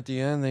thrown at the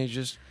end. They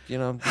just,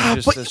 assume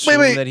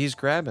that he's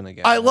grabbing a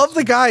guy. I love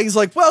the guy. He's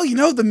like, well,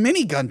 the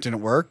minigun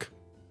didn't work.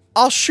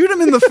 I'll shoot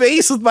him in the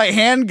face with my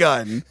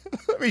handgun.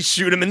 Let me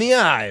shoot him in the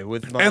eye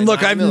with my. And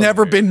look, I've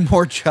never been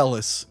more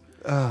jealous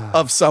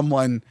of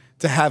someone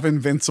to have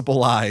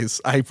invincible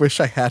eyes. I wish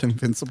I had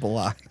invincible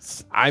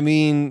eyes. I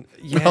mean,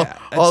 yeah.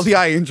 All the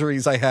eye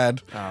injuries I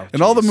had.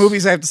 And all the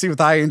movies I have to see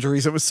with eye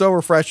injuries, it was so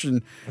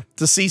refreshing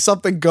to see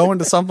something go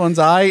into someone's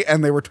eye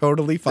and they were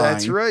totally fine.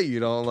 That's right.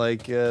 You don't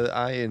like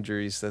eye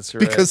injuries. That's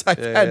right. Because I've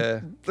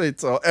had,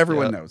 it's all,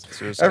 everyone knows.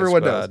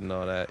 Everyone knows. And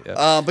all that,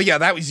 yeah. But yeah,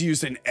 that was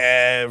used in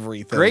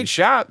everything. Great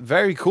shot.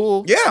 Very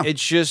cool. Yeah.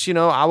 It's just,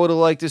 I would have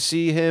liked to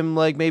see him,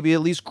 like, maybe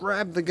at least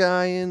grab the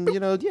guy and,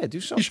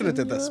 do something. You should have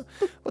did this.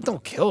 Well,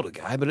 don't kill the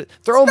guy, but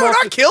throw him off.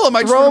 Not kill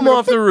him. Throw him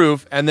off the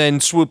roof and then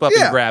swoop up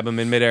and grab him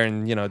in midair and,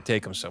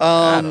 take him somewhere.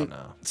 I don't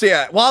know. So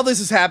yeah, while this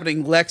is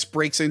happening, Lex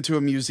breaks into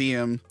a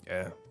museum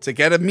to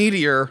get a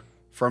meteor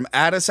from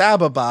Addis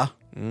Ababa,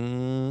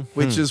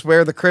 which is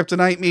where the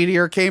kryptonite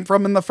meteor came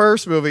from in the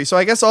first movie. So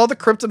I guess all the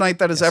kryptonite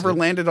that has ever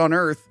landed on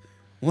Earth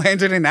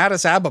landed in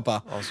Addis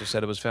Ababa. Also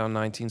said it was found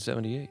in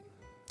 1978.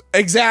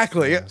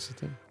 Exactly.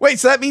 Wait,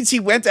 so that means he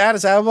went to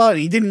Addis Ababa and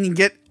he didn't even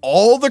get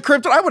all the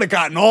kryptonite? I would have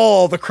gotten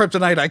all the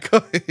kryptonite I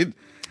could.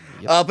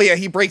 Yep. But yeah,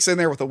 he breaks in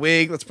there with a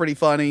wig. That's pretty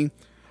funny.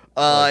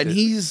 And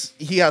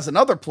he has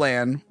another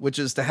plan, which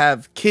is to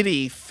have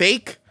Kitty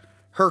fake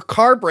her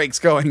car brakes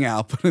going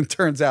out. But it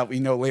turns out we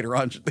know later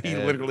on that he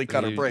literally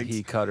cut her brakes.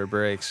 He cut her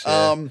brakes.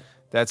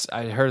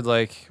 I heard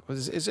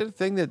is it a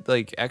thing that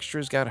like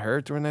extras got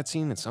hurt during that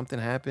scene and something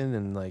happened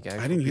and like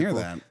I didn't hear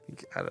that.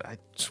 I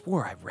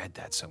swore I read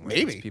that somewhere.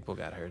 Maybe people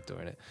got hurt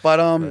doing it. But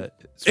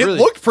it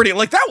looked pretty.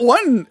 Like that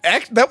one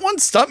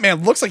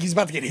stuntman looks like he's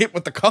about to get hit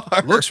with the car.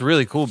 It looks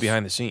really cool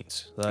behind the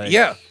scenes. Like,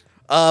 yeah.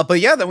 But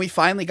yeah, then we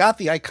finally got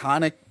the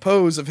iconic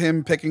pose of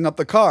him picking up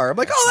the car. I'm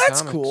like, oh,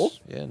 that's Comics. cool.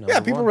 Yeah,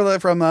 People were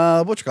from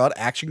what you call it,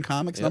 Action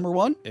Comics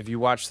 #1. If you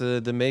watch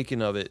the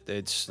making of it,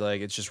 it's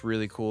just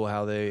really cool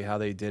how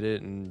they did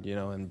it, and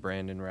and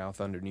Brandon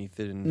Routh underneath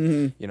it,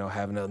 and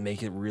having to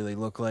make it really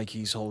look like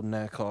he's holding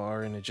that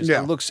car, and it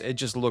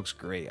just looks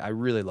great. I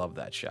really love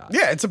that shot.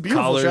 Yeah, it's a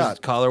beautiful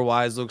shot. Color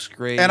wise, looks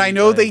great. And I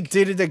know they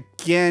did it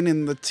again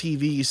in the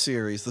TV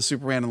series, the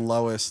Superman and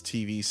Lois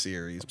TV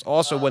series.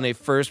 Also, when they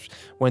first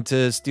went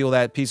to steal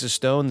that piece of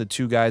stone, the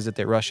two guys that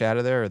they rush out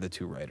of there are the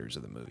two writers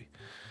of the movie.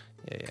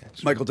 Yeah.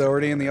 Michael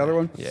Dougherty and the other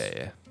one?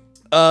 Yeah.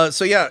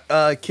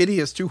 So Kitty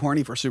is too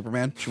horny for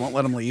Superman. She won't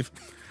let him leave.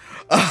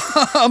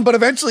 But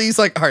eventually he's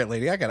like, all right,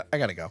 lady, I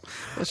gotta go.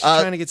 Well, she's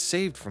trying to get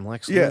saved from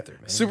Lex Luthor,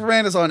 man.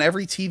 Superman is on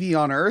every TV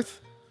on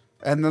Earth.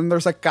 And then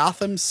there's a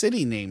Gotham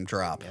City name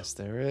drop. Yes,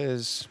 there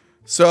is.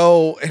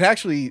 So it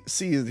actually,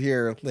 see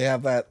here, they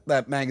have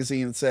that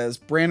magazine that says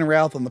Brandon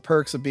Routh on the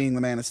perks of being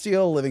the Man of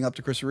Steel, living up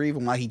to Christopher Reeve,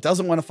 and why he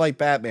doesn't want to fight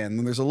Batman. And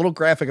then there's a little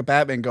graphic of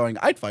Batman going,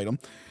 I'd fight him.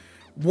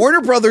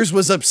 Warner Brothers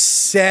was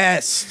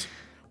obsessed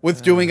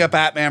with doing a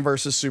Batman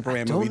versus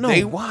Superman movie. Don't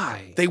know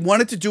why. They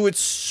wanted to do it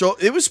so...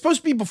 It was supposed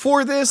to be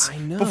before this. I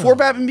know. Before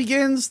Batman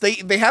Begins.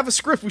 They have a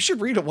script. We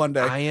should read it one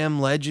day. I Am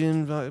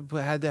Legend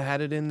had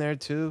it in there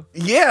too.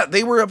 Yeah,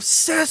 they were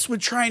obsessed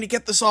with trying to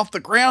get this off the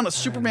ground, a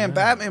Superman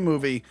Batman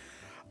movie.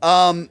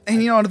 And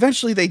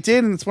eventually they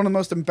did, and it's one of the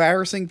most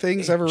embarrassing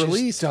things ever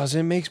released.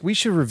 Doesn't make. We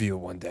should review it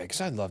one day because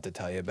I'd love to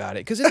tell you about it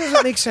because it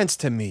doesn't make sense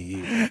to me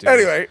either, dude.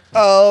 Anyway,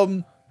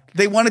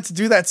 they wanted to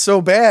do that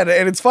so bad,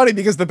 and it's funny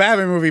because the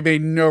Batman movie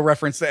made no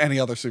reference to any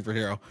other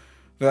superhero.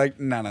 They're like,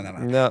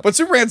 no. But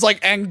Superman's like,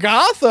 and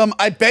Gotham,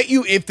 I bet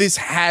you if this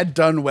had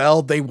done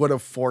well, they would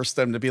have forced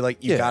them to be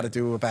like, you got to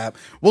do a Bat.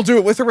 We'll do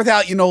it with or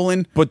without you,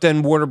 Nolan. But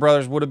then Warner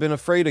Brothers would have been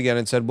afraid again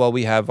and said, well,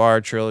 we have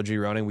our trilogy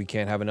running. We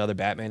can't have another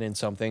Batman in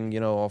something,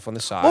 off on the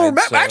side. Well,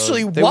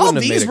 actually, while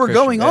these were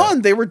going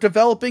on, they were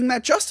developing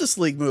that Justice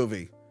League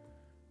movie.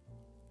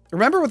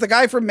 Remember with the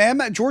guy from Mad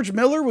Max, George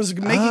Miller was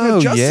making a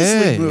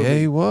Justice League movie. Yeah,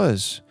 he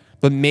was.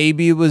 But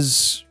maybe it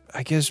was,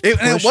 I guess, and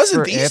it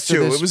wasn't these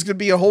two. It was going to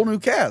be a whole new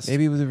cast.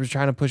 Maybe they were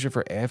trying to push it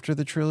for after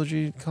the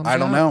trilogy comes out. I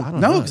don't know.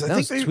 No, because I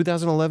think was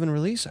 2011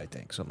 release, I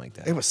think, something like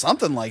that. It was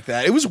something like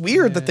that. It was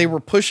weird that they were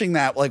pushing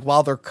that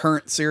while their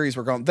current series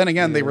were going. Then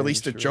again, they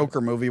released a Joker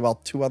movie while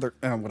two other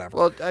whatever.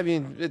 Well, I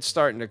mean, it's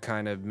starting to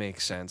kind of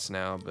make sense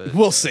now, but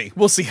we'll see.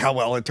 We'll see how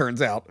well it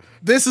turns out.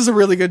 This is a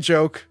really good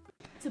joke.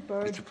 It's a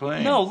bird. It's a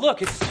plane. No,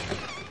 look, it's...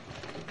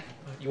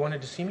 You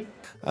wanted to see me?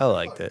 I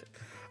liked it.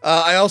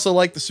 I also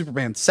like the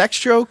Superman sex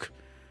joke,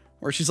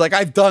 where she's like,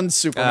 I've done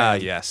Superman.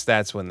 Yes,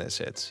 that's when this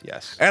hits,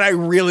 yes. And I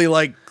really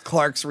like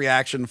Clark's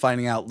reaction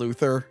finding out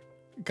Luthor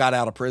got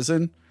out of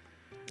prison.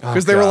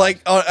 Because they were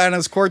like, on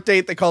his court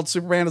date, they called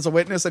Superman as a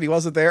witness and he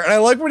wasn't there. And I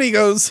like when he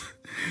goes,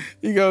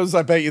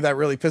 I bet you that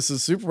really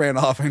pisses Superman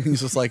off. And he's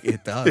just like,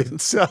 it does.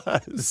 It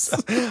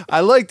does.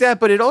 I like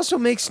that, but it also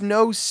makes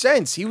no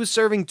sense. He was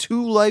serving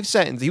 2 life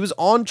sentences. He was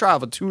on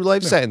trial for 2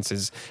 life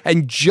sentences.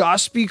 And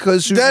just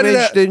because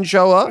Superman didn't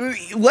show up?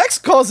 Lex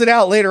calls it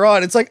out later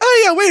on. It's like,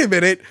 oh yeah, wait a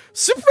minute.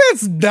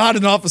 Superman's not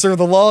an officer of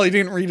the law. He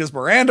didn't read his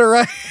Miranda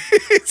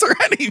rights or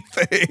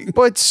anything.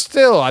 But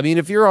still, I mean,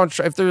 if they're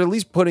at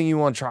least putting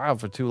you on trial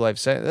for 2 life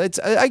sentences,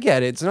 I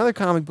get it. It's another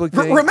comic book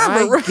thing.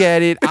 I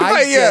get it.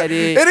 I get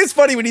it. And it's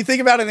funny when you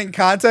think about it in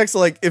context,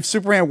 like if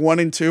Superman 1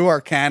 and 2 are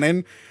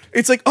canon,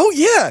 it's like, oh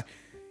yeah,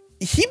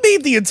 he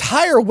made the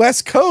entire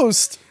West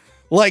Coast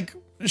like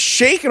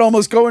shake and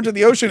almost go into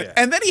the ocean.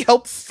 And then he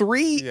helped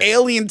 3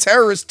 alien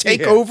terrorists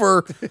take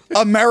over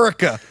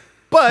America.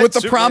 But with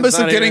the promise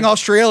of getting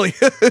Australia.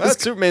 Well,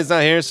 Superman's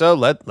not here, so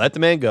let the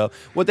man go.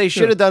 What they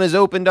should have done is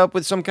opened up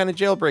with some kind of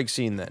jailbreak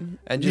scene then,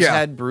 and just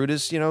had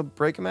Brutus,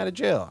 break him out of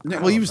jail.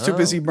 Well, he was too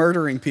busy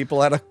murdering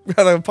people at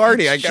a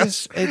party, I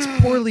guess. It's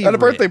poorly at a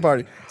birthday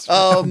party.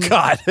 Oh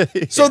God!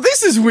 So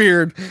this is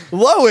weird.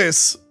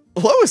 Lois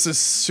is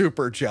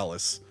super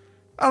jealous.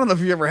 I don't know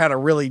if you ever had a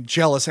really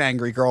jealous,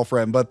 angry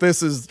girlfriend, but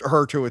this is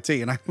her to a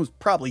T. And I was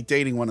probably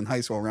dating one in high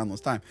school around this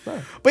time.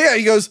 Right. But yeah,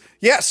 he goes,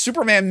 yeah,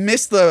 Superman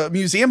missed the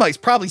museum. He's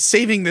probably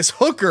saving this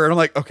hooker. And I'm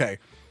like, okay,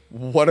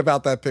 what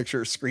about that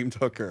picture screamed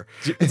hooker?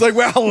 It's like,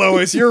 wow,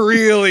 Lois, you're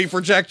really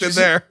projected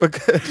there.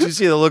 Did you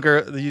see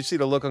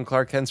the look on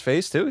Clark Kent's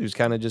face too? He was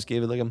kind of just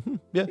gave it like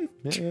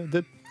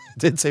a,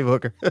 did say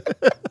hooker.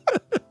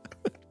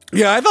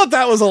 Yeah, I thought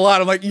that was a lot.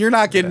 I'm like, you're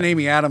not getting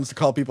Amy Adams to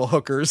call people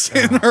hookers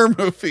in her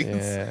movies.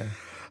 Yeah.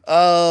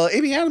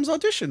 Amy Adams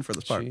auditioned for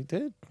this part. She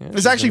did. Yeah,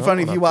 it's actually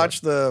funny if you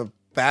watch the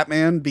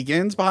Batman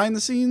Begins behind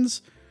the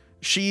scenes.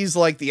 She's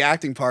like the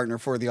acting partner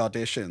for the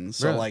auditions.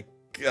 So like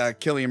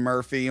Cillian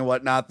Murphy and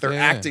whatnot, they're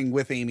acting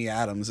with Amy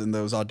Adams in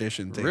those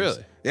audition things.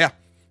 Really? Yeah.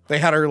 They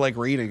had her like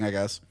reading, I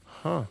guess.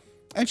 Huh.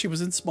 And she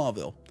was in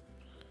Smallville.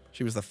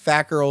 She was the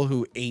fat girl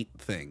who ate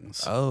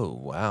things. Oh,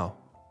 wow.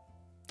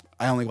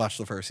 I only watched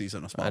the first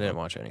season of Smallville. I didn't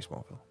watch any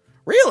Smallville.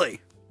 Really?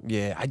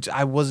 Yeah,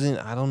 I wasn't.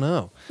 I don't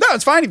know. No,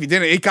 it's fine if you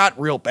didn't. It got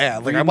real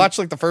bad. Like I watched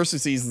like the first 2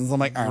 seasons. I'm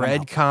like, I don't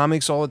Read know.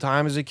 comics all the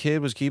time as a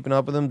kid. Was keeping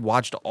up with them.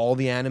 Watched all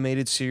the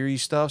animated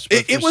series stuff.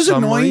 It was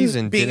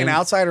annoying being an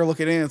outsider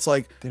looking in. It's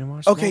like,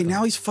 okay,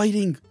 now he's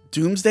fighting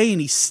Doomsday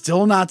and he's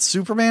still not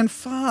Superman.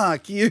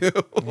 Fuck you.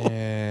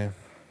 Yeah.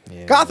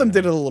 Gotham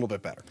did it a little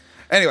bit better.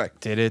 Anyway,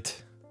 did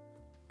it?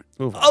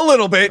 Move on. A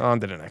little bit. On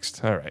to the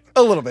next. All right.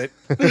 A little bit.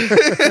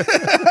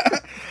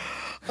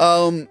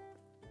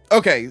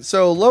 Okay,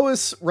 so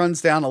Lois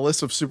runs down a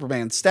list of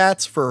Superman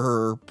stats for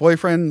her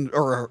boyfriend,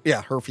 or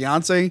her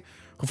fiance,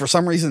 who for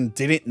some reason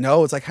didn't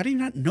know. It's like, how do you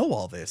not know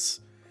all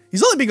this?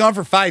 He's only been gone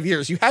for 5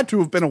 years. You had to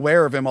have been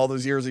aware of him all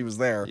those years he was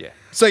there. Yeah.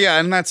 So yeah,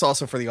 and that's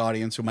also for the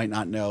audience who might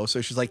not know.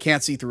 So she's like,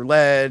 can't see through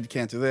lead,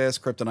 can't do this,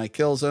 kryptonite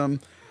kills him.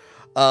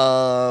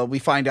 We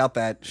find out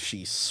that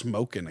she's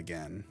smoking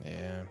again.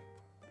 Yeah.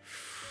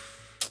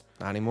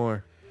 Not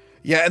anymore.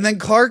 Yeah, and then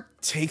Clark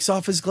takes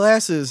off his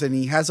glasses and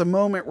he has a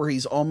moment where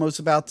he's almost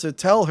about to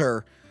tell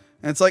her.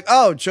 And it's like,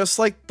 oh, just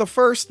like the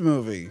first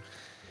movie.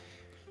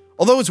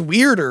 Although it's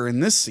weirder in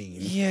this scene.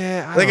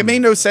 Yeah. Like it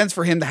made no sense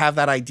for him to have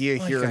that idea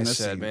here in this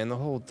scene. Man, the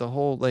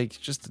whole like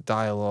just the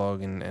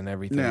dialogue and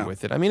everything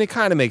with it. I mean, it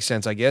kind of makes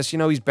sense, I guess. You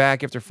know, he's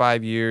back after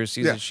 5 years,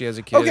 sees that she has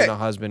a kid and a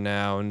husband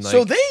now. And like,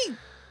 so they,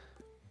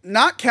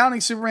 not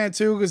counting Superman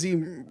 2 because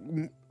he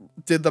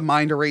did the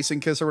mind erasing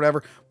kiss or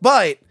whatever,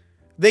 but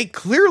they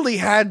clearly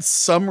had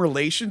some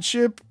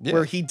relationship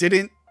where he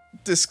didn't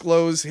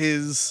disclose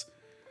his...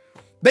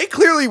 They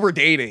clearly were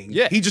dating.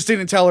 Yeah. He just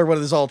didn't tell her what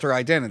his alter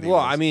identity was.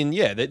 Well, I mean,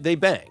 yeah, they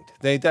banged.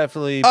 They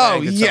definitely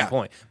banged at some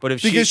point. But if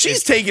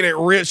she's taking it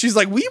real, she's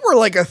like, we were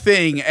like a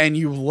thing and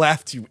you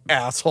left, you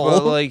asshole.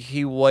 Well, like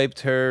he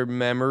wiped her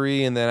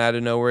memory and then out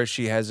of nowhere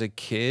she has a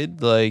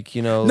kid. Like,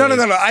 you know. No.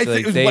 I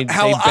think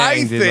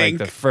I think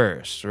the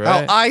first, right?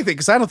 How I think,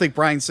 because I don't think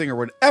Bryan Singer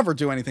would ever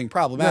do anything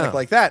problematic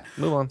like that.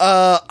 Move on.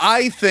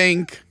 I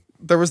think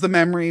there was the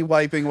memory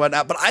wiping,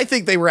 whatnot, but I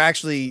think they were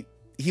actually...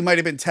 He might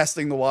have been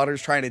testing the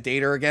waters, trying to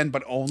date her again,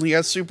 but only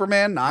as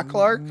Superman, not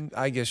Clark.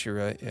 I guess you're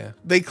right, yeah.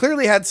 They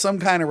clearly had some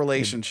kind of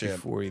relationship.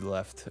 Before he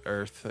left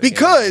Earth.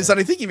 Because, and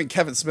I think even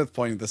Kevin Smith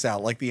pointed this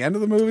out, like the end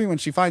of the movie, when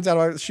she finds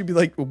out, she'd be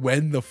like,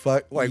 when the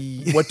fuck? Like,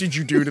 what did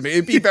you do to me?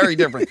 It'd be very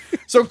different.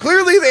 So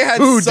clearly they had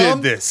Who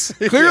did this?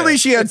 Clearly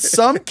she had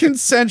some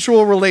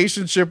consensual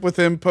relationship with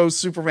him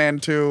post-Superman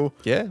 2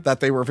 that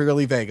they were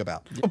really vague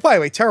about. Oh, by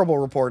the way, terrible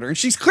reporter. And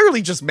she's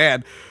clearly just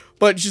mad.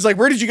 But she's like,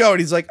 where did you go? And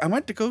he's like, I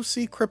went to go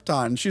see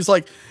Krypton. And she's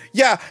like,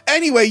 yeah,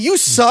 anyway, you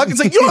suck. It's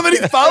like, you don't have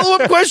any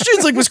follow-up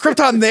questions? Like, was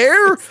Krypton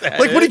there?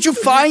 Like, what did you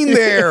find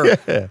there?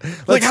 Yeah.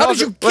 Like, how did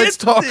you get there? Let's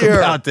talk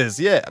about this.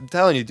 Yeah, I'm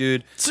telling you,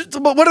 dude. So,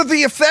 but what are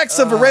the effects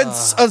of a red...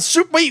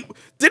 Wait,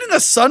 didn't a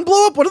sun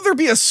blow up? Wouldn't there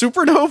be a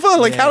supernova?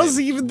 Like, how does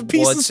even the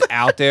pieces... What's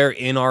out there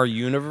in our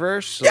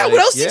universe? Yeah, like,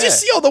 what else did you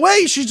see all the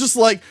way? She's just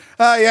like,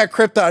 yeah,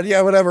 Krypton.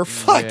 Yeah, whatever.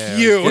 Fuck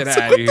you. Get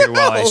out of here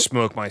while I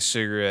smoke my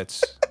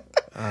cigarettes.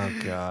 Oh,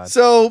 God.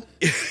 So,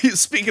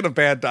 speaking of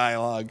bad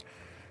dialogue,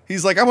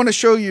 he's like, I want to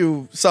show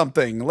you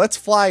something. Let's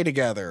fly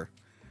together.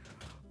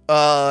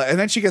 And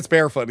then she gets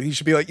barefoot, and he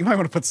should be like, you might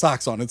want to put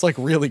socks on. It's like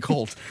really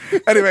cold.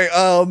 Anyway,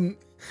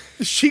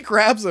 she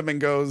grabs him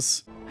and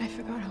goes, I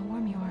forgot how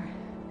warm you are.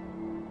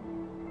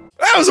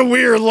 That was a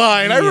weird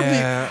line. I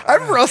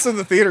remember us in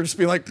the theater just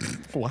being like,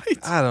 what?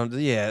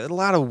 A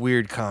lot of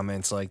weird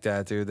comments like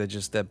that, dude,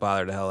 that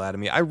bothered the hell out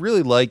of me. I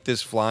really like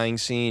this flying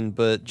scene,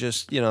 but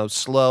just,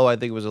 slow. I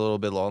think it was a little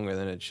bit longer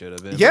than it should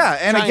have been. Yeah,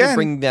 and again,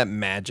 bring that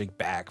magic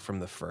back from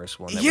the first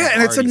one. Yeah,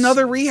 and it's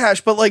another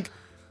rehash, but like,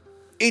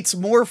 it's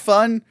more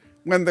fun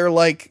when they're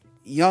like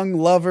young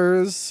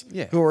lovers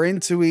who are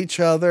into each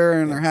other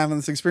and they're having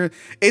this experience.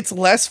 It's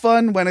less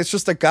fun when it's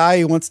just a guy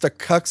who wants to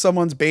cuck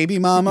someone's baby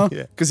mama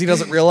because he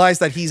doesn't realize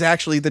that he's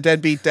actually the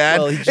deadbeat dad.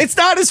 Well, it's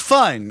not as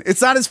fun.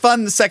 It's not as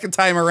fun the second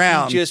time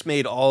around. He just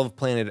made all of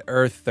planet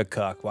Earth the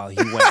cuck while he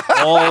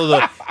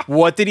went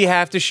what did he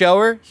have to show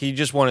her? He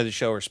just wanted to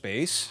show her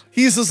space.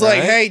 He's just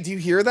like, hey, do you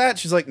hear that?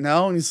 She's like,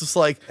 no. And he's just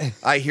like,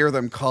 I hear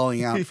them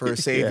calling out for a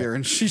savior.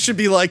 And she should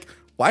be like,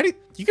 why did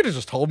you could have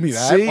just told me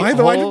that? See,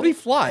 why did he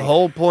fly? The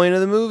whole point of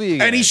the movie.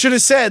 Again. And he should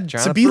have said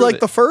to be like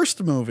the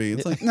first movie.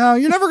 It's like, no,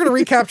 you're never going to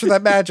recapture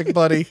that magic,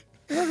 buddy.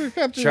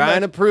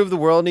 Trying to prove the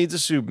world needs a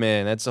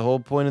Superman. That's the whole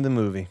point of the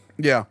movie.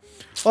 Yeah.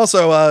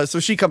 Also, so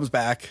she comes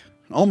back,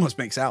 almost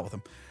makes out with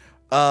him.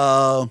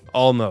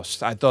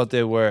 Almost. I thought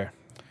they were.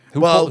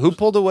 Who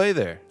pulled away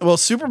there? Well,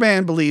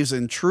 Superman believes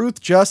in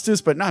truth, justice,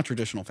 but not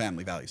traditional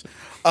family values.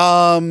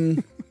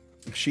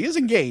 She is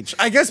engaged.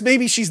 I guess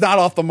maybe she's not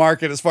off the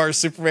market as far as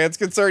Superman's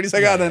concerned. He's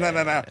like,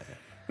 oh,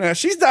 no,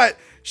 she's not.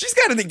 She's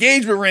got an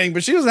engagement ring,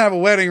 but she doesn't have a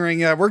wedding ring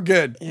yet. We're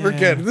good. Yeah. We're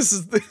good. This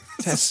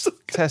is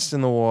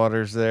testing the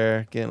waters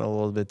there, getting a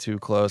little bit too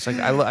close. Like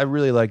I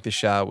really like the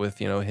shot with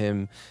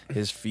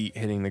his feet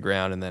hitting the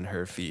ground and then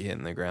her feet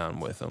hitting the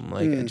ground with him.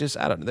 Like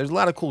I don't know. There's a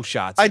lot of cool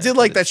shots. I did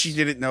like that she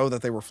didn't know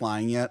that they were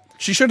flying yet.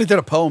 She should have did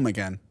a poem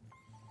again,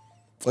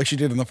 like she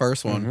did in the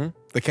first one.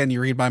 The "Can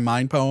You Read My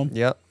Mind" poem.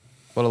 Yep,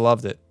 would have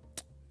loved it.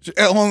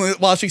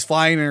 While she's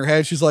flying in her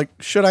head, she's like,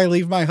 "Should I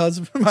leave my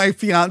husband, my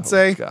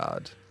fiance? Oh,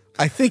 God.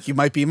 I think you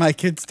might be my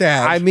kid's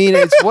dad." I mean,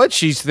 it's what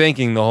she's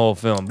thinking the whole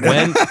film.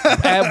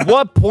 At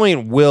what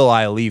point will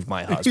I leave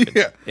my husband?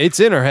 Yeah. It's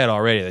in her head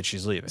already that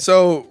she's leaving.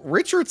 So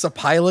Richard's a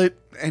pilot,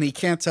 and he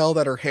can't tell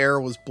that her hair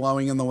was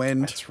blowing in the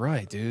wind. That's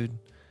right, dude.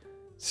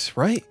 That's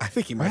right. I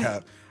think he might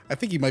have. I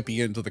think he might be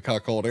into the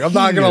cuckolding. I'm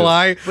not gonna knew.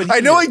 lie.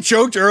 I know I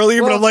joked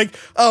earlier, but I'm like,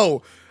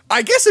 oh,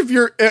 I guess if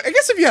you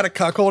had a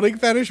cuckolding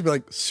fetish, you'd be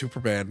like,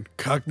 Superman,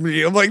 cuck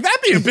me. I'm like,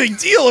 that'd be a big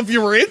deal if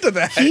you were into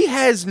that. He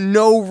has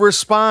no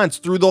response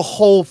through the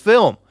whole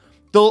film.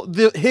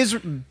 His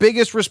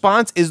biggest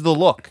response is the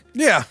look.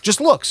 Yeah.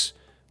 Just looks.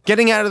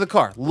 Getting out of the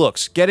car.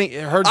 Looks. Getting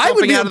her jumping I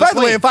would be, out of the by the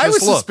way, plane, if I was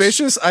just looks.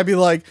 suspicious, I'd be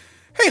like,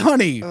 hey,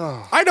 honey,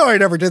 I know I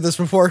never did this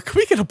before. Can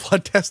we get a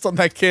blood test on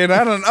that kid?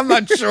 I'm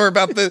not sure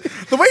about the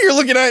way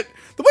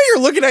you're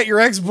looking at your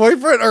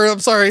ex-boyfriend, or I'm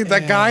sorry,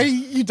 that guy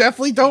you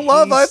definitely don't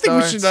love. I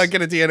think we should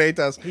get a DNA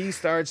test. He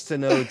starts to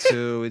know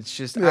too. It's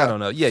just I don't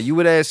know. Yeah, you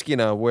would ask,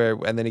 where,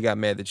 and then he got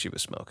mad that she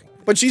was smoking.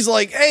 But she's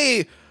like,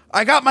 hey,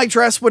 I got my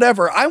dress,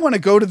 whatever. I want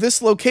to go to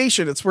this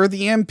location. It's where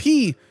the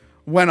MP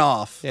went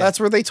off. Yeah. That's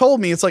where they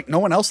told me. It's like no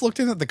one else looked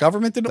into it. The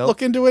government didn't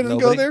look into it and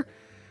go there.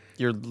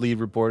 Your lead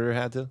reporter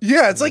had to?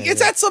 Yeah, it's like,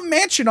 it's at some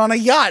mansion on a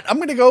yacht. I'm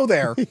going to go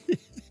there.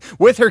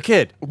 With her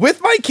kid.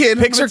 With my kid.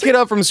 Picks her kid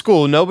up from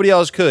school. Nobody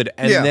else could.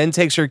 And Yeah. then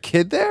takes her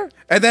kid there?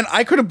 And then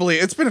I couldn't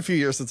believe, it's been a few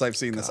years since I've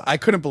seen this. I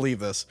couldn't believe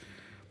this.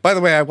 By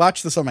the way, I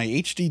watched this on my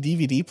HD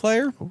DVD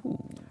player. Ooh.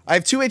 I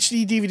have two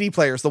HD DVD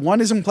players. The one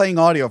isn't playing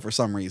audio for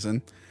some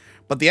reason.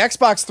 But the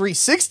Xbox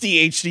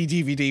 360 HD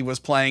DVD was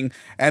playing.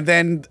 And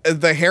then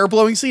the hair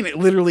blowing scene, it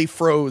literally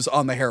froze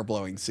on the hair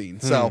blowing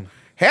scene. So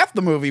half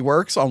the movie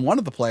works on one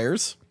of the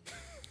players.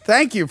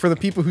 Thank you for the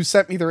people who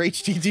sent me their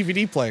HD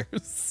DVD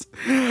players.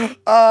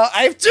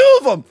 I have two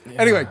of them.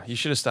 Yeah, anyway. You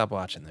should have stopped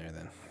watching there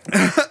then.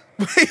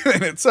 Wait a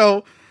minute.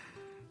 So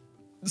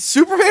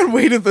Superman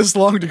waited this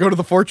long to go to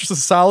the Fortress of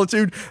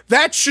Solitude.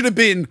 That should have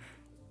been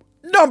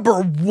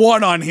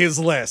 #1 on his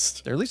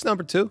list. Or at least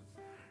 #2.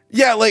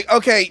 Yeah, like,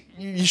 okay,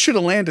 you should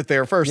have landed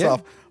there first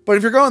off. But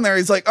if you're going there,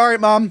 he's like, all right,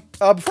 Mom,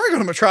 before I go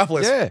to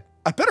Metropolis,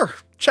 I better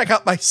check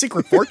out my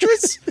secret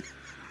fortress.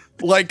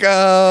 Like,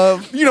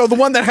 the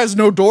one that has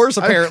no doors,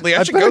 apparently.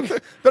 I should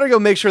better go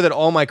make sure that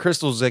all my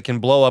crystals that can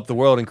blow up the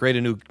world and create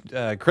a new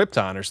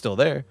Krypton are still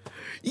there.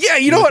 Yeah,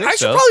 you know what? I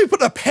should probably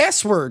put a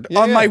password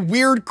on my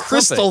weird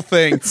crystal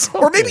thing.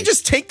 Or maybe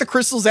just take the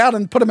crystals out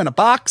and put them in a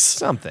box.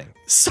 Something.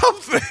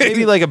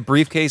 Maybe like a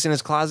briefcase in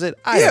his closet.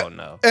 I don't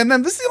know. And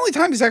then this is the only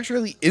time he's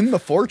actually in the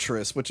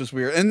fortress, which is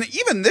weird. And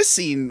even this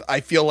scene, I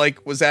feel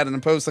like, was added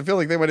in post. I feel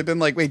like they would have been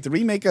like, wait, did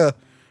we make a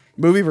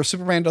movie where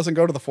Superman doesn't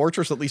go to the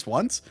fortress at least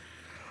once?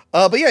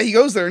 But yeah, he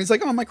goes there and he's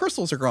like, oh, my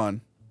crystals are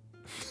gone.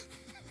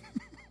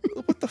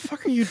 What the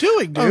fuck are you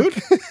doing, dude?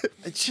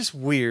 It's just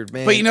weird,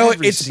 man. But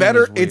it's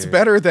better. It's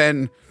better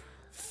than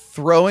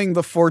throwing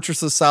the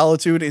Fortress of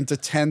Solitude into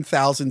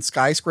 10,000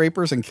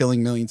 skyscrapers and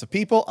killing millions of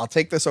people. I'll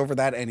take this over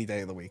that any day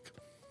of the week.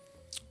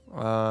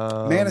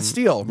 Man of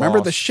Steel.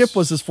 Remember, the ship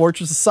was his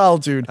Fortress of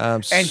Solitude,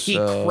 and he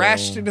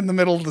crashed it in the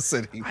middle of the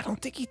city. I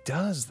don't think he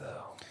does,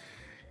 though.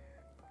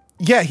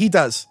 Yeah, he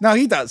does. No,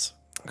 he does.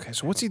 Okay,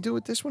 so what's he do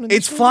with this one?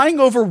 It's flying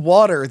over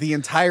water the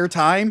entire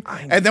time,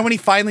 and then when he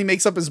finally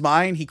makes up his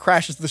mind, he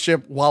crashes the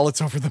ship while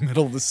it's over the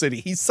middle of the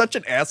city. He's such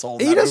an asshole.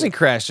 He doesn't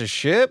crash the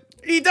ship.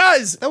 He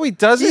does. No, he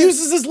doesn't. He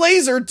uses his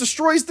laser,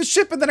 destroys the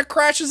ship, and then it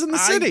crashes in the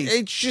city.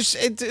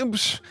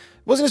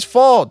 It wasn't his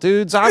fault,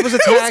 dude. I was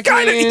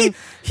attacking.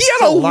 He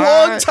had a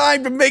long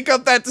time to make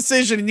up that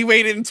decision, and he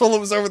waited until it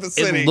was over the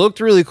city. It looked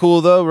really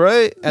cool, though,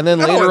 right? And then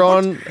later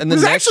on, it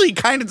was actually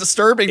kind of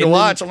disturbing to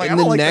watch. I'm like, I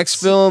don't like the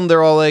next film,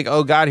 they're all like,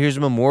 "Oh God, here's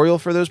a memorial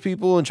for those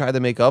people," and try to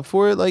make up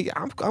for it. Like,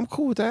 I'm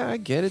cool with that. I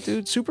get it,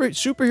 dude.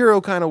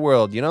 Superhero kind of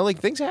world, like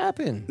things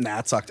happen. Nah,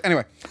 it sucked.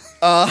 Anyway,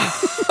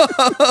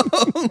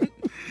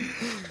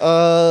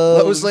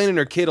 Lois Lane and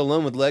her kid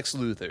alone with Lex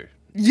Luthor.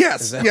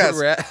 Yes,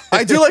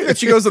 I do like that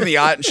she goes on the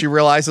yacht and she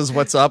realizes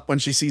what's up when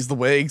she sees the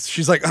wigs.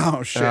 She's like,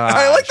 oh, shit.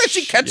 I like that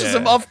she catches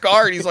him off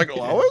guard. He's like,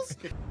 Lois?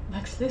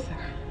 Lex Luthor.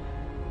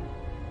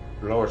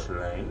 Lois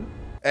Lane.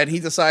 And he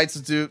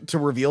decides to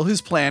reveal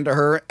his plan to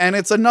her, and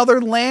it's another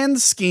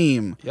land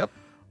scheme. Yep.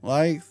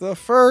 Like the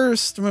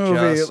first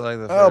movie. Just like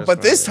the first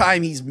but this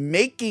time he's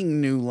making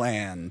new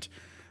land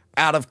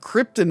out of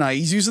kryptonite.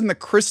 He's using the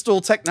crystal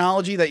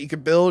technology that you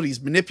could build.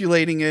 He's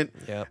manipulating it,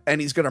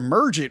 and he's going to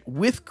merge it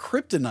with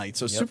kryptonite,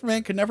 so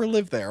Superman could never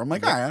live there. I'm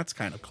like, all right, that's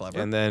kind of clever.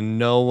 And then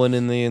no one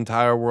in the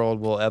entire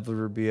world will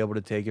ever be able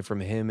to take it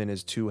from him and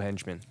his two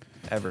henchmen,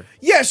 ever.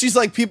 Yeah, she's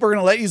like, people are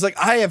going to let you. He's like,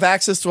 I have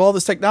access to all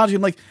this technology.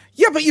 I'm like,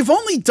 yeah, but you've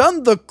only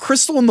done the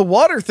crystal in the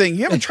water thing.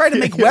 You haven't tried to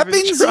make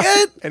weapons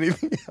yet?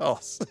 Anything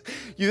else?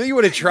 You think you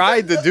would have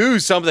tried to do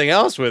something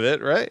else with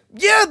it, right?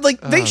 Yeah,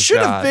 like they should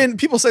have been.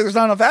 People say there's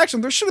not enough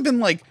action. There should have been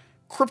like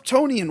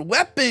Kryptonian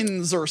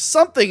weapons or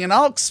something. And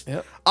I'll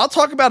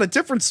talk about a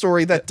different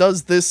story that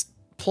does this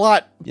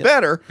plot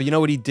better. But you know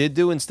what he did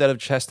do instead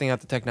of testing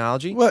out the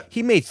technology? What?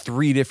 He made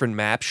 3 different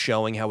maps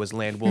showing how his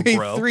land will Made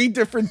grow. 3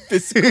 different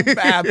physical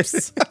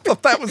maps. I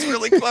thought that was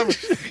really clever.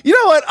 You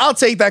know what? I'll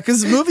take that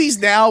because movies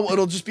now,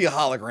 it'll just be a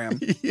hologram.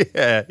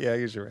 Yeah, I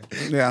guess you're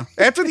right. Yeah.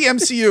 After the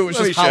MCU, it's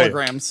Let me just show you.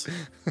 holograms.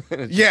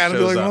 Yeah, and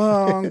it'll be like,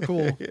 oh,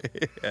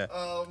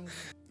 cool.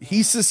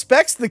 He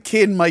suspects the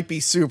kid might be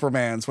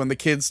Superman's when the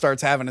kid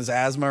starts having his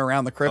asthma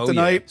around the kryptonite.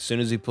 Oh, yeah. As soon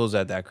as he pulls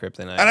out that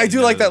kryptonite. And I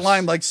do like that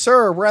line, like,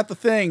 sir, we're at the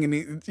thing.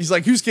 And he's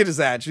like, whose kid is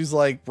that? She's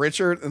like,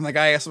 Richard. And the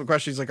guy asks him a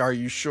question. He's like, are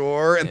you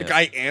sure? And the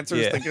guy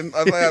answers thinking,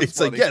 oh, that's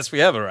it's like, yes, we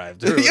have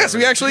arrived. Yes,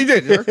 we actually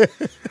did.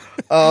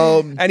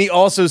 And he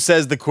also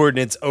says the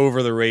coordinates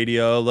over the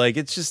radio. Like,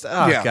 it's just,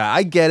 God,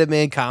 I get it,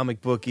 man,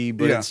 comic booky,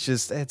 but it's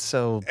just, it's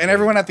so. And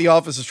everyone at the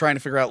office is trying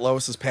to figure out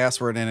Lois's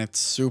password, and it's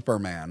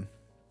Superman.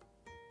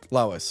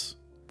 Lois.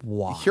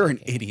 Why? You're an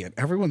idiot.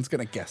 Everyone's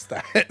going to guess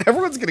that.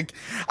 Everyone's going to.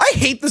 I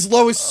hate this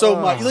Lois so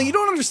much. Like, you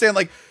don't understand.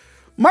 Like,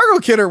 Margot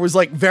Kidder was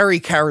like very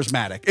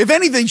charismatic. If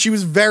anything, she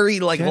was very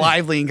like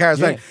lively and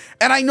charismatic. Yeah.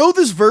 And I know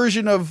this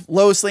version of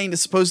Lois Lane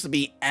is supposed to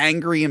be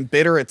angry and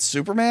bitter at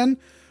Superman,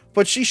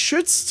 but she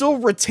should still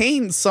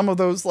retain some of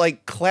those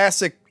like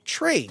classic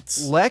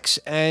traits. Lex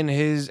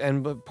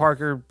and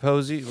Parker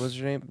Posey, what's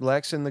her name?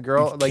 Lex and the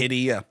girl, like Kitty,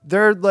 yeah.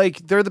 They're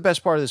the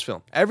best part of this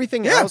film.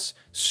 Everything else,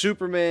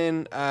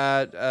 Superman,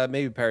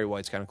 maybe Perry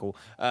White's kind of cool.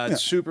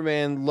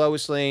 Superman,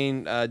 Lois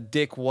Lane,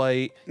 Dick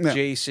White,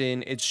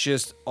 Jason. It's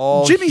just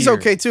all Jimmy's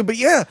okay too, but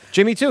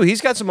Jimmy too.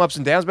 He's got some ups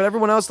and downs, but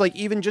everyone else, like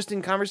even just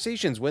in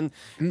conversations, when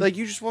like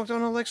you just walked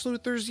on a Lex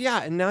Luthor's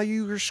yacht and now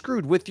you're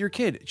screwed with your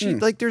kid. She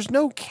like there's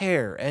no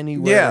care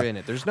anywhere in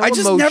it. There's no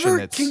emotion. I just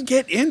never can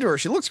get into her.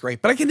 She looks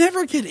great, but I can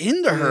never get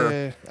into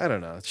her. I don't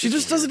know. She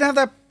just doesn't have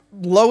that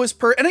Lois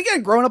and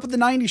again, growing up with the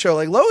 90s show,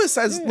 like Lois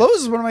is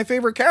one of my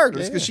favorite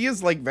characters because she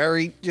is like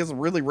she has a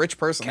really rich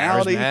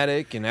personality.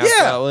 Charismatic and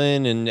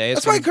outgoing and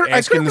that's why I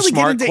couldn't really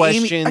get into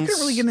Amy. I couldn't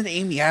really get into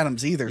Amy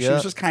Adams either. She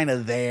was just kind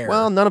of there.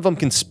 Well, none of them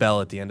can spell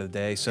at the end of the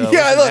day. So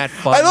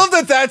I love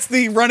that that's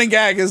the running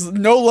gag is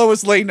no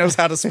Lois Lane knows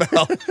how to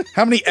spell.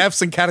 How many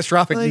F's in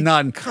catastrophic? Like,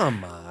 none.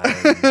 Come on.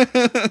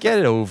 Get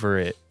it over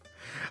it.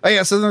 Oh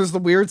yeah, so there's the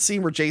weird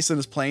scene where Jason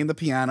is playing the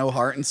piano,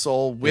 heart and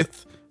soul,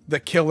 with the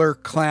killer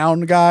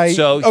clown guy.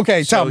 So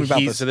tell me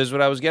about this. So this is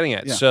what I was getting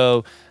at. Yeah.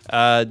 So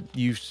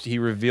he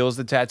reveals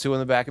the tattoo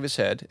on the back of his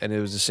head, and it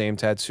was the same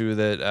tattoo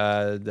that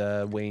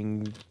John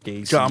Wayne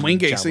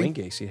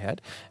Gacy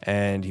had,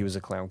 and he was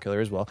a clown killer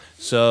as well.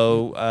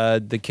 So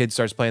the kid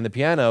starts playing the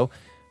piano.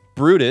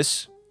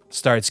 Brutus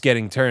starts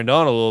getting turned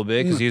on a little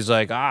bit because he's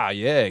like,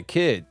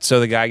 kid. So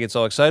the guy gets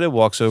all excited,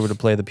 walks over to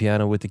play the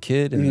piano with the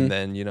kid, and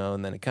then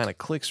and then it kind of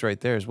clicks right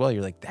there as well.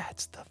 You're like,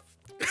 that's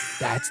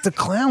the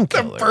clown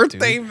killer. The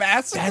birthday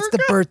massacre. That's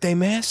the birthday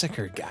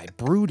massacre guy,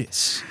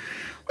 Brutus.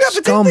 Yeah,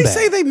 but didn't they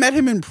say they met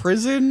him in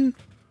prison?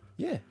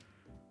 Yeah.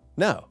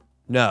 No.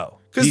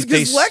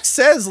 Because Lex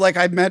says, like,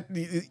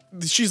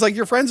 she's like,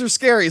 your friends are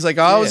scary. He's like,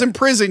 I was in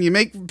prison. You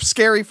make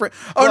scary friends.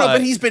 Oh, no,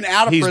 but he's been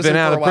out of prison for a while. He's been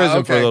out of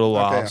prison for a little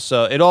while. Okay.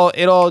 So it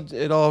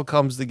all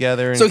comes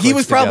together. And so he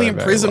was probably in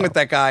prison with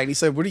that guy, and he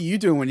said, what are you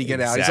doing when you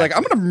get out? He's like,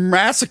 I'm going to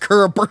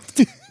massacre a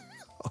birthday.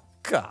 Oh,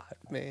 God.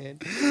 Man,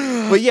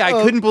 but yeah,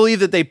 I couldn't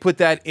believe that they put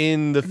that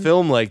in the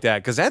film like that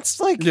because that's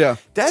like,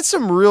 that's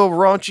some real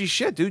raunchy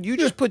shit, dude. You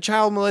just put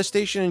child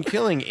molestation and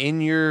killing in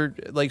your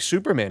like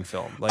Superman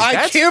film. Like,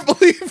 I can't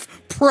believe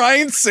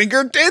Bryan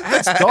Singer did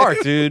that. That's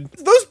dark, dude.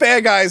 Those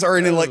bad guys are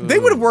in it like they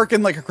would have worked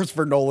in like a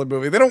Christopher Nolan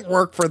movie. They don't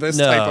work for this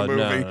type of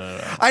movie.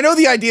 No. I know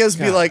the idea is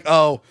to be like,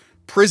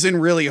 prison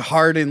really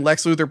hardened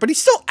Lex Luthor, but he's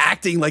still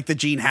acting like the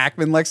Gene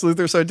Hackman Lex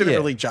Luthor, so it didn't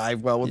really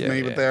jive well with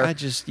me. But there,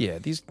 these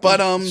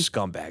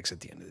scumbags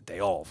at the end of the day,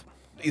 all of them.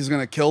 He's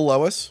gonna kill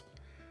Lois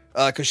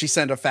because she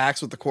sent a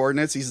fax with the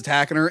coordinates. He's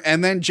attacking her,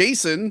 and then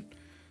Jason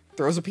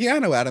throws a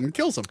piano at him and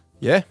kills him.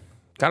 Yeah,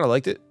 kind of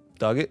liked it,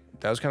 dug it.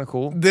 That was kind of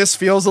cool. This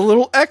feels a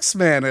little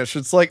X-Men-ish.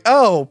 It's like,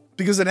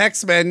 because in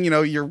X-Men,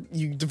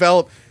 you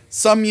develop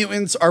some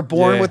mutants are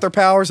born with their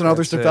powers, and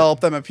others develop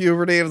them at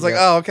puberty, and it's like,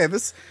 okay,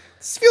 this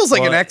feels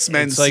like an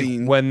X-Men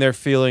scene. Like when they're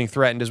feeling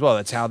threatened as well.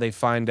 That's how they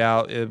find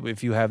out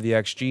if you have the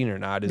X gene or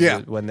not. Is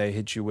it when they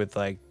hit you with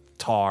like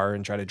tar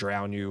and try to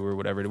drown you or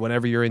whatever.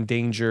 Whenever you're in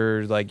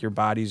danger, like your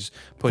body's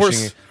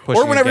pushing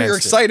or whenever you're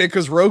excited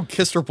because Rogue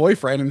kissed her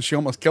boyfriend and she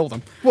almost killed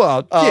him.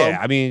 Well, yeah,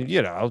 I mean,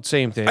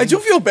 same thing. I do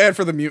feel bad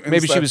for the mutants.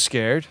 Maybe she was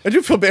scared. I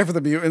do feel bad for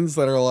the mutants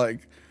that are like,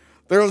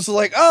 they're just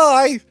like,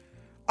 I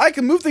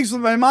can move things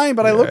with my mind,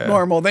 but I look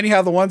normal. Then you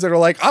have the ones that are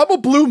like, I'm a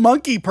blue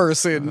monkey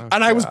person,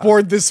 and I was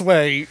born this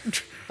way.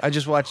 I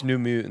just watched New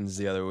Mutants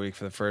the other week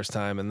for the first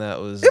time, and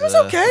that was... It was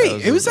okay.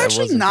 It was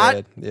actually not...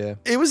 Bad. Yeah.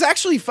 It was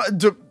actually fun.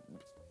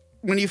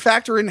 When you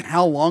factor in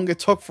how long it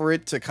took for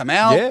it to come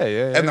out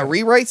and the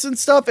rewrites and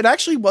stuff, it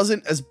actually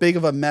wasn't as big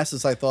of a mess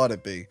as I thought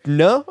it'd be.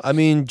 No, I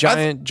mean,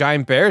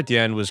 Giant Bear at the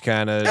end was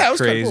kind of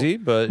crazy,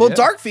 cool. But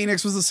Dark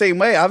Phoenix was the same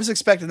way. I was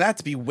expecting that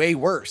to be way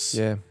worse.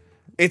 Yeah.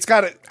 It's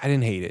got a, I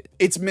didn't hate it.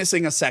 it's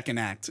missing a second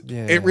act.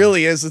 Yeah. It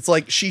really is. It's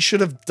like she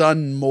should have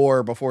done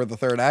more before the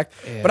third act.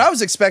 Yeah. But I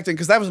was expecting,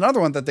 because that was another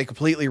one that they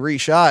completely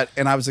reshot,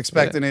 and I was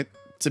expecting it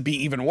to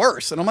be even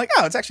worse. And I'm like,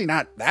 oh, it's actually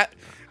not that.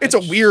 It's a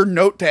weird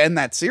note to end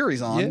that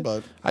series on,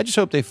 but I just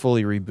hope they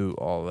fully reboot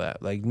all of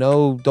that. Like,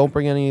 no, don't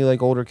bring any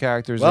like older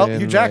characters. Well,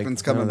 in, Hugh Jackman's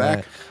like, coming none of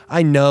back. that.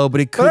 I know,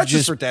 but it could that's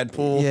just for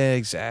Deadpool. Yeah,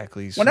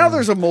 exactly. Well, now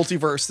there's a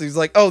multiverse. He's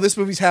like, oh, this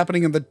movie's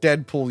happening in the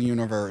Deadpool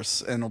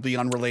universe, and it'll be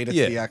unrelated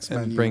to the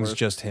X-Men and brings universe.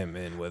 just him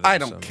in with. I him,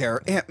 don't so.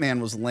 care.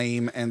 Ant-Man was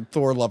lame, and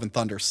Thor: Love and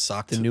Thunder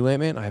sucked. The new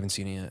Ant-Man, I haven't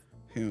seen it yet.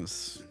 He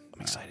was.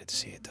 I'm excited to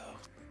see it though.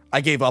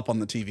 I gave up on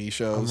the TV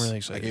shows. I'm really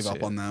excited I gave to up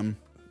see on them.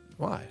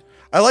 Why?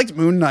 I liked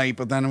Moon Knight,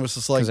 but then it was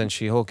just like Because then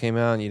She-Hulk came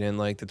out and you didn't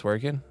like the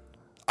twerking.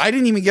 I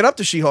didn't even get up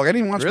to She-Hulk. I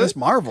didn't even watch Really? Miss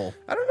Marvel.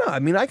 I don't know. I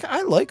mean,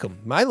 I like them.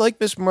 I like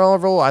Miss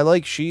Marvel. I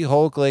like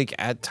She-Hulk. Like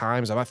at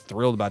times, I'm not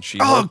thrilled about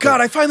She-Hulk. Oh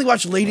God, I finally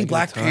watched Lady Like,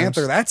 Black at times.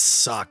 Panther. That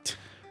sucked.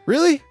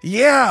 Really?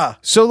 Yeah.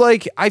 So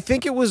like, I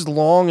think it was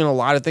long and a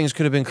lot of things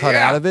could have been cut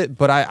Yeah. out of it.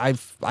 But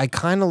I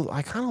kind of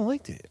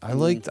liked it. I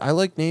liked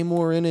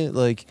Namor in it.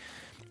 Like,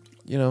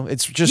 you know,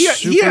 it's just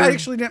super. Yeah, I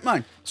actually didn't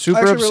mind. Super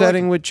I actually really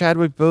upsetting liked with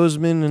Chadwick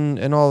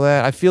Boseman and all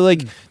that. I feel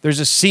like there's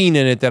a scene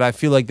in it that I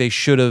feel like they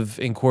should have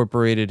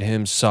incorporated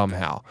him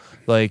somehow.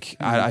 Like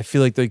I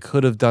feel like they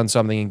could have done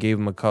something and gave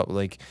him a cut,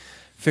 like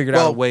figured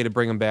out a way to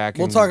bring him back.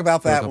 We'll and talk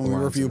about put a that couple when we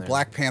lines review in there.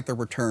 Black Panther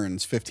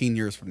Returns 15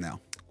 years from now.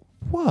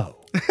 Whoa,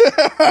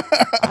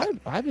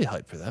 I'd be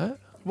hyped for that.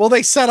 Well,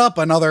 they set up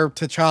another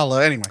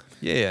T'Challa anyway.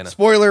 Yeah, no.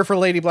 Spoiler for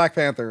Lady Black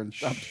Panther. And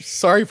I'm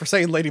sorry for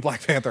saying Lady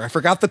Black Panther. I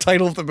forgot the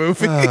title of the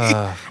movie.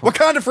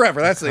 Wakanda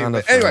Forever. That's the name.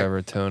 Wakanda Anyway,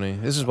 Forever, Tony.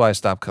 This is why I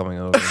stopped coming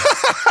over.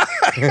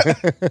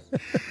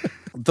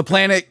 the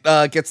planet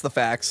gets the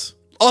facts.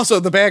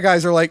 Also, the bad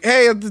guys are like,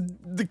 hey,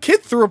 the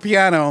kid threw a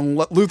piano,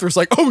 and Luther's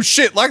like, oh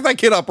shit, lock that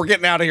kid up. We're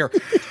getting out of here.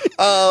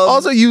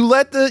 Also, you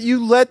let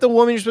the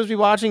woman you're supposed to be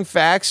watching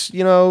fax,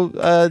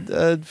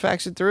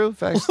 fax it through.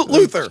 Fax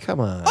Luther, come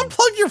on,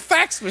 unplug your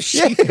fax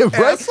machine. Yeah, right?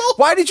 Asshole.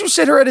 Why did you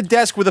sit her at a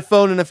desk with a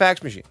phone and a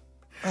fax machine?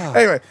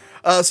 Anyway,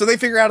 so they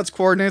figure out its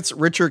coordinates.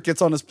 Richard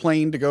gets on his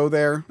plane to go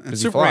there, and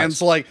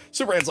Superman's like,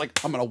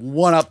 I'm gonna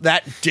one up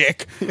that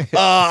dick.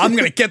 I'm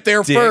gonna get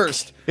there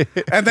first.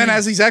 And then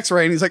as he's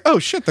X-raying, he's like, oh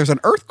shit, there's an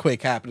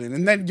earthquake happening,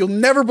 and then you'll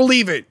never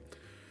believe it.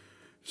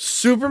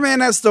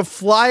 Superman has to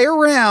fly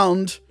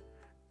around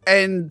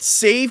and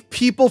save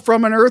people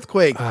from an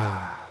earthquake,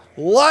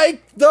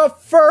 like the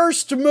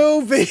first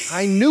movie.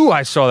 I knew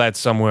I saw that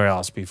somewhere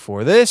else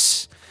before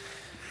this.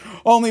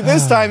 Only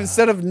this time,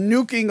 instead of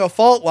nuking a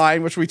fault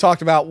line, which we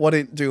talked about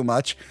wouldn't do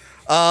much,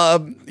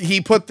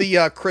 he put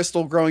the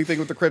crystal growing thing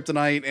with the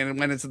kryptonite, and it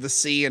went into the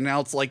sea, and now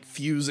it's like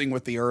fusing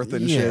with the earth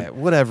and shit.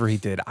 Whatever he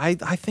did. I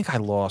think I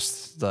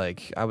lost,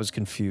 like, I was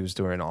confused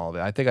during all of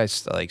it. I think I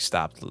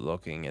stopped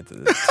looking at the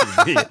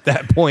TV at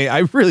that point.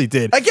 I really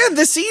did. Again,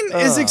 this scene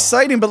is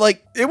exciting, but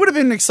like it would have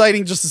been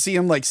exciting just to see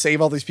him like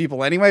save all these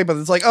people anyway. But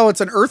it's like, oh, it's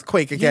an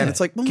earthquake again. Yeah.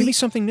 It's like, well, give me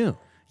something new.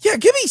 Yeah,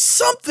 give me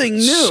something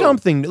new.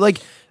 Something like.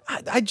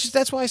 I just,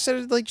 that's why I said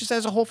it, like, just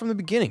as a whole from the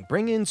beginning.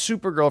 Bring in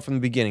Supergirl from the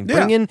beginning.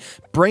 Bring in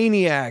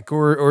Brainiac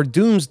or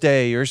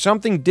Doomsday or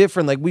something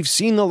different. Like, we've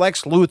seen the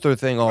Lex Luthor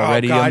thing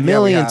already a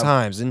million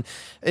times. And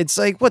it's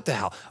like, what the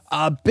hell?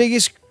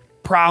 Biggest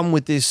problem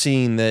with this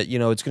scene that,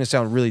 it's going to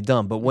sound really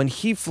dumb, but when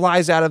he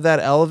flies out of that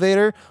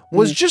elevator,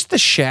 was just the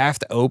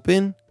shaft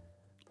open?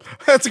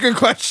 That's a good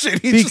question.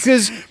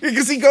 Because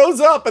he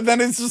goes up and then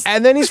it's just...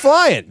 And then he's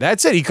flying.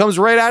 That's it. He comes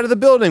right out of the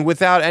building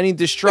without any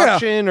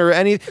destruction or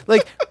any...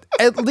 Like,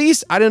 at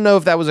least, I don't know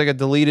if that was like a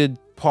deleted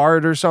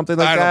part or something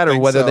like that, or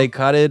whether they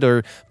cut it,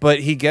 but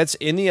he gets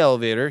in the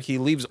elevator. He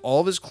leaves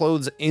all of his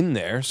clothes in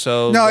there.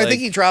 So no, I think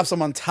he drops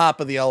them on top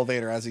of the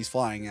elevator as he's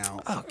flying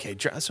out. Okay,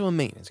 so a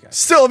maintenance guy.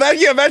 Still,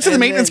 imagine the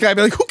maintenance guy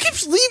be like, who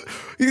keeps leaving?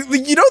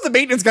 The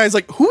maintenance guy's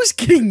like, who's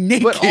getting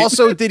naked? But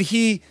also, did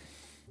he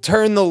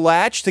turn the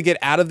latch to get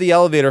out of the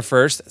elevator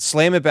first,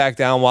 slam it back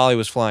down while he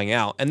was flying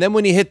out, and then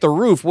when he hit the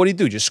roof, what did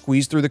he do? Just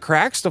squeeze through the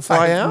cracks to fly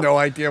I have out? no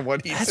idea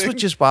what he did. That's what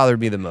just bothered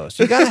me the most.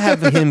 You gotta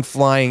have him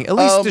flying, at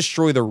least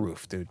destroy the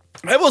roof, dude.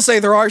 I will say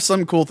there are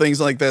some cool things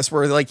like this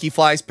where like he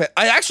flies.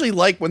 I actually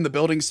like when the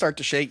buildings start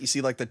to shake. You see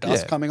like the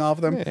dust coming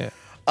off them. Yeah.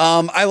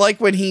 I like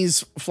when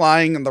he's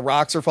flying and the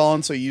rocks are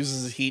falling, so he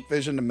uses his heat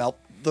vision to melt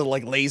the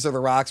laser the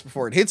rocks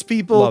before it hits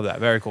people. Love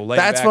that. Very cool. Laying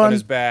That's back fun. on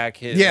his back,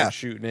 hitting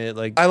shooting it.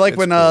 Like, I like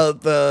when cool.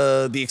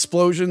 the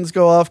explosions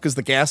go off because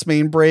the gas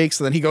main breaks,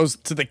 and then he goes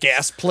to the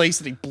gas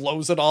place and he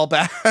blows it all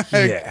back.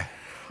 Yeah.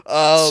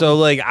 So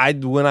like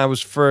when I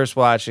was first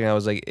watching, I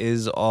was like,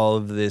 is all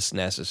of this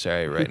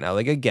necessary right now?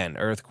 Like, again,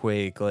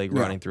 earthquake, like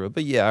running through it.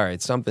 But yeah, all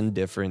right, something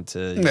different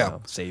to you know,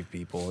 save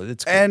people.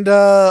 It's cool. And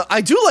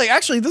I do like,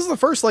 actually, this is the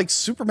first like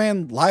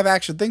Superman live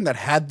action thing that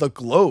had the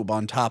globe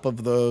on top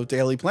of the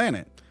Daily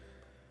Planet.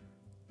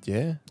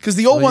 Yeah. Because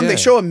the old one, they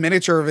show a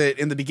miniature of it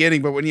in the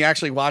beginning, but when you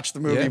actually watch the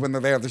movie, when they're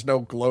there, there's no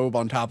globe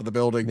on top of the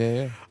building.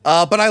 Yeah.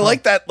 But I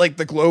like that, like,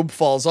 the globe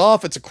falls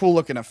off. It's a cool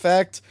looking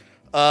effect.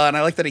 And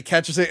I like that he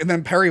catches it. And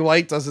then Perry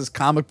White does his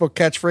comic book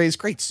catchphrase,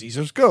 "Great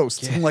Caesar's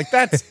ghost." I'm like,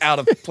 that's out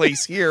of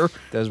place here.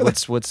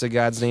 What's the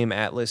god's name?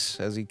 Atlas,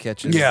 as he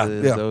catches Yeah,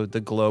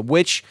 the globe.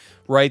 Which,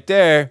 right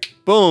there,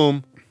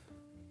 boom.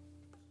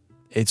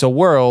 It's a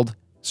world.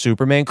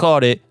 Superman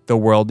caught it. The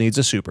world needs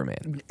a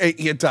Superman.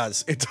 It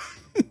does. It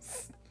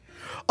does.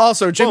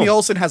 Also, Jimmy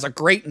Olsen has a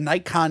great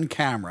Nikon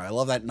camera. I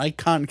love that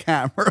Nikon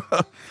camera.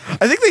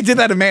 I think they did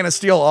that in Man of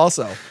Steel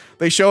also.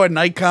 They show a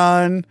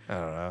Nikon. I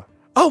don't know.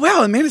 Oh,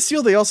 wow. In Man of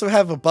Steel, they also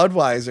have a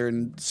Budweiser,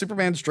 and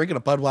Superman's drinking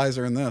a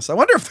Budweiser in this. I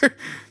wonder if they're...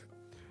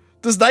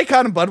 Does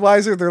Nikon and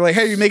Budweiser, they're like,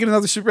 hey, you making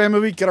another Superman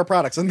movie? Get our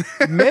products in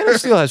there. Man of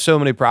Steel has so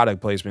many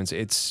product placements.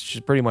 It's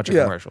just pretty much a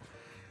commercial.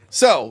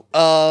 So,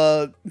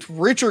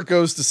 Richard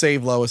goes to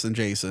save Lois and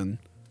Jason.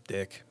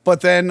 Dick.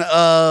 But then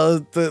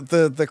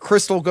the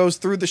crystal goes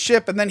through the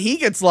ship, and then he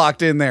gets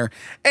locked in there.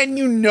 And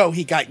you know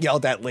he got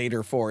yelled at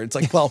later for it. It's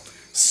like, well,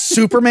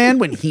 Superman,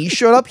 when he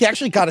showed up, he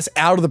actually got us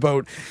out of the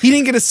boat. He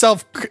didn't get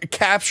himself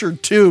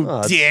captured too,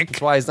 dick.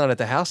 That's why he's not at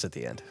the house at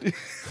the end. He's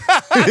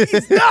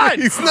not.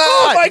 He's not.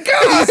 Oh my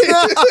God.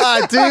 He's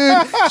not,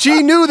 dude.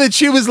 She knew that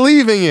she was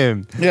leaving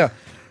him. Yeah.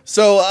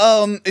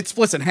 So it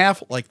splits in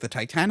half like the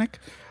Titanic.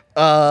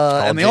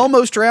 And they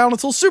almost drown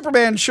until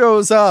Superman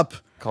shows up.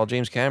 Call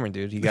James Cameron,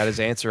 dude. He got his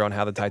answer on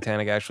how the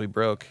Titanic actually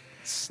broke.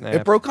 Snap.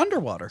 It broke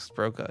underwater.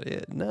 Broke out.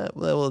 Yeah, no,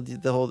 well,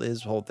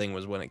 his whole thing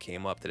was when it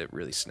came up that it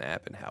really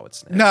snapped and how it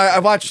snapped. No, I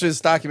watched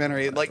his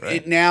documentary. Like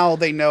it now,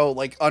 they know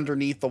like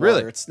underneath the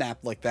water, it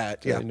snapped like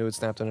that. Yeah, they knew it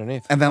snapped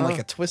underneath. And then like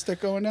a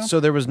twisted going down. So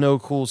there was no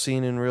cool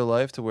scene in real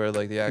life to where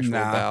like the actual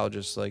bow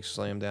just like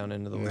slammed down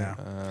into the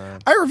water.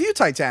 I reviewed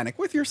Titanic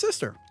with your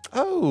sister.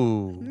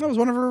 Oh, that was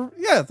one of her.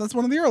 Yeah, that's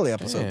one of the early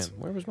episodes. Damn,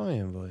 where was my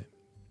invite?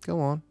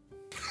 Go on.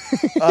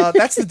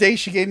 That's the day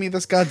she gave me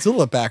this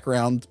Godzilla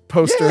background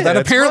poster that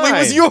apparently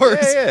was yours.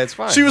 Yeah, it's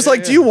fine. She was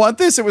like, "Do you want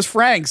this?" It was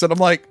Frank's, and I'm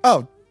like,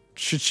 "Oh,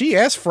 should she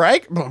ask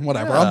Frank?"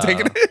 Whatever, I'm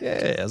taking it.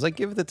 Yeah, I was like,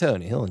 "Give it to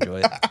Tony; he'll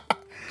enjoy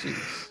it."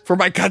 For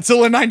my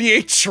Godzilla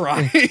 '98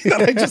 shrine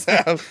that I just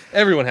have.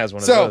 Everyone has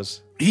one of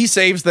those. He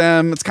saves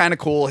them. It's kind of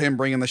cool him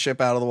bringing the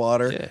ship out of the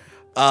water.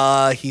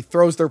 Yeah. He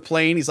throws their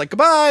plane. He's like,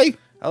 "Goodbye.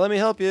 Let me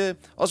help you."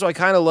 Also, I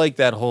kind of like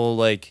that whole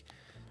like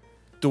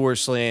door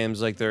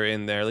slams, like they're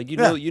in there. Like you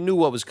knew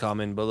what was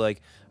coming, but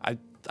like I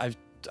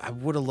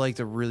would have liked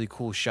a really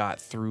cool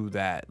shot through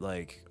that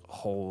like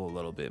hole a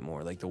little bit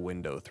more, like the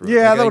window through.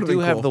 Yeah, like, that would have been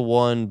cool. I do have the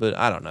one, but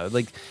I don't know.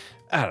 Like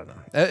I don't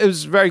know. It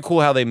was very cool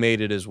how they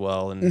made it as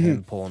well, and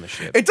him pulling the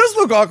ship. It does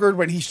look awkward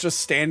when he's just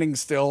standing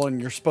still,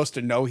 and you're supposed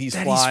to know he's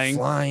flying. He's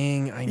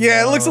flying. I know.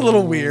 Yeah, it looks a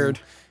little weird.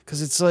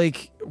 Because it's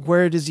like,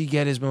 where does he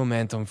get his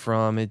momentum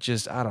from? It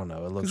just, I don't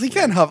know. It looks. Because he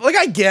can't hover. Like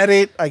I get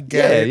it.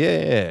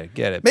 Yeah,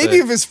 get it. Maybe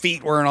if his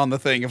feet weren't on the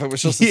thing, if it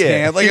was just his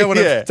hand, like I would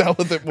have dealt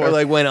with it more. Or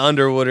like went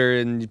underwater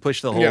and you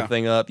push the whole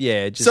thing up.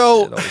 Yeah, it just it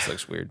always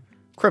looks weird.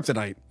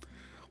 Kryptonite.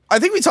 I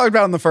think we talked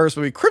about in the first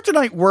movie.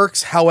 Kryptonite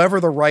works however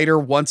the writer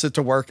wants it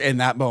to work in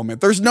that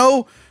moment. There's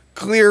no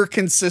clear,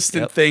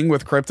 consistent thing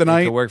with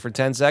Kryptonite. It can work for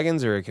 10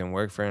 seconds or it can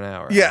work for an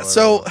hour. Yeah,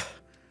 so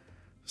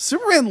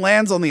Superman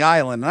lands on the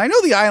island, and I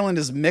know the island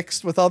is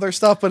mixed with other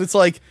stuff, but it's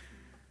like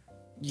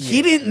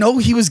he didn't know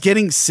he was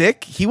getting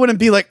sick. He wouldn't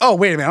be like, "Oh,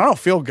 wait a minute, I don't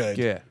feel good."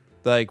 Yeah,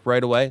 like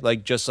right away,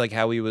 like just like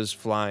how he was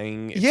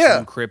flying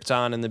from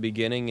Krypton in the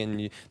beginning,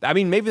 and I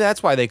mean, maybe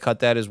that's why they cut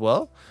that as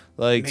well,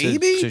 like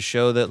to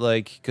show that,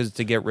 like, because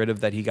to get rid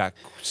of that, he got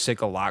sick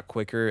a lot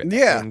quicker. In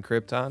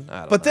Krypton.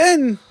 I don't know.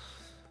 Then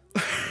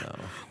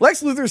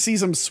Lex Luthor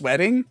sees him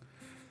sweating,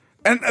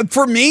 and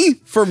for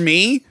me,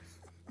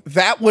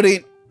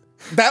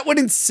 that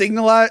wouldn't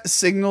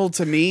signal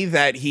to me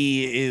that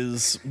he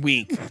is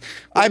weak.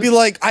 I'd be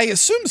like, I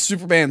assume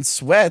Superman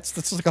sweats.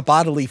 That's like a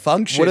bodily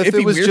function. What if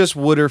it was just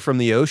water from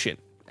the ocean?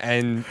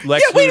 And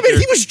Lex wait a minute,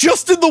 he was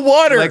just in the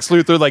water. Lex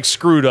Luthor like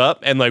screwed up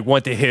and like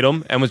went to hit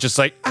him and was just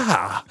like,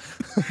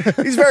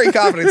 He's very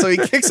confident, so he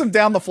kicks him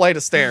down the flight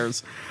of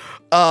stairs.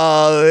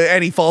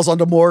 And he falls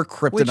onto more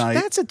kryptonite. Which,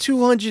 that's a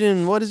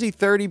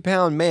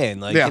 30-pound man.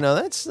 Like, you know,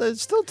 that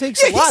still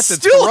takes a lot. He's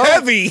still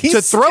heavy.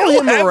 To throw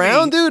him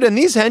around, dude. And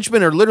these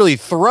henchmen are literally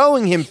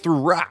throwing him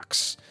through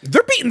rocks.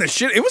 They're beating the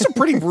shit. It was a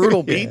pretty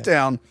brutal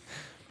beatdown.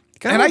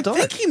 And I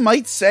think he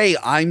might say,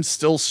 "I'm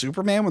still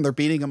Superman" when they're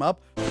beating him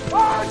up.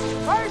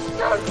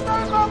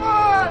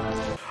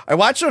 I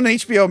watched it on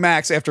HBO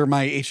Max after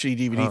my HD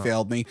DVD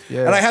failed me,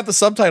 and I had the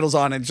subtitles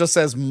on. And it just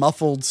says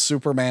muffled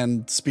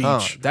Superman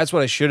speech. That's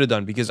what I should have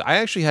done, because I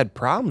actually had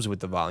problems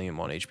with the volume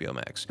on HBO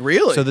Max.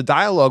 Really? So the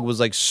dialogue was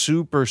like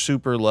super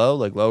low,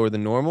 like lower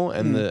than normal,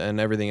 and and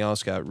everything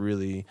else got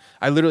really.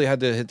 I literally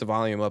had to hit the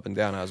volume up and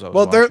down as I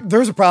was watching.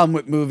 There's a problem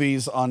with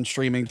movies on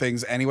streaming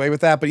things anyway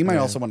with that, but you might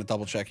also want to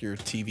double check your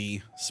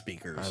TV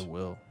speakers. I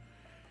will.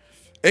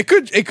 It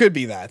could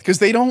be that, because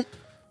they don't.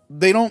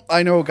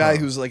 I know a guy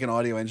who's like an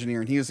audio engineer,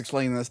 and he was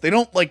explaining this. They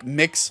don't like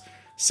mix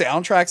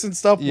soundtracks and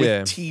stuff Yeah.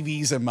 with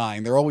TVs in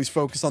mind. They're always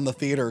focused on the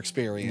theater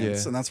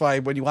experience. Yeah. And that's why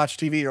when you watch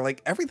TV, you're like,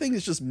 everything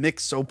is just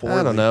mixed so poorly.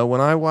 I don't know.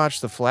 When I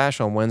watch The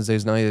Flash on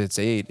Wednesdays night at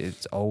 8,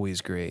 it's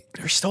always great.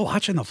 You're still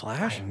watching The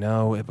Flash?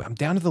 No, I'm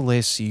down to the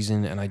last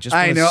season, and I just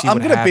I wanna know. see I'm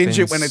what going to binge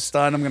it happens. when it's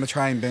done. I'm going to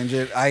try and binge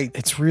it.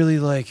 It's really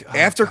like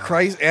After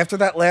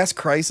that last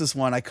Crisis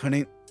one, I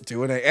couldn't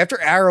do it. After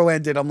Arrow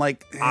ended, I'm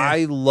like,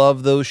 I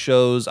love those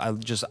shows.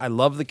 I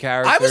love the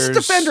characters. I was a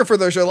defender for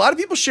those shows. A lot of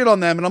people shit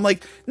on them, and I'm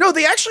like, no,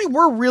 they actually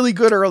were really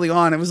good early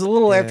on. It was a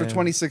little after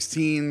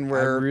 2016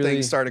 where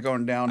things started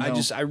going downhill.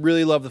 I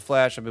really love The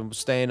Flash. I've been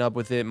staying up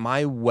with it.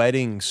 My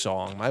wedding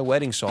song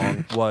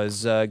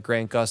was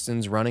Grant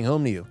Gustin's "Running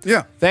Home to You."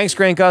 Yeah. Thanks,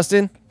 Grant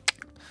Gustin.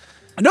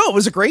 No, it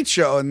was a great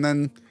show, and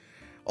then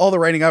all the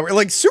writing out.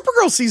 Like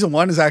Supergirl season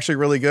 1 is actually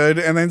really good,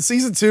 and then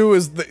season 2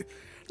 is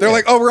they're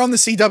like, oh, we're on the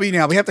CW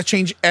now. We have to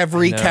change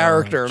every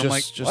character. And I'm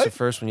like, just the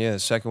first one, yeah. The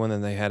second one,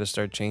 then they had to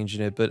start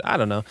changing it. But I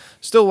don't know.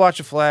 Still watch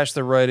The Flash.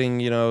 The writing,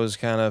 is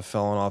kind of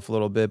falling off a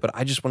little bit. But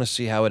I just want to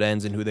see how it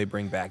ends and who they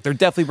bring back. They're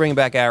definitely bringing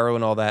back Arrow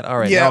and all that. All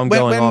right, now I'm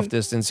going off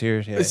distance here.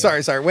 Yeah,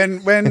 sorry.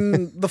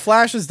 When The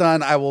Flash is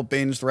done, I will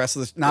binge the rest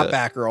of this. Not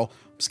Batgirl.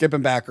 I'm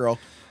skipping Batgirl.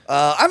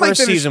 I might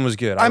First finish, season was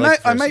good. I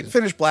might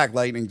finish Black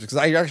Lightning because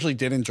I actually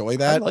did enjoy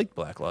that. I like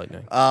Black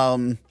Lightning.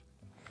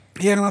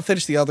 Yeah, and I'll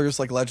finish the others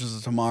like Legends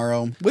of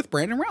Tomorrow with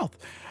Brandon Routh.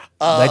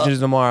 Legends of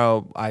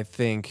Tomorrow, I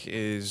think,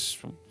 is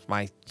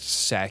my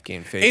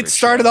second favorite. It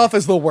started off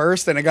as the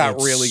worst, and it got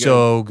really good.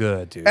 So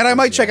good, dude. And I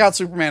might check out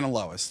Superman and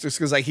Lois just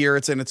because I hear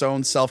it's in its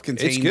own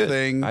self-contained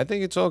thing. I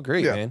think it's all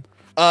great, man.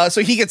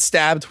 So he gets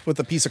stabbed with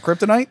a piece of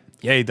kryptonite.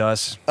 Yeah, he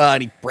does.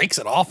 And he breaks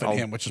it off in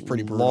him, which is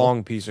pretty brutal.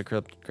 Long piece of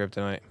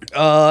kryptonite.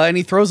 And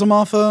he throws him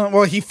off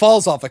he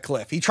falls off a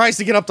cliff. He tries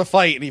to get up to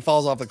fight, and he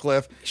falls off the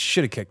cliff.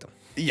 Should have kicked him.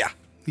 Yeah.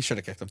 He should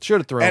have kicked him. Should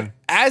have thrown him.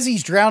 As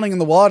he's drowning in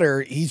the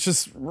water, he's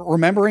just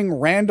remembering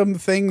random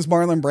things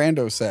Marlon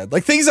Brando said.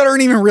 Like things that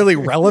aren't even really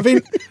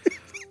relevant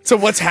to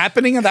what's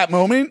happening at that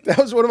moment. That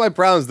was one of my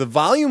problems. The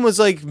volume was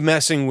like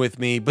messing with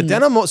me, but then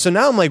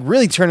now I'm like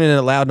really turning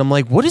it loud and I'm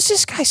like, what is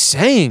this guy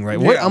saying? Right?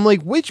 What, I'm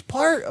like, which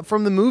part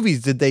from the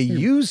movies did they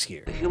use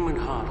here? The human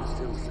heart is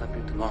still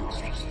subject to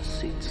monstrous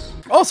deceits.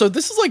 Also,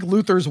 this is like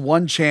Luther's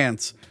one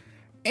chance.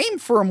 Aim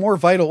for a more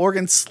vital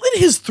organ, slit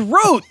his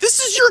throat.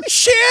 This is your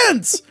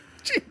chance.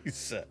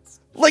 Jesus.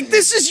 Like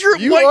this is your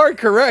You are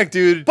correct,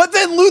 dude. But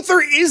then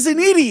Luther is an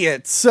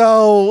idiot.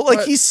 So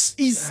like he's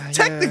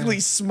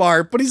technically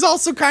smart, but he's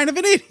also kind of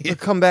an idiot. The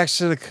comebacks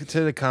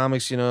to the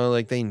comics,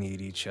 like they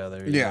need each other.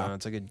 You Yeah. know?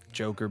 It's like a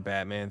Joker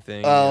Batman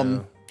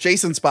thing.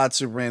 Jason spots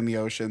Superman in the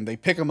ocean. They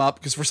pick him up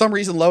because for some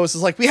reason Lois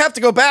is like, we have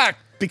to go back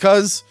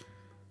because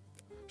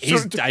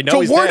I know to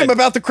he's warn dead. him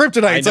about the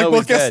kryptonite. It's I know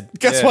like, well, he's dead.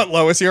 guess Yeah. what,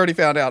 Lois? You already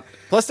found out.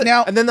 Plus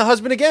now and then the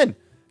husband again.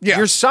 Yeah.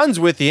 Your son's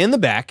with you in the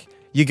back.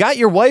 You got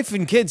your wife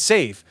and kids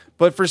safe.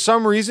 But for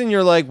some reason,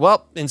 you're like,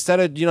 well,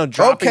 instead of,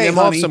 dropping Okay, them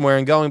honey. off somewhere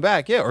and going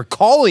back, or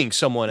calling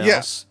someone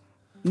else.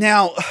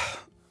 Now,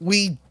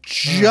 we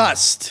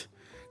just,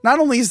 not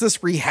only is this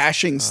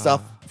rehashing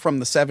stuff from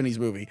the 70s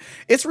movie,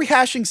 it's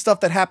rehashing stuff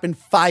that happened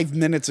 5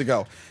 minutes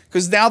ago.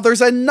 Because now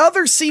there's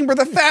another scene where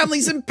the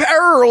family's in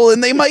peril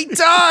and they might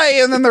die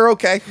and then they're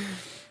okay.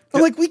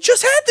 I'm like, we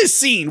just had this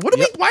scene. Why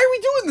are we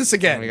doing this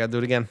again? We got to do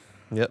it again.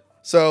 Yep.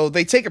 So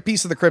they take a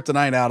piece of the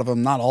kryptonite out of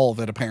him, not all of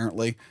it,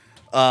 apparently.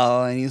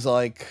 And he's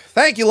like,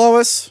 thank you,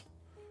 Lois.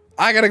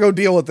 I gotta go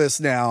deal with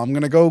this now. I'm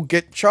gonna go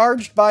get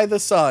charged by the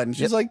sun.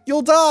 She's like,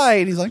 you'll die.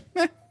 And he's like,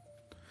 meh.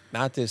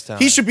 Not this time.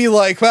 He should be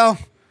like, well,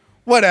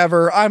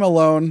 whatever. I'm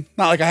alone.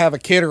 Not like I have a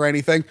kid or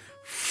anything.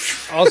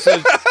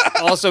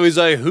 Also, he's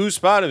like, who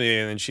spotted me?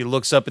 And then she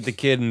looks up at the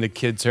kid, and the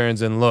kid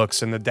turns and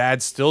looks, and the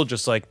dad's still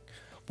just like,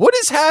 what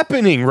is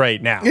happening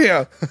right now?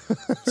 Yeah.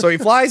 So he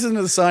flies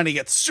into the sun. He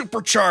gets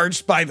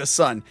supercharged by the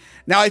sun.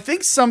 Now, I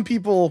think some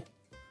people,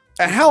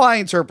 and how I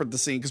interpret the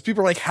scene, because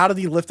people are like, how did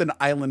he lift an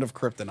island of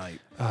kryptonite?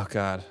 Oh,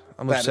 God.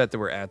 I'm upset that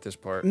we're at this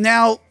part.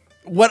 Now,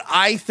 what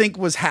I think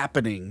was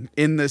happening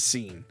in this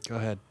scene. Go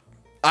ahead.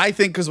 I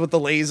think because with the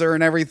laser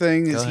and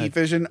everything, his heat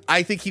vision,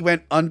 I think he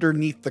went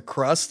underneath the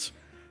crust.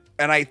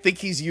 And I think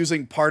he's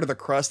using part of the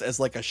crust as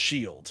like a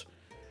shield.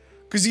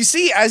 Because you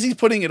see, as he's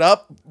putting it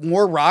up,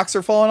 more rocks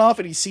are falling off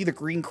and you see the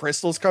green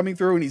crystals coming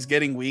through and he's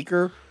getting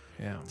weaker.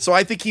 Yeah. So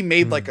I think he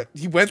made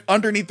he went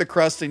underneath the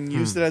crust and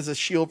used it as a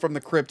shield from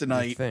the kryptonite.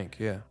 I think,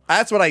 yeah.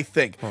 That's what I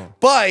think.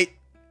 But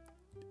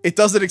it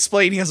doesn't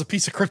explain he has a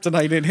piece of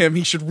kryptonite in him.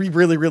 He should be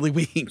really, really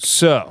weak.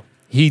 So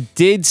he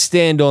did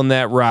stand on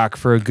that rock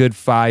for a good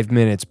 5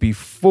 minutes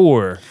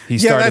before he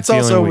started that's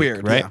feeling also weak,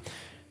 weird, right? yeah.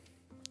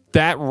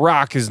 That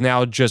rock is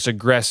now just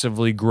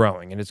aggressively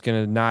growing, and it's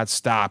going to not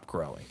stop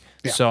growing.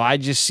 Yeah. So I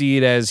just see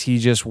it as he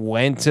just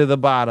went to the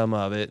bottom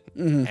of it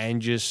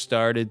and just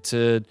started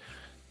to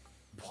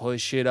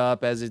push it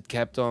up as it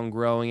kept on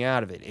growing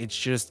out of it. It's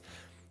just,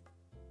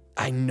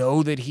 I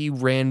know that he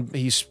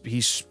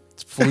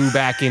flew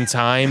back in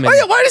time. And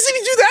Why doesn't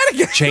he do that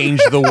again.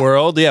 change the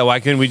world. Yeah, why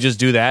couldn't we just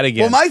do that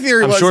again? Well, my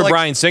theory I'm was, sure like,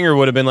 Bryan Singer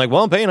would have been like,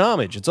 well, I'm paying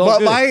homage. It's all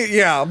good.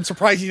 I'm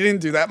surprised he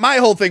didn't do that. My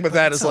whole thing with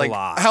that is a like,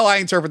 lot. how I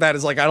interpret that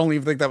is like, I don't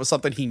even think that was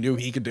something he knew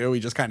he could do. He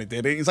just kind of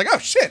did it. He's like, oh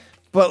shit.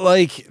 But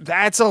like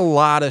that's a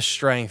lot of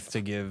strength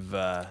to give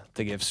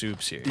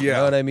Soups here. You Yeah.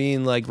 know what I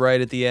mean? Like right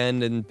at the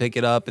end and pick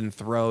it up and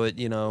throw it,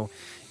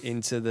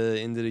 into the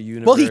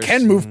universe. Well, he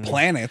can move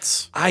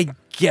planets, I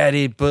get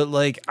it, but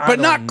like but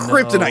not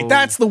kryptonite.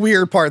 That's the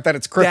weird part, that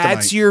it's kryptonite.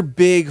 That's your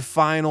big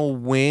final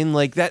win.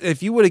 Like that,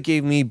 if you would have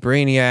gave me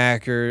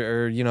Brainiac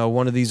or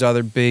one of these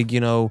other big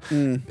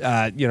alien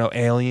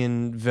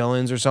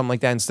villains or something like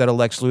that instead of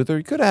Lex Luthor,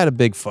 you could have had a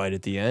big fight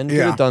at the end. Could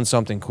have done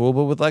something cool.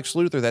 But with Lex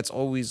Luthor, that's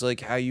always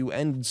like how you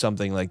end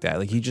something like that.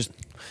 Like he just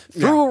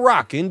threw a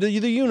rock into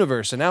the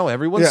universe and now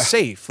everyone's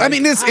safe. Like, I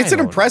mean, it's an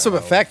impressive know.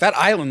 effect. That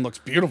island looks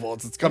beautiful.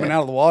 It's coming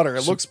out of the water.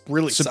 It looks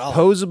really solid.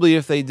 Supposedly,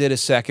 if they did a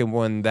second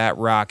one, that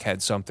rock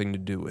had something to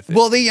do with it.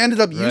 Well, they ended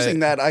up using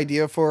that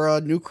idea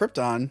for New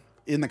Krypton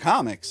in the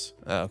comics.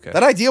 Oh, okay.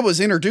 That idea was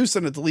introduced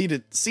in a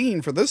deleted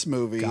scene for this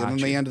movie, and then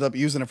they ended up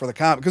using it for the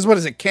comic. Because what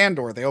is it,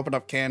 Kandor? They opened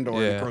up Kandor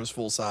and it grows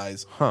full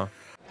size. Huh.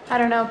 I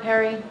don't know,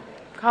 Perry.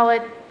 Call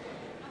it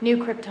New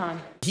Krypton.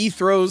 He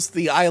throws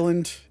the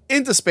island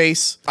into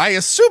space. I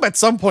assume at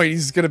some point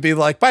he's going to be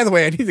like, by the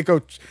way, I need to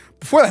go,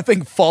 before that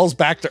thing falls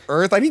back to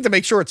Earth, I need to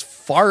make sure it's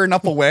far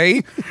enough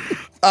away.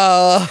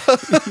 I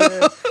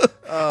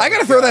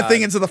gotta throw that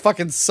thing into the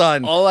fucking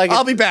sun.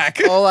 I'll be back.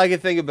 All I can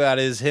think about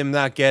is him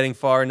not getting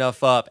far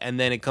enough up, and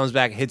then it comes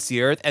back and hits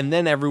the Earth, and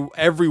then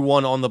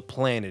everyone on the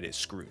planet is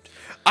screwed.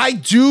 I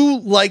do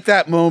like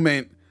that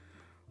moment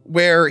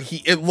where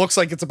it looks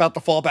like it's about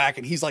to fall back,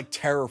 and he's like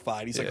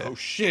terrified. He's like, "Oh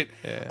shit!"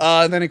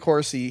 Yeah. And then of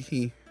course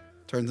he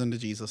turns into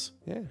Jesus.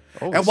 Yeah.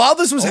 And while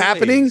this was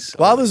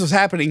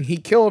happening, he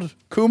killed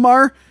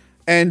Kumar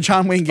and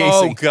John Wayne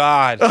Gacy. Oh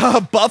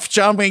God. Buff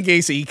John Wayne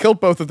Gacy. He killed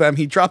both of them.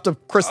 He dropped a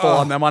crystal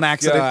on them on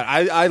accident.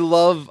 God. I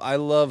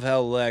love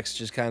how Lex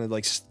just kind of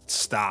like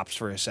stops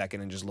for a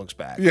second and just looks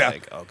back. Yeah.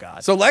 Like, oh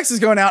God. So Lex is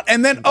going out,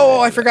 and then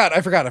I forgot.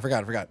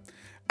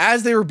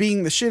 As they were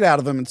beating the shit out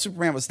of him and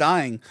Superman was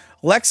dying,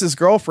 Lex's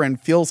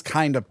girlfriend feels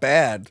kind of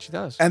bad. She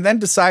does. And then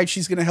decides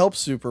she's going to help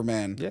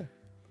Superman. Yeah.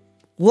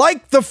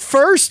 Like the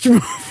first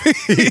movie.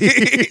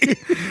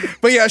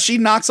 But yeah, she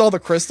knocks all the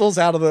crystals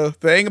out of the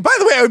thing. By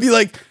the way, I would be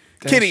like,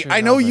 Kitty, I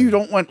know you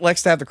don't want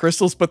Lex to have the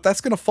crystals, but that's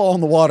going to fall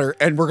in the water,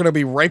 and we're going to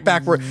be right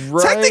back where...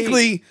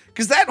 Technically,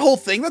 because that whole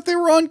thing that they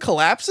were on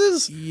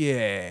collapses.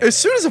 Yeah. As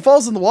soon as it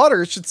falls in the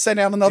water, it should send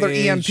out another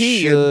EMP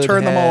and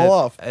turn them all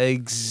off.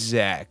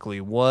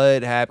 Exactly.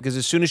 What happened? Because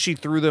as soon as she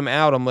threw them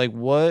out, I'm like,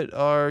 what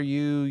are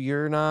you?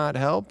 You're not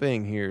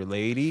helping here,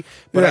 lady.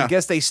 But I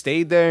guess they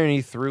stayed there and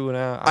he threw it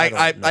out.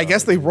 I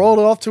guess they rolled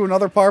it off to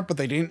another part, but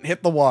they didn't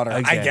hit the water.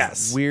 Again, I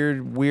guess.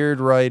 Weird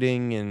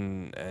writing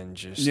and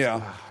just...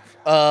 Yeah.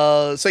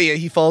 So yeah,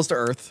 he falls to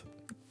Earth,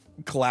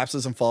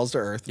 collapses and falls to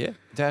Earth. Yeah.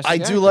 I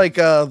do like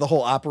the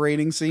whole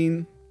operating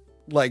scene.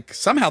 Like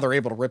somehow they're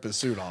able to rip his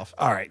suit off.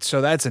 All right,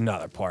 so that's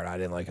another part I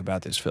didn't like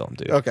about this film,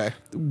 dude. Okay.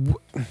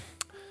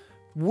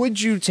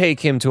 Would you take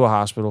him to a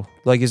hospital?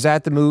 Like, is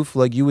that the move?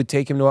 Like, you would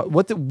take him to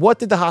what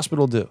did the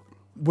hospital do?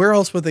 Where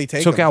else would they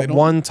take him? Took out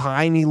one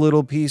tiny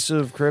little piece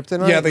of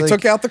kryptonite? Yeah, they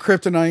took out the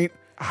kryptonite.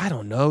 I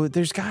don't know.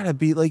 There's got to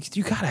be, like,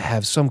 you got to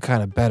have some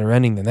kind of better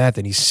ending than that,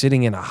 than he's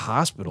sitting in a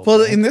hospital.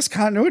 Well, in this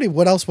continuity,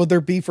 what else would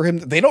there be for him?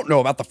 They don't know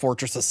about the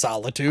Fortress of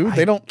Solitude.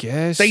 They don't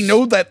guess. They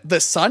know that the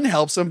sun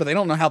helps him, but they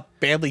don't know how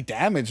badly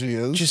damaged he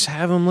is. Just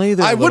have him lay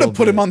there. I would have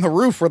put him on the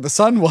roof where the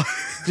sun was.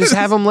 Just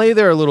have him lay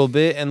there a little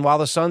bit, and while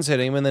the sun's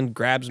hitting him, and then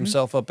grabs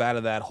himself up out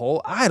of that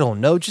hole. I don't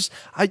know.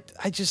 I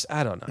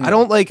don't know. No.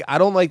 I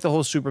don't like the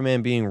whole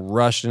Superman being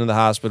rushed into the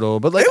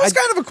hospital, but like it was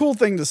kind of a cool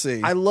thing to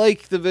see. I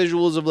like the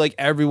visuals of like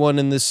everyone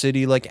in the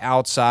city, like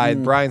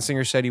outside. Bryan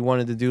Singer said he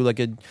wanted to do like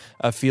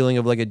a feeling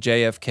of like a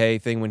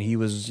JFK thing when he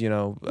was,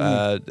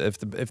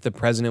 if the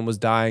president was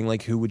dying,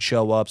 like who would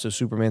show up. So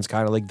Superman's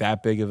kind of like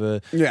that big of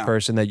a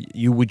person that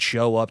you would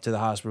show up to the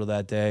hospital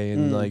that day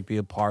and like be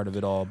a part of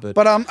it all. But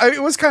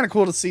it was kind of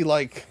cool to see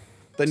like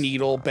the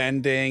needle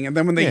bending, and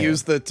then when they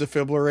use the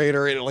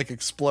defibrillator, it like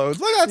explodes.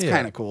 Like that's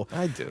kind of cool.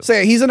 I do. So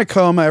yeah, he's in a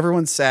coma.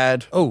 Everyone's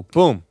sad. Oh,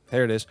 boom.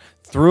 There it is.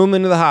 Threw him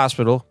into the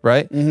hospital,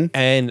 right?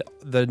 And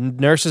the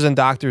nurses and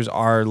doctors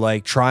are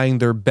like trying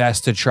their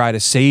best to try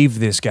to save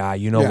this guy.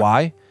 You know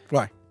why?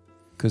 Why?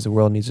 Because the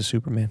world needs a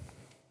Superman.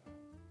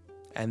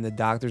 And the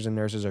doctors and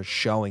nurses are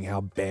showing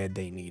how bad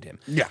they need him.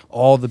 Yeah.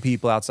 All the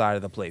people outside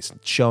of the place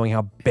showing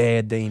how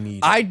bad they need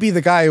him. I'd be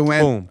the guy who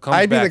went. Boom, comes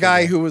I'd be back the guy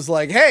again. who was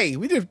like, "Hey,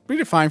 we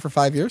did fine for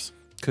 5 years."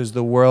 Because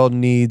the world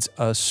needs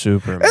a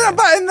Superman.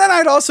 And then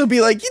I'd also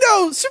be like,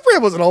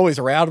 Superman wasn't always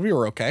around. We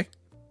were okay.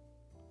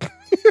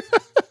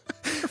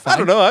 I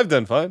don't know. I've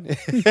done fine.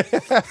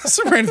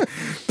 Superman,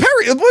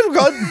 Perry, what do we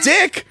call it?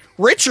 Dick,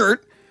 Richard.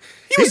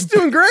 He's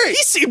doing great. He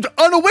seemed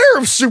unaware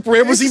of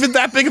Superman was even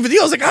that big of a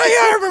deal. I was like, oh yeah,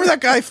 I remember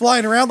that guy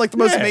flying around like the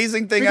most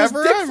amazing thing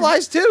ever. Dick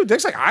flies too.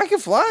 Dick's like, I can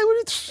fly.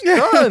 What are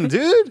you done,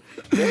 dude?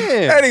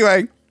 Damn.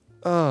 Anyway,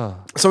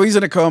 So he's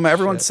in a coma.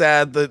 Everyone's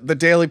sad. The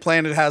Daily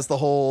Planet has the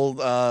whole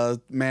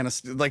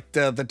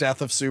the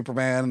death of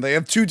Superman. They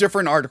have 2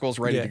 different articles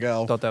ready to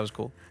go. Thought that was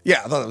cool. Yeah,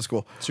 I thought that was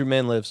cool.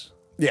 Superman lives.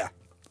 Yeah.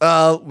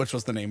 Which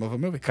was the name of a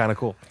movie. Kind of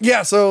cool.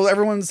 Yeah, so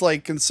everyone's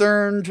like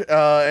concerned,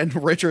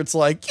 and Richard's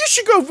like, you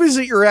should go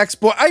visit your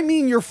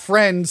your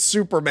friend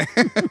Superman.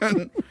 He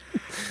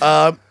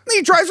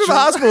drives her to the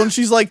hospital, and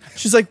she's like,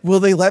 will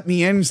they let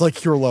me in? He's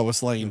like, you're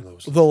Lois Lane.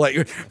 They'll let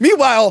you in.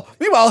 Meanwhile,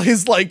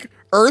 his like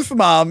Earth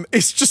mom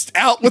is just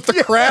out with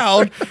the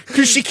crowd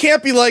because she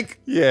can't be like,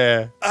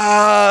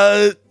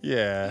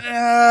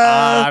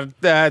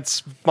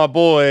 that's my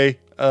boy.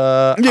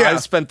 I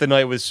spent the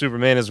night with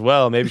Superman as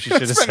well. Maybe she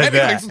should have said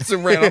that. With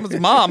Superman. I'm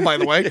his mom, by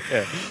the way.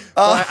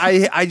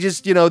 I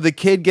just, the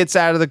kid gets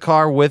out of the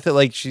car with it.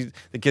 Like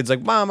the kid's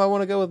like, Mom, I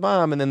want to go with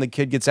Mom. And then the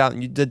kid gets out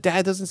and the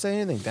dad doesn't say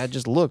anything. Dad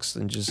just looks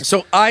and just.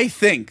 So I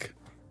think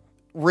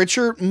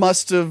Richard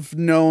must have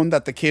known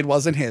that the kid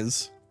wasn't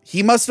his.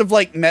 He must have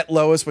like met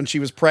Lois when she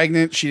was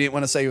pregnant. She didn't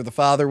want to say who the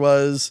father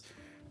was.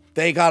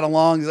 They got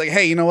along. He's like,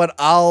 hey, you know what?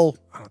 I don't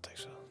think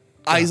so.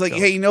 He's like,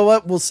 hey, you know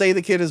what? We'll say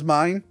the kid is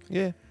mine.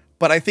 Yeah.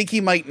 But I think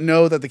he might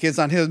know that the kid's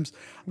not his.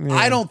 Yeah.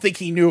 I don't think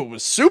he knew it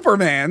was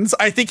Superman's.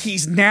 I think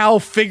he's now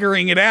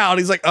figuring it out.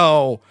 He's like,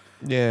 oh,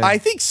 yeah. I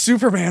think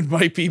Superman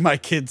might be my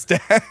kid's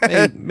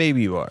dad.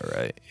 Maybe you are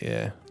right.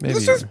 Yeah. Maybe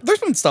there's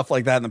been stuff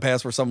like that in the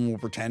past where someone will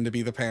pretend to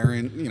be the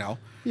parent,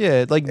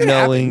 Yeah, like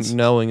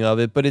knowing of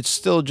it, but it's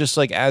still just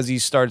like as he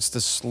starts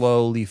to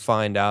slowly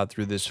find out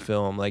through this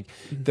film, like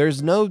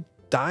there's no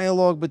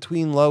dialogue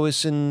between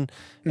Lois and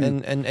Dick.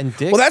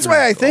 Well, that's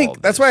why I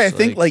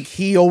think like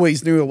he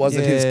always knew it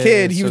wasn't his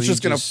kid. He was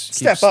just gonna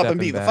step up and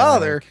be the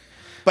father.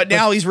 But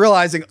now he's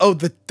realizing, oh,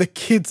 the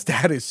kid's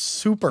dad is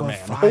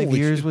Superman. 5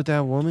 years with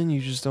that woman,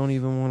 you just don't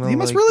even want to. He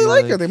must really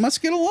like her. They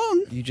must get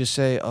along. You just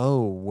say,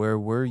 "Oh, where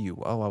were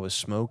you? Oh, I was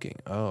smoking.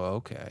 Oh,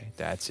 okay,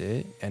 that's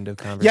it. End of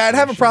conversation." Yeah, I'd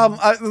have a problem.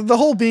 The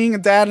whole being a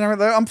dad and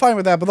everything, I'm fine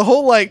with that. But the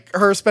whole like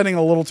her spending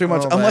a little too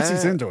much, unless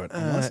he's into it.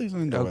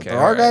 There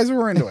are guys who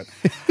are into it.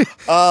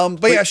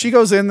 But yeah, she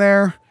goes in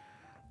there,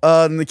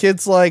 and the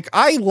kid's like,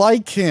 "I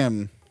like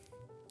him.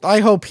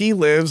 I hope he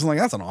lives." I'm like,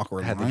 that's an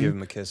awkward line. Had to give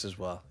him a kiss as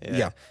well.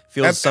 Yeah.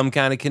 Feels some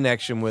kind of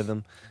connection with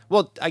him.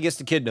 Well, I guess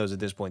the kid knows at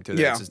this point too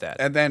that it's his dad.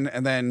 And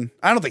then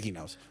I don't think he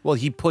knows. Well,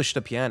 he pushed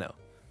a piano.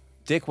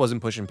 Dick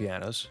wasn't pushing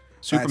pianos.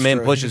 Superman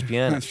pushes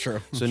pianos. That's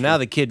true. So now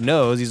the kid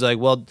knows. He's like,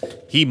 well,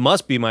 he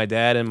must be my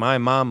dad, and my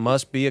mom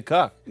must be a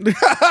cuck.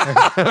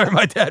 Or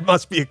my dad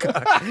must be a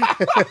cuck.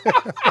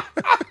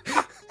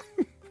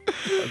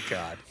 Oh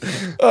God.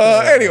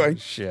 Anyway.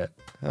 Shit.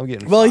 I'm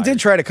getting well, fired. He did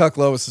try to cuck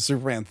Lois in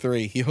Superman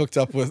 3. He was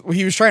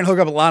trying to hook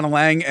up with Lana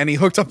Lang, and he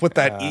hooked up with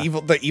that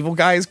evil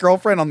guy's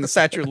girlfriend on the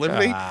Statue of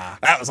Liberty.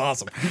 That was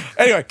awesome.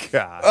 Anyway,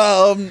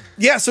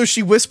 yeah, so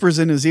she whispers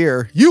in his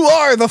ear, "You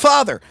are the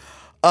father."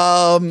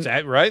 Is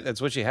that right? That's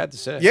what she had to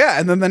say. Yeah,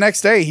 and then the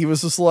next day he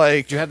was just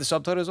like, "Do you have the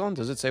subtitles on?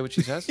 Does it say what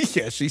she says?"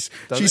 Yeah, she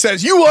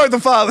says, "You are the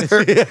father."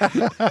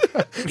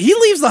 He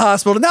leaves the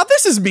hospital. Now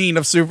this is mean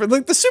of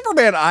the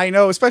Superman I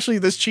know, especially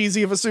this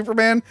cheesy of a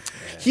Superman.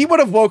 Yeah. He would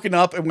have woken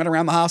up and went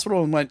around the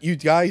hospital and went, "You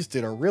guys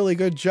did a really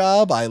good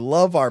job. I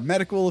love our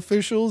medical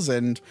officials,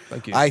 and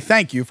I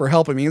thank you for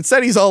helping me."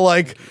 Instead, he's all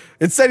like,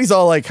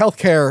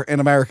 "Healthcare in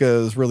America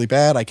is really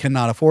bad. I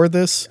cannot afford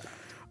this."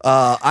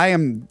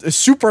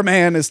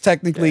 Superman is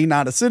technically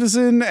not a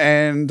citizen,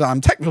 and I'm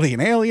technically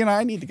an alien.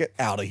 I need to get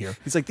out of here.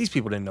 He's like, these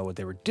people didn't know what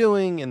they were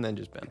doing, and then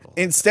just bend.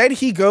 Instead,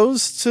 he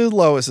goes to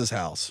Lois's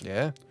house.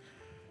 Yeah.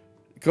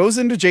 Goes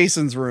into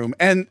Jason's room,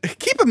 and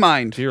keep in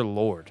mind, dear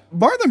Lord,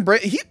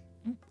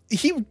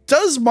 he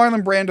does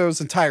Marlon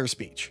Brando's entire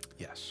speech.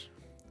 Yes.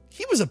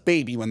 He was a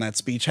baby when that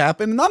speech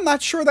happened, and I'm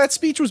not sure that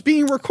speech was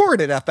being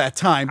recorded at that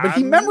time, but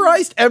he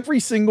memorized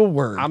every single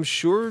word. I'm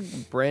sure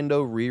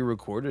Brando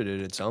re-recorded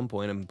it at some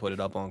point and put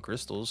it up on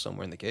crystals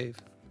somewhere in the cave.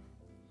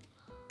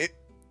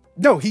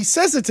 No, he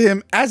says it to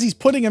him as he's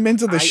putting him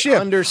into the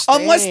ship.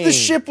 Understand. Unless the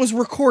ship was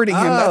recording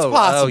him. That's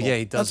possible. Oh, yeah,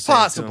 he does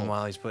say it to him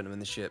while he's putting him in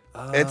the ship.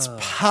 Oh. It's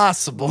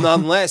possible.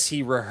 Unless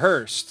he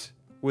rehearsed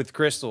with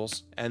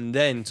crystals and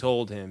then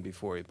told him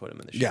before he put him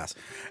in the ship. Yes.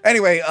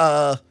 Anyway,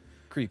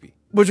 creepy.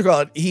 What'd you call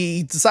it?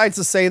 He decides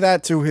to say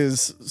that to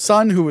his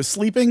son who was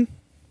sleeping,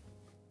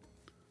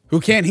 who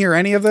can't hear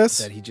any of this.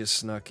 That he just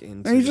snuck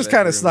into. And he just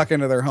kind of snuck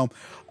into their home.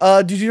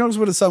 Did you notice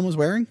what his son was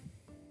wearing?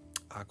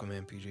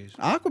 Aquaman PJs.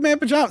 Aquaman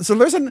pajamas. So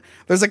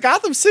there's a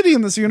Gotham City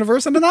in this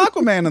universe and an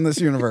Aquaman in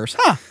this universe.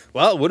 Huh.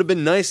 Well, it would have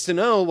been nice to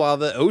know while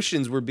the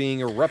oceans were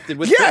being erupted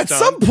with Krypton. At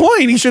some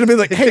point he should have been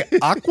like, hey,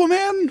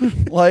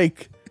 Aquaman?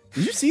 Like,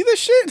 did you see this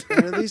shit? Or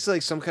at least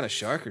like some kind of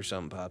shark or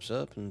something pops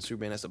up and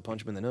Superman has to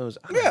punch him in the nose.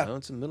 I don't know.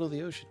 It's in the middle of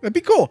the ocean. That'd be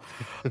cool.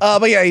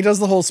 But yeah, he does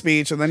the whole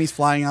speech and then he's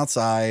flying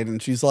outside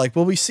and she's like,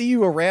 will we see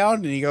you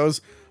around? And he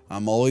goes,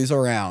 I'm always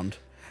around.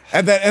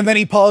 And then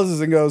he pauses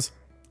and goes,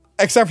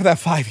 except for that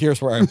 5 years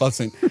where I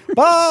wasn't.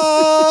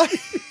 Bye.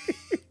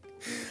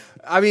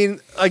 I mean,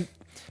 like,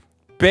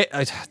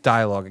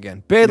 dialogue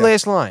again. Bad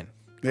last line.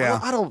 Yeah.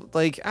 I don't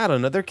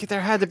know. There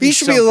had to be You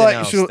should be something like,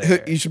 else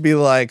there. you should be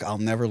like, I'll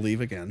never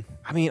leave again.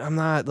 I mean, I'm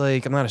not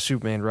a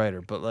Superman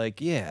writer, but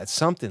like, yeah, it's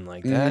something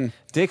like that.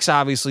 Dick's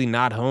obviously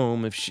not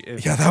home.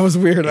 Yeah, that was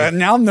weird.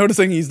 Now I'm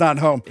noticing he's not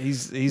home.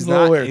 He's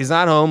weird. He's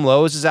not home.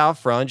 Lois is out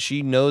front.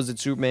 She knows that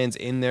Superman's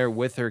in there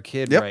with her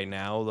kid right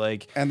now.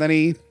 Like, and then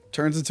he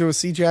turns into a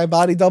CGI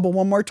body double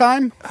one more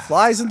time,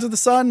 flies into the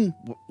sun,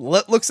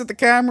 looks at the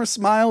camera,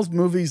 smiles,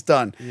 movie's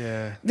done.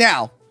 Yeah.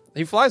 Now,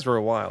 he flies for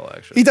a while,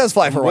 actually. he does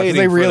fly for a while. 'Cause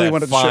They really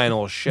wanted to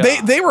final show.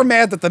 shot. They were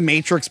mad that the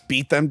Matrix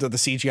beat them to the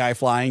CGI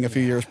flying a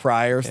few years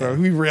prior, so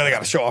we really got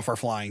to show off our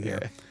flying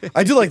here.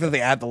 I do like that they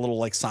add the little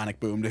like sonic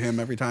boom to him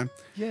every time.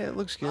 Yeah, it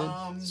looks good.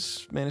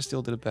 Man of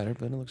Steel did it better,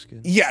 but it looks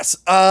good. Yes.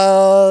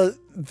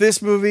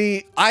 This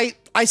movie, I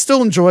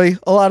still enjoy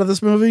a lot of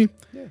this movie.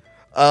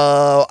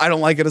 Yeah. I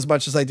don't like it as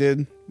much as I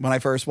did when I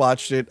first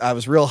watched it. I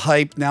was real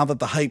hyped. Now that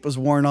the hype was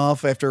worn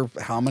off after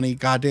how many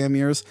goddamn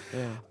years.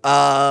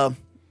 Yeah.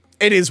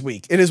 It is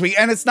weak. It is weak.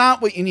 And it's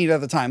not what you need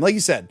at the time. Like you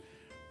said,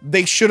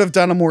 they should have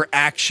done a more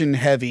action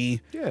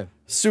heavy. Yeah.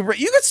 Super.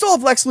 You could still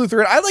have Lex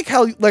Luthor. I like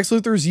how Lex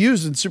Luthor is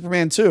used in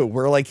Superman 2,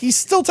 where like he's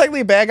still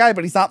technically a bad guy,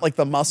 but he's not like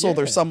the muscle.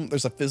 Yeah.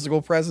 There's a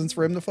physical presence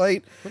for him to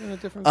fight. Put in a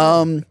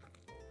different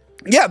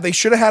Yeah, they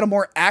should have had a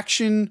more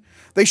action.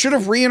 They should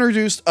have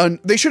introduced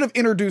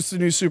a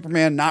new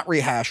Superman, not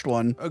rehashed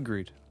one.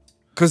 Agreed.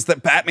 Because the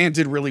Batman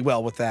did really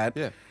well with that.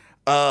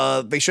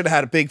 Yeah. They should have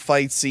had a big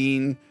fight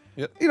scene.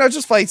 Yep. You know,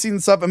 just fight scenes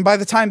and stuff. And by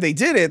the time they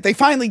did it, they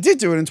finally did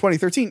do it in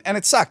 2013, and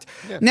it sucked.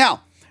 Yeah.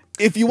 Now,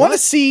 if you want to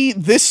see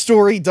this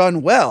story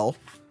done well,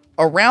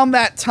 around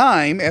that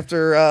time,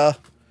 after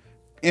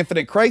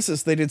Infinite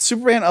Crisis, they did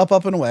Superman Up,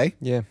 Up, and Away.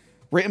 Yeah.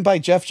 Written by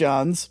Jeff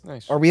Johns.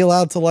 Nice. Are we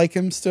allowed to like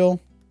him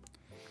still?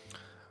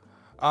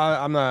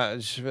 I'm not.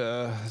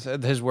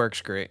 His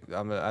work's great.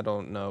 I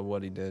don't know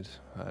what he did.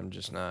 I'm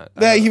just not.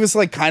 Yeah, he was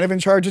like kind of in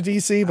charge of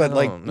DC, but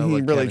like know he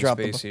what really Kevin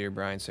dropped Spacey or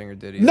Bryan Singer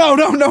did. No,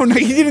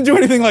 he didn't do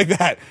anything like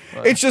that.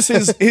 It's just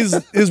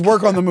his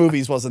work on the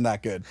movies wasn't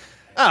that good.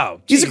 Oh,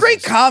 he's a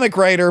great comic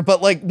writer,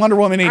 but like Wonder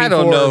Woman 84. I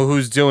don't know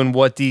who's doing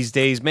what these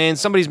days, man.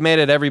 Somebody's mad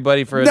at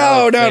everybody for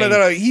no.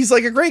 He's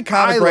like a great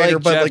comic writer,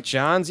 but Jeff like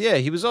Johns, yeah,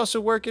 he was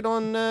also working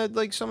on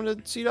like some of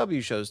the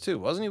CW shows too,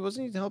 wasn't he?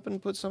 Wasn't he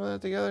helping put some of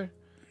that together?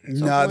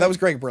 No, that was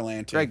Greg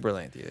Berlanti. Greg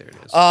Berlanti, there it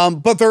is.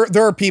 But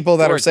there are people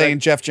that are saying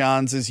Jeff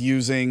Johns is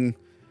using,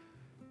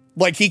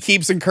 like he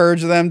keeps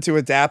encouraging them to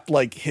adapt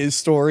like his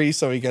story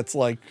so he gets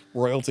like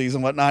royalties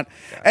and whatnot.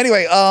 Yeah.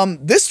 Anyway,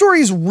 this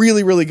story is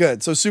really, really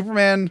good. So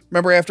Superman,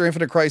 remember after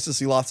Infinite Crisis,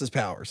 he lost his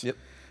powers. Yep.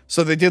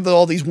 So they did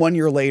all these 1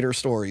 year later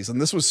stories,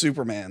 and this was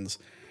Superman's.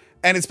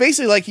 And it's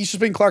basically like he's just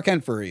been Clark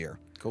Kent for a year.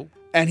 Cool.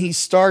 And he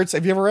starts,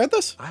 have you ever read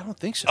this? I don't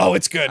think so. Oh,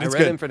 it's good. I It's read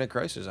good. Infinite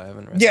Crisis. I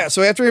haven't read Yeah,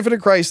 so after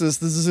Infinite Crisis,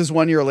 this is his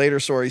 1 year later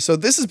story. So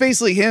this is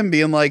basically him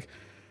being like,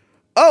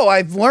 oh,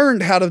 I've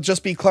learned how to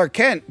just be Clark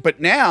Kent, but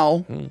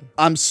now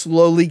I'm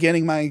slowly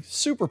getting my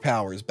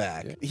superpowers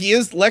back.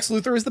 Yeah. Lex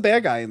Luthor is the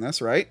bad guy in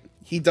this, right?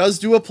 He does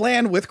do a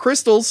plan with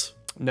crystals.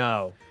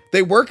 No.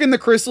 They work in the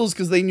crystals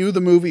because they knew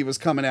the movie was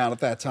coming out at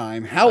that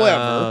time.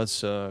 However,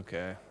 it's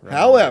okay. Right.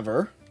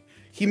 However,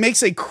 he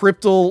makes a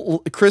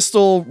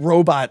crystal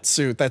robot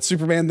suit that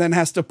Superman then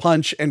has to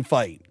punch and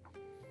fight.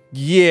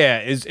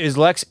 Yeah, is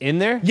Lex in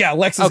there? Yeah,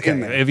 Lex is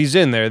in there. If he's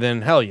in there,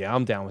 then hell yeah,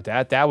 I'm down with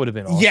that. That would have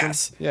been awesome.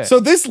 Yes. Yeah. So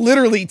this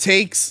literally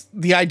takes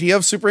the idea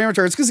of Superman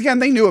Returns, because again,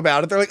 they knew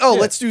about it. They're like, oh,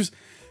 let's do...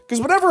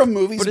 Because whenever a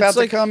movie's about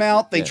to come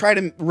out, they try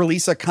to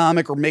release a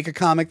comic or make a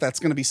comic that's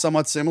going to be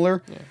somewhat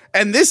similar. Yeah.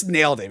 And this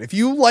nailed it. If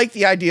you like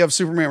the idea of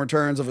Superman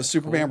Returns, of a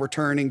Superman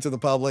returning to the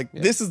public,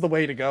 this is the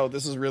way to go.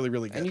 This is really,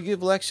 really good. And you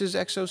give Lex his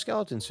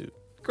exoskeleton suit.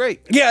 Great.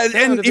 Yeah,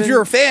 and if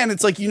you're a fan,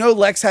 it's like, you know,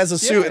 Lex has a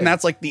suit, and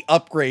that's like the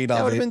upgrade of it.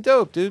 That would have been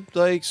dope, dude.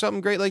 Like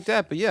something great like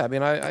that. But yeah, I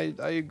mean, I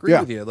agree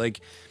with you. Like,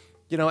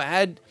 you know,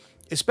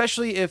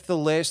 especially if the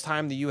last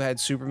time that you had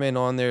Superman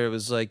on there, it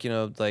was like, you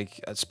know,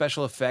 like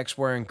special effects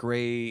weren't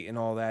great and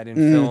all that in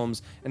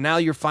films. And now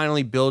you're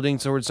finally building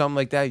towards something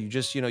like that. You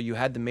just, you know, you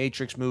had the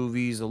Matrix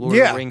movies, the Lord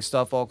of the Rings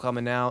stuff all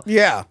coming out.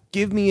 Yeah.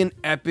 Give me an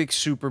epic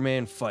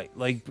Superman fight.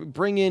 Like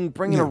bring in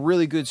a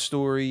really good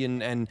story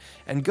and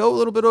go a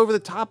little bit over the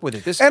top with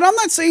it. And I'm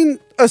not saying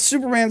a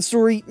Superman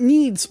story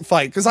needs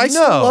fight, because I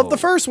still love the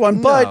first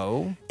one.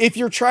 But if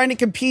you're trying to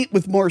compete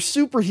with more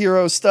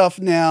superhero stuff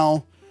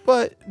now,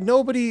 but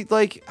nobody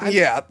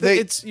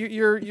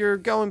you're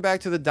going back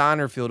to the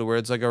Donner field where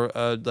it's like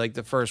like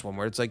the first one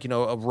where it's like, you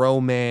know, a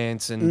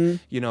romance and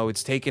you know,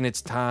 it's taking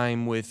its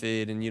time with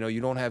it, and you know,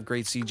 you don't have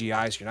great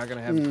CGI, so you're not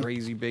gonna have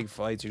crazy big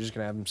fights. You're just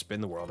gonna have them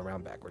spin the world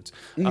around backwards.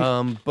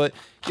 But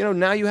you know,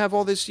 now you have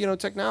all this, you know,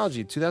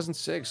 technology.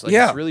 2006, like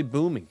it's really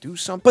booming. Do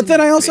something. But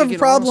then I also have a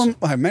problem. Awesome.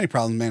 I have many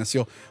problems with Man of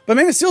Steel, but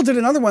Man of Steel did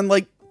another one.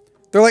 Like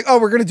they're like, oh,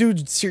 we're gonna do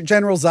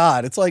General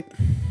Zod. It's like,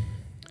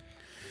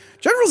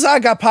 General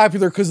Zod got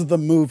popular because of the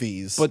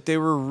movies. But they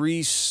were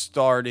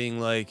restarting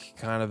like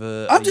kind of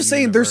a... I'm just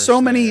saying there's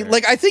so many...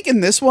 Like, I think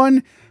in this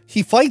one,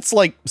 he fights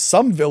like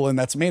some villain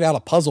that's made out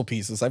of puzzle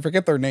pieces. I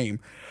forget their name.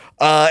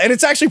 And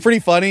it's actually pretty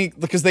funny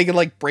because they can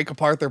like break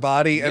apart their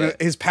body and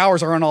his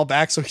powers are on all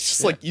back. So he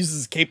just like uses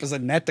his cape as a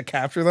net to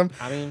capture them.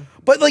 I mean,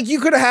 but like you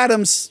could have had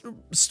him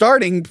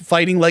starting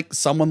fighting like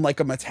someone like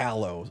a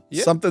Metallo,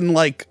 something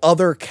like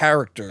other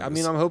characters. I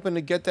mean, I'm hoping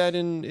to get that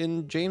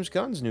in James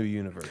Gunn's new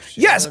universe.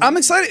 Yes, I'm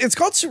excited. It's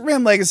called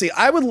Superman Legacy.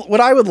 I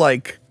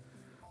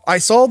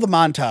saw the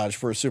montage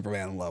for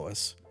Superman and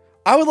Lois.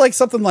 I would like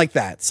something like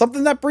that.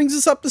 Something that brings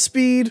us up to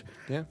speed.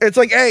 Yeah. It's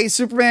like, hey,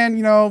 Superman,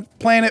 you know,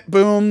 planet,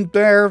 boom,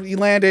 there, he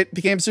landed,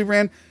 became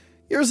Superman.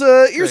 Here's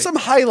some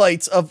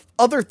highlights of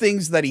other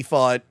things that he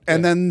fought,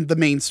 and then the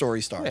main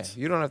story starts.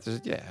 Yeah, you don't have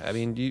to, I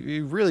mean,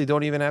 you really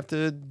don't even have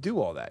to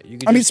do all that. You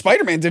could mean,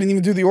 Spider-Man didn't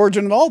even do the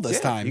origin at all this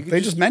time.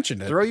 They just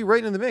mentioned it. Throw you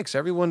right in the mix.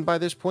 Everyone by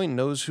this point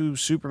knows who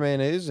Superman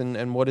is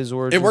and what his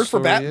origin is. It worked for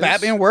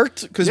Batman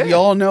worked, because we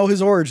all know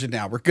his origin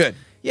now. We're good.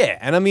 Yeah,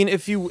 and I mean,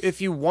 if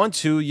you want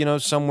to, you know,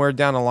 somewhere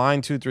down the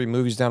line, 2-3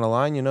 movies down the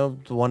line, you know,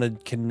 want to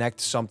connect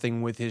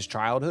something with his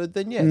childhood,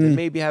 then then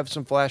maybe have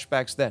some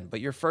flashbacks then. But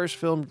your first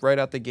film right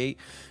out the gate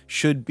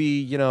should be,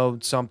 you know,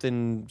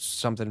 something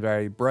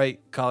very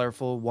bright,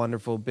 colorful,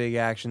 wonderful, big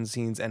action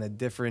scenes, and a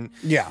different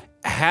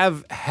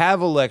have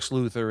a Lex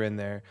Luthor in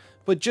there,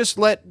 but just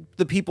let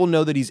the people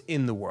know that he's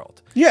in the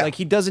world. Yeah, like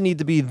he doesn't need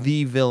to be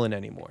the villain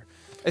anymore.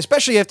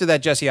 Especially after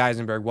that Jesse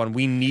Eisenberg one,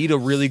 we need a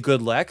really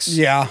good Lex.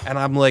 Yeah. And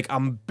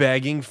I'm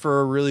begging for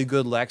a really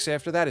good Lex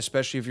after that,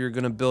 especially if you're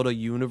going to build a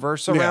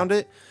universe around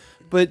it.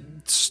 But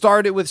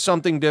start it with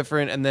something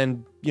different and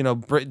then, you know,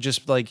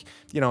 just like,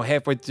 you know,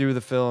 halfway through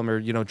the film or,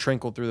 you know,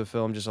 trinkle through the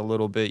film just a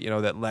little bit, you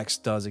know, that Lex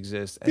does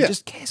exist. And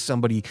just cast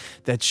somebody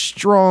that's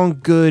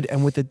strong, good,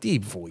 and with a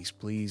deep voice,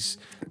 please.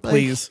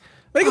 Please.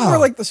 Make it more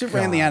like the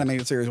Superman the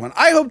Animated Series one.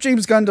 I hope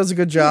James Gunn does a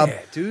good job. Yeah,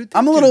 dude.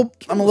 I'm a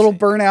little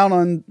burnt out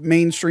on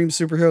mainstream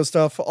superhero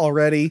stuff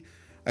already.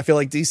 I feel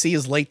like DC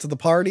is late to the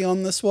party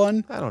on this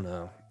one. I don't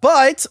know.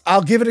 But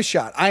I'll give it a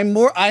shot.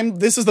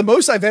 This is the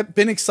most I've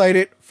been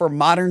excited for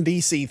modern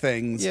DC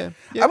things. Yeah.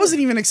 I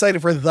wasn't even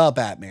excited for The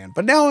Batman,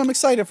 but now I'm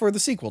excited for the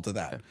sequel to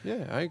that.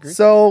 Yeah, I agree.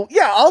 So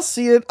yeah, I'll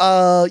see it.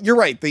 You're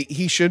right.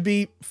 He should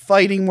be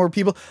fighting more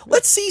people.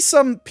 Let's see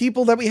some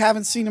people that we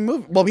haven't seen in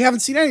movie. Well, we haven't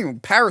seen anyone.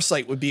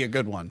 Parasite would be a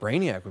good one.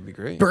 Brainiac would be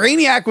great.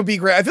 Brainiac would be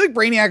great. I feel like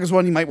Brainiac is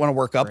one you might want to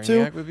work up to.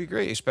 Brainiac would be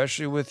great,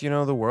 especially with, you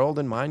know, the world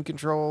and mind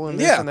control and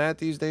this and that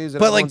these days.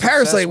 But like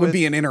Parasite would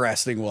be an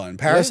interesting one.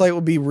 Parasite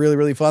would be really,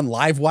 really fun.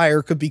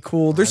 Livewire could be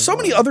cool. There's so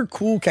many other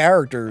cool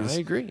characters. I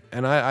agree.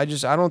 And I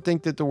don't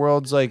think that the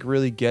world's like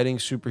really getting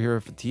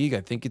superhero fatigue.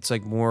 I think it's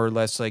like more or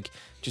less like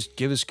just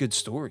give us good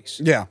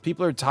stories. Yeah.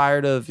 People are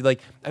tired of,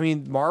 like, I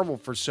mean, Marvel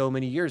for so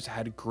many years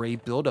had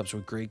great buildups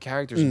with great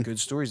characters and good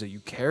stories that you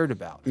cared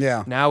about.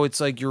 Yeah. Now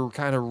it's like you're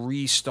kind of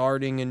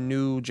restarting a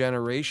new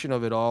generation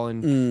of it all,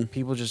 and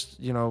people just,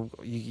 you know,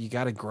 you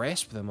got to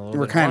grasp them a little bit.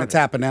 We're kind of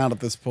tapping out at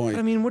this point. But,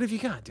 I mean, what have you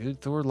got, dude?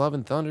 Thor, Love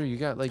and Thunder. You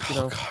got, like, you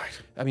know. God.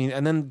 I mean,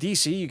 and then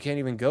DC, you can't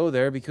even go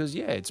there because,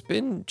 it's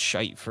been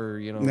shite for,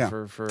 you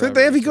know, for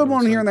they have a good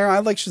one here and there. I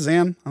like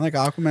Shazam. I like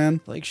Aquaman.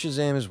 I like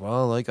Shazam as well.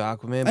 I like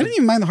Aquaman. I didn't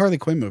even mind the Harley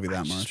Quinn movie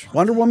that much.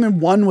 Wonder Woman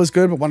 1 was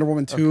good, but Wonder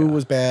Woman 2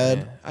 was bad.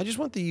 Yeah. I just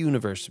want the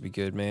universe to be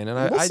good, man. And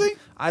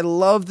I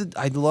love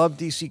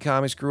DC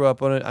Comics, grew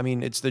up on it. I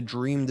mean, it's the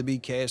dream to be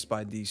cast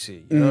by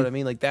DC. You know what I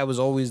mean? Like, that was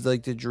always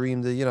like the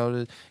dream to, you know,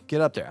 to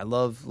get up there. I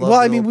love well,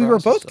 I mean, we were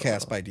both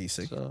cast by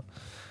DC. So.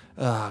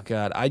 Oh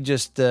God! I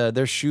just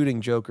they're shooting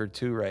Joker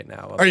 2 right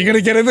now. Are you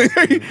gonna get it?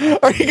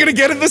 Are you gonna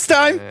get it this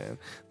time?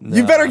 No,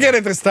 you better get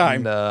it this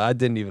time. No, I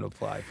didn't even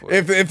apply for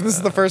it. If this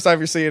is the first time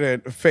you're seeing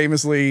it,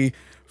 famously,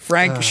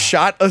 Frank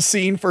shot a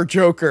scene for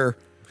Joker.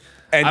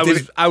 And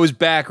I was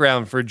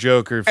background for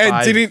Joker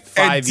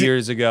five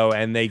years ago,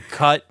 and they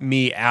cut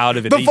me out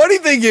of it. The funny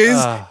thing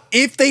is,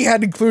 if they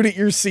had included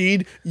your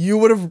scene, you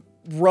would have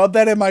rub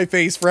that in my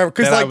face forever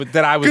because the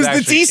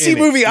DC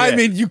movie I'm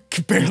in, you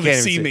can barely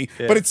see me,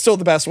 but it's still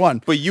the best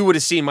one. But you would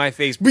have seen my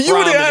face. But you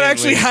would have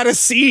actually had a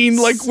scene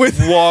like with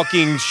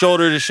walking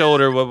shoulder to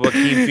shoulder with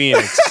Joaquin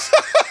Phoenix.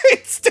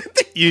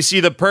 You see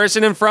the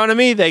person in front of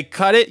me, they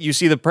cut it. You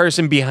see the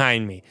person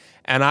behind me.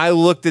 And I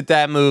looked at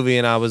that movie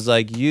and I was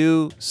like,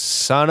 "You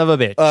son of a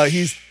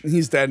bitch."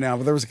 He's dead now,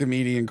 but there was a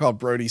comedian called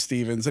Brody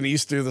Stevens, and he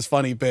used to do this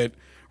funny bit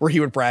where he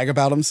would brag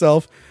about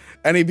himself,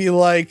 and he'd be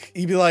like,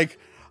 you know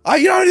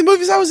how many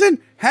movies I was in?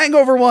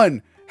 Hangover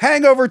 1,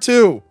 Hangover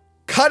 2,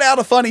 cut out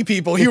of funny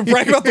people. He would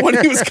brag about the one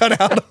he was cut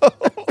out of.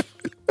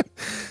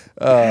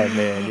 Oh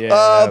man,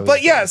 yeah.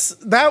 But yes,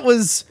 that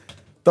was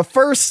the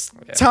first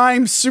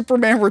time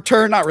Superman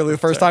returned. Not really the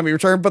first time he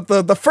returned, but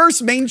the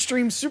first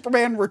mainstream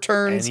Superman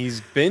returns. And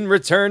he's been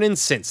returning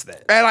since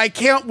then. And I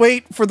can't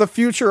wait for the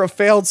future of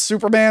failed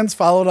Supermans,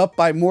 followed up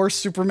by more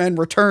Supermen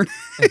return.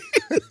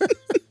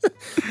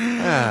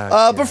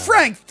 But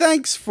Frank,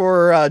 thanks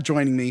for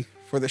joining me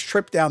for this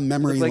trip down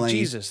memory lane. Like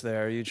Jesus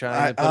there. Are you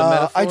trying to put a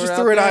metaphor I just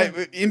threw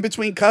in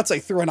between cuts, I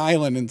threw an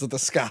island into the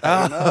sky.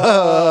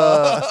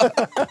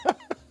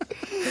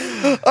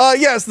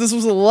 Yes, this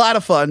was a lot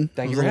of fun.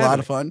 Thank it you was for a lot having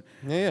of fun.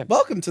 Yeah.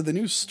 Welcome to the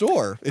new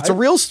store. It's a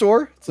real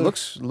store.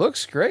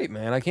 Looks great,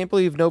 man. I can't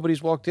believe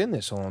nobody's walked in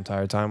this whole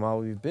entire time while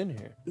we've been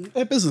here.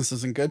 That business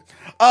isn't good.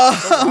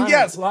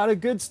 Yes, a lot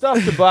of good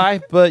stuff to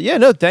buy. But yeah,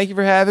 no, thank you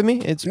for having me.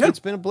 It's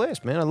been a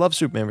blast, man. I love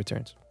Superman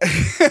Returns.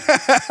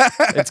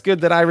 It's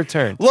good that I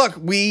returned. Look,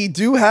 we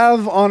do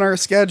have on our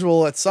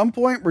schedule at some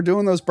point, we're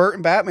doing those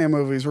Burton Batman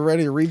movies. We're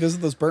ready to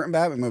revisit those Burton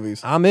Batman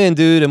movies. I'm in,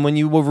 dude. And when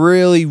you will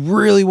really,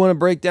 really want to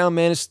break down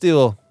Man of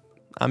Steel,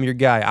 I'm your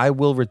guy. I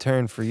will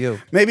return for you.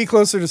 Maybe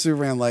closer to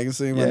Superman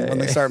Legacy when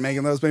they start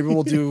making those. Maybe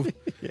we'll do.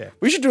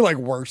 We should do like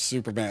worst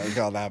Superman.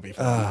 God, that'd be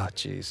fun. Oh,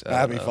 jeez.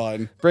 That'd be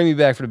fun. Bring me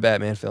back for the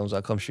Batman films.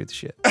 I'll come shoot the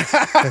shit.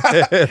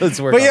 Let's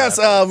work. But yes,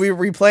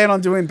 we plan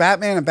on doing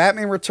Batman and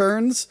Batman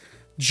Returns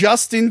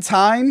just in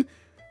time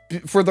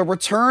for the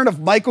return of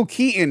Michael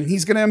Keaton.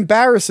 He's going to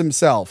embarrass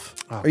himself.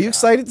 Are you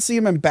excited to see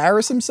him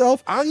embarrass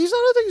himself? I don't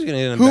think he's going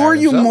to embarrass Who are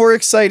you himself. more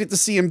excited to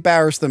see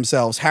embarrass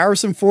themselves?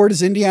 Harrison Ford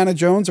as Indiana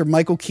Jones or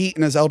Michael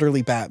Keaton as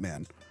elderly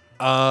Batman?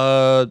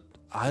 I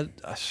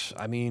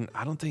mean,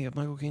 I don't think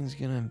Michael Keaton's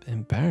going to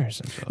embarrass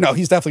himself. No,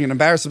 he's definitely going to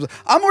embarrass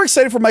himself. I'm more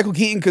excited for Michael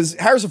Keaton because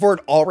Harrison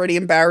Ford already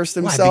embarrassed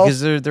himself. Why?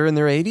 Because they're in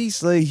their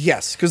 80s? Like,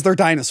 yes, because they're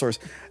dinosaurs.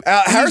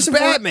 Harrison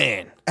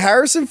Batman.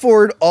 Harrison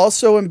Ford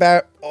also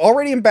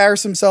already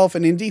embarrassed himself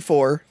in Indy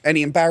 4, and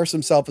he embarrassed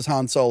himself as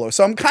Han Solo.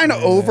 So I'm kind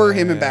of over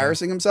him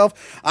embarrassing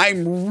himself.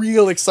 I'm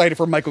real excited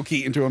for Michael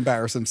Keaton to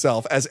embarrass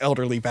himself as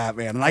elderly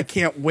Batman, and I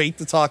can't wait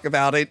to talk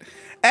about it.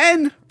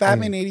 And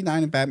Batman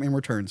 89 and Batman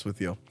Returns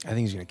with you. I think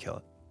he's going to kill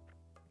it.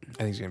 I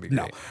think he's going to be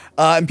great.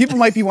 And people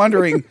might be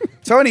wondering,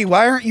 Tony,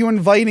 why aren't you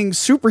inviting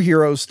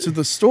superheroes to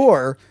the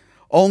store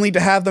only to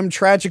have them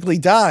tragically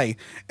die?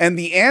 And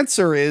the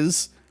answer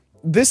is,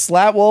 this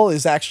slat wall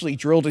is actually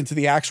drilled into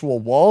the actual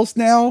walls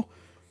now,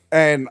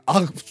 and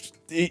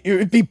it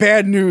would be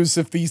bad news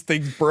if these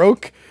things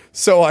broke.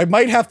 So I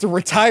might have to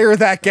retire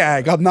that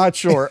gag. I'm not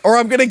sure. Or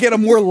I'm going to get a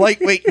more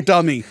lightweight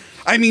dummy.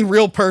 I mean,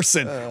 real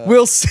person.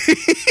 We'll see.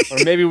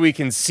 Or maybe we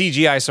can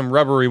CGI some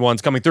rubbery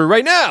ones coming through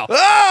right now.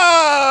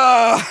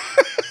 Ah!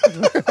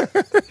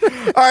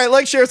 All right,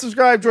 like, share,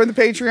 subscribe, join the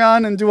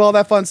Patreon, and do all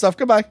that fun stuff.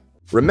 Goodbye.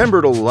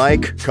 Remember to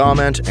like,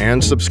 comment,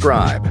 and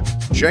subscribe.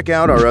 Check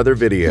out our other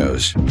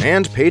videos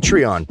and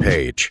Patreon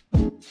page.